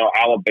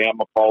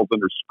Alabama falls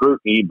under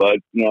scrutiny, but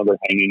they're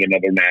hanging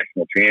another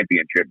national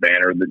championship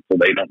banner, so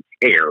they don't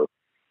care.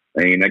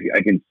 I mean,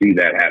 I can see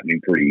that happening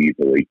pretty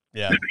easily.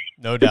 Yeah,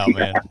 no doubt,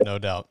 man, no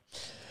doubt.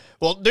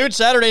 Well, dude,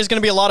 Saturday is going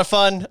to be a lot of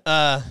fun.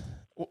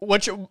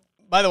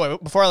 By the way,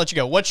 before I let you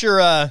go, what's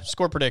your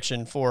score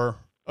prediction for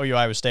OU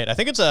Iowa State? I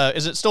think is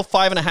it still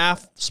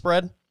 5.5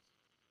 spread?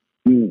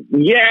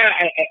 Yeah,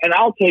 and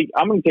I'm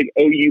going to take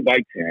OU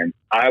by 10.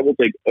 I will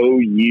take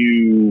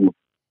OU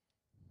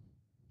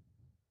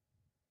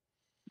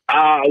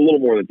a little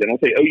more than 10. I'll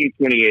say OU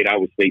 28,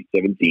 Iowa State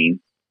 17.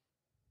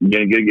 I'm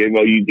going to give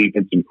OU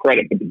defense some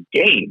credit, but the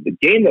game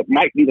that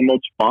might be the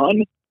most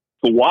fun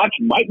to watch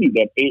might be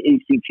that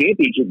AAC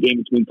championship game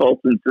between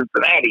Tulsa and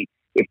Cincinnati.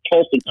 If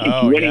Tulsa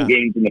keeps winning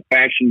games in the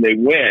fashion they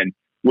win,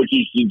 which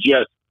is to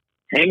just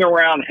hang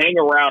around,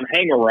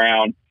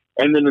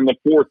 and then in the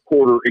fourth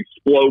quarter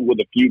explode with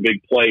a few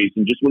big plays.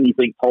 And just when you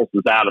think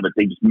Tulsa's out of it,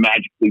 they just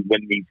magically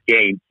win these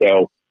games.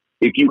 So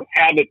if you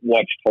haven't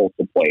watched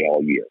Tulsa play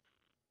all year,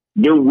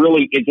 there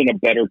really isn't a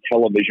better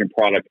television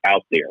product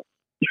out there.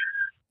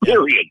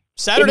 Period.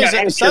 Saturday's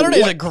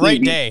a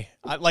great day.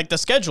 Like the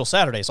schedule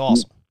Saturday's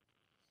awesome.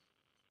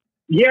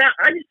 Yeah,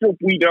 I just hope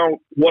we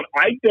don't. What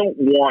I don't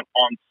want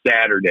on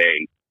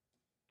Saturday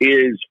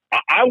is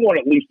I want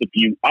at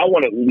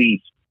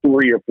least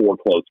 3 or 4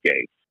 close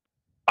games.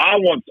 I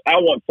want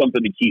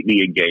something to keep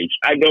me engaged.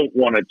 I don't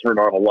want to turn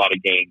on a lot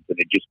of games and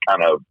it just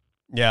kind of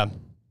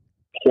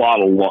plod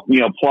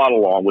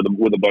along with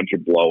a bunch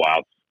of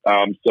blowouts.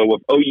 So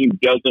if OU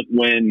doesn't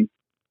win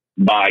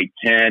by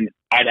 10,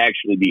 I'd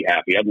actually be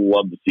happy. I'd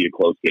love to see a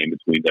close game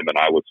between them and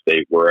Iowa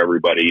State where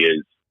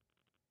everybody's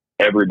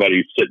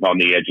sitting on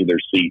the edge of their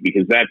seat,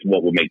 because that's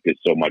what will make this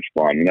so much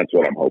fun, and that's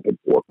what I'm hoping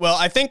for. Well,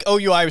 I think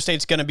OU Iowa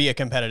State's going to be a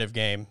competitive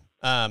game.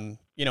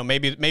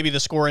 Maybe the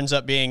score ends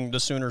up being the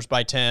Sooners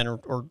by 10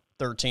 or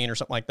 13 or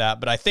something like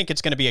that, but I think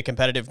it's going to be a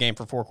competitive game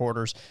for 4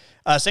 quarters.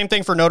 Same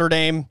thing for Notre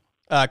Dame,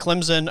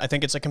 Clemson. I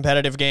think it's a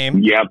competitive game.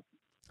 Yep.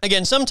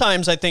 Again,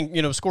 sometimes I think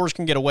scores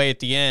can get away at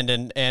the end,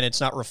 and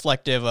it's not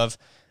reflective of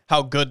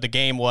how good the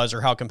game was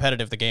or how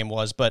competitive the game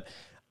was, but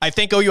I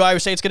think OU Iowa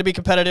State's going to be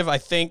competitive. I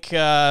think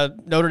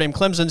Notre Dame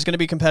Clemson's going to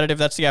be competitive.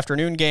 That's the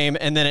afternoon game.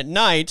 And then at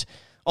night,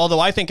 although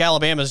I think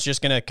Alabama's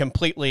just going to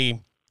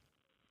completely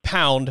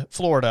pound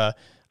Florida,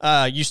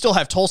 you still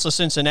have Tulsa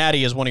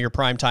Cincinnati as one of your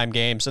primetime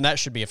games, and that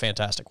should be a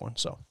fantastic one.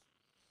 So,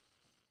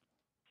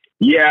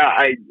 yeah,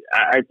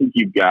 I think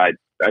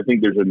I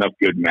think there's enough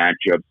good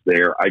matchups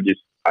there.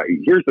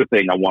 Here's the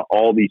thing I want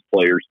all these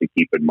players to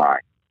keep in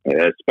mind,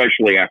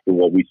 especially after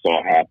what we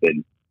saw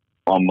happen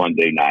on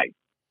Monday night.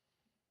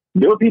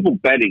 There are people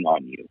betting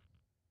on you,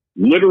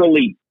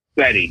 literally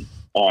betting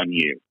on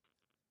you,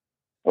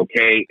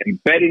 okay,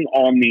 and betting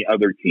on the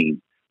other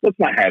team. Let's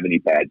not have any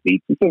bad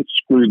beats. Let's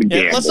screw the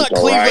game. Let's not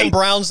Cleveland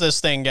Browns this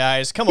thing,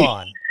 guys. Come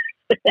on.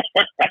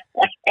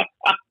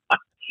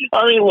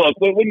 I mean, look,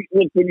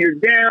 when you're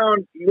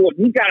down,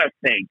 you got to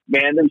think,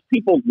 man, there's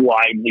people's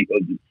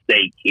livelihoods at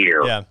stake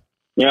here. Yeah.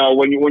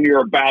 When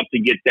you're about to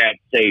get that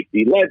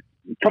safety,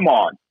 come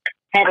on,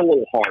 have a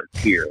little heart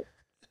here.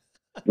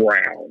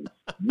 Browns,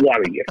 what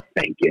are you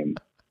thinking?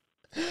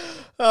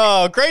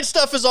 Oh, great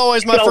stuff as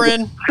always, my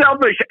friend.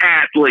 Selfish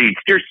athletes.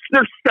 They're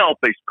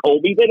selfish,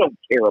 Colby. They don't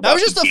care about that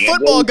was just the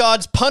football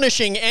gods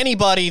punishing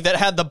anybody that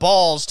had the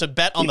balls to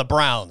bet on the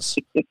Browns.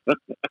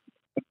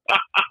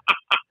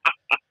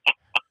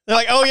 They're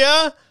like, oh,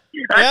 yeah?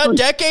 Yeah,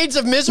 decades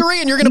of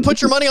misery, and you're going to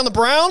put your money on the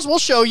Browns? We'll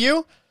show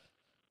you.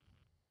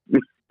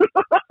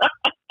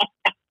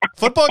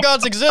 Football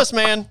gods exist,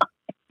 man.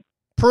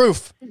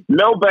 Proof.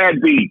 No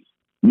bad beats.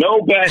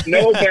 No bad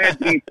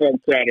beats on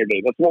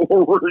Saturday. That's what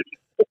we're rooting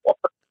for.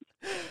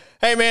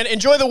 Hey, man,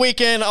 enjoy the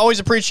weekend. Always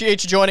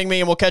appreciate you joining me,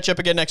 and we'll catch up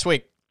again next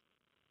week.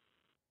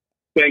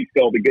 Thanks,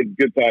 Colby.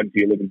 Good time to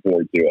you. Looking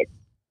forward to it.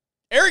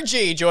 Erik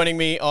Gee joining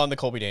me on the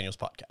Colby Daniels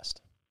podcast.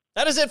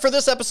 That is it for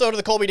this episode of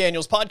the Colby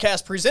Daniels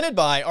podcast, presented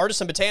by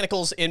Artisan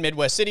Botanicals in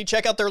Midwest City.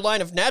 Check out their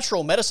line of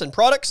natural medicine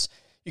products.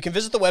 You can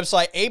visit the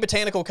website,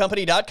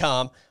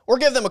 abotanicalcompany.com, or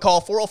give them a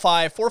call,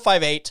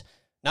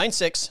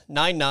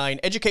 405-458-9699.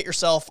 Educate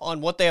yourself on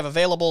what they have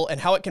available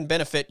and how it can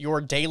benefit your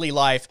daily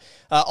life.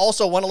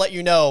 Also, want to let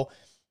you know,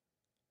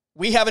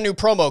 we have a new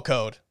promo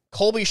code,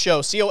 Colby Show,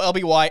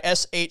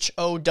 COLBYSHOW.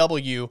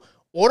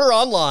 Order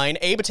online,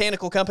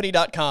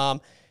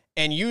 abotanicalcompany.com,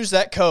 and use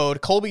that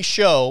code Colby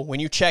Show when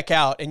you check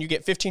out, and you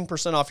get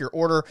 15% off your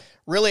order.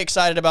 Really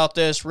excited about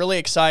this. Really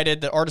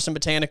excited that Artisan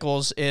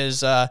Botanicals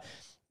is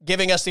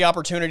giving us the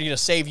opportunity to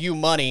save you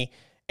money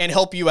and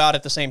help you out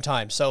at the same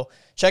time. So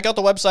check out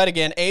the website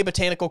again,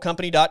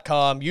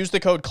 abbotanicalcompany.com. Use the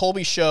code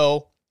Colby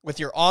Show with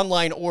your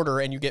online order,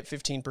 and you get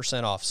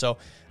 15% off. So,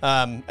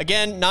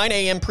 again, 9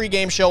 a.m.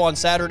 pregame show on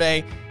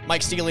Saturday.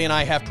 Mike Steele and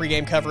I have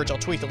pregame coverage. I'll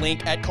tweet the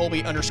link at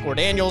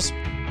Colby_Daniels.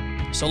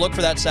 So look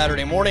for that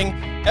Saturday morning.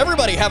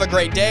 Everybody have a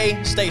great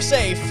day. Stay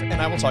safe, and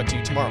I will talk to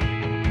you tomorrow.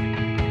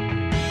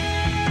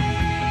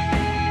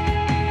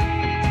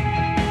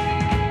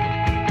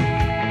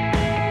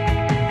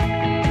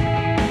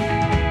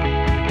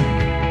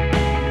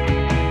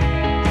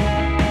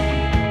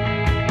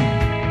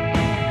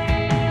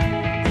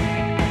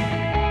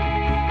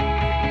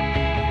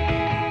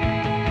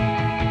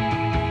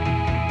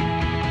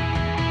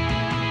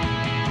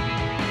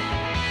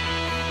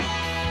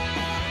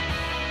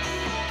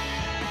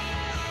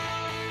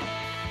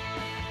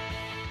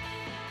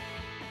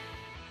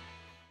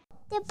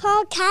 The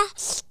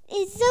podcast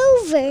is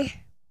over.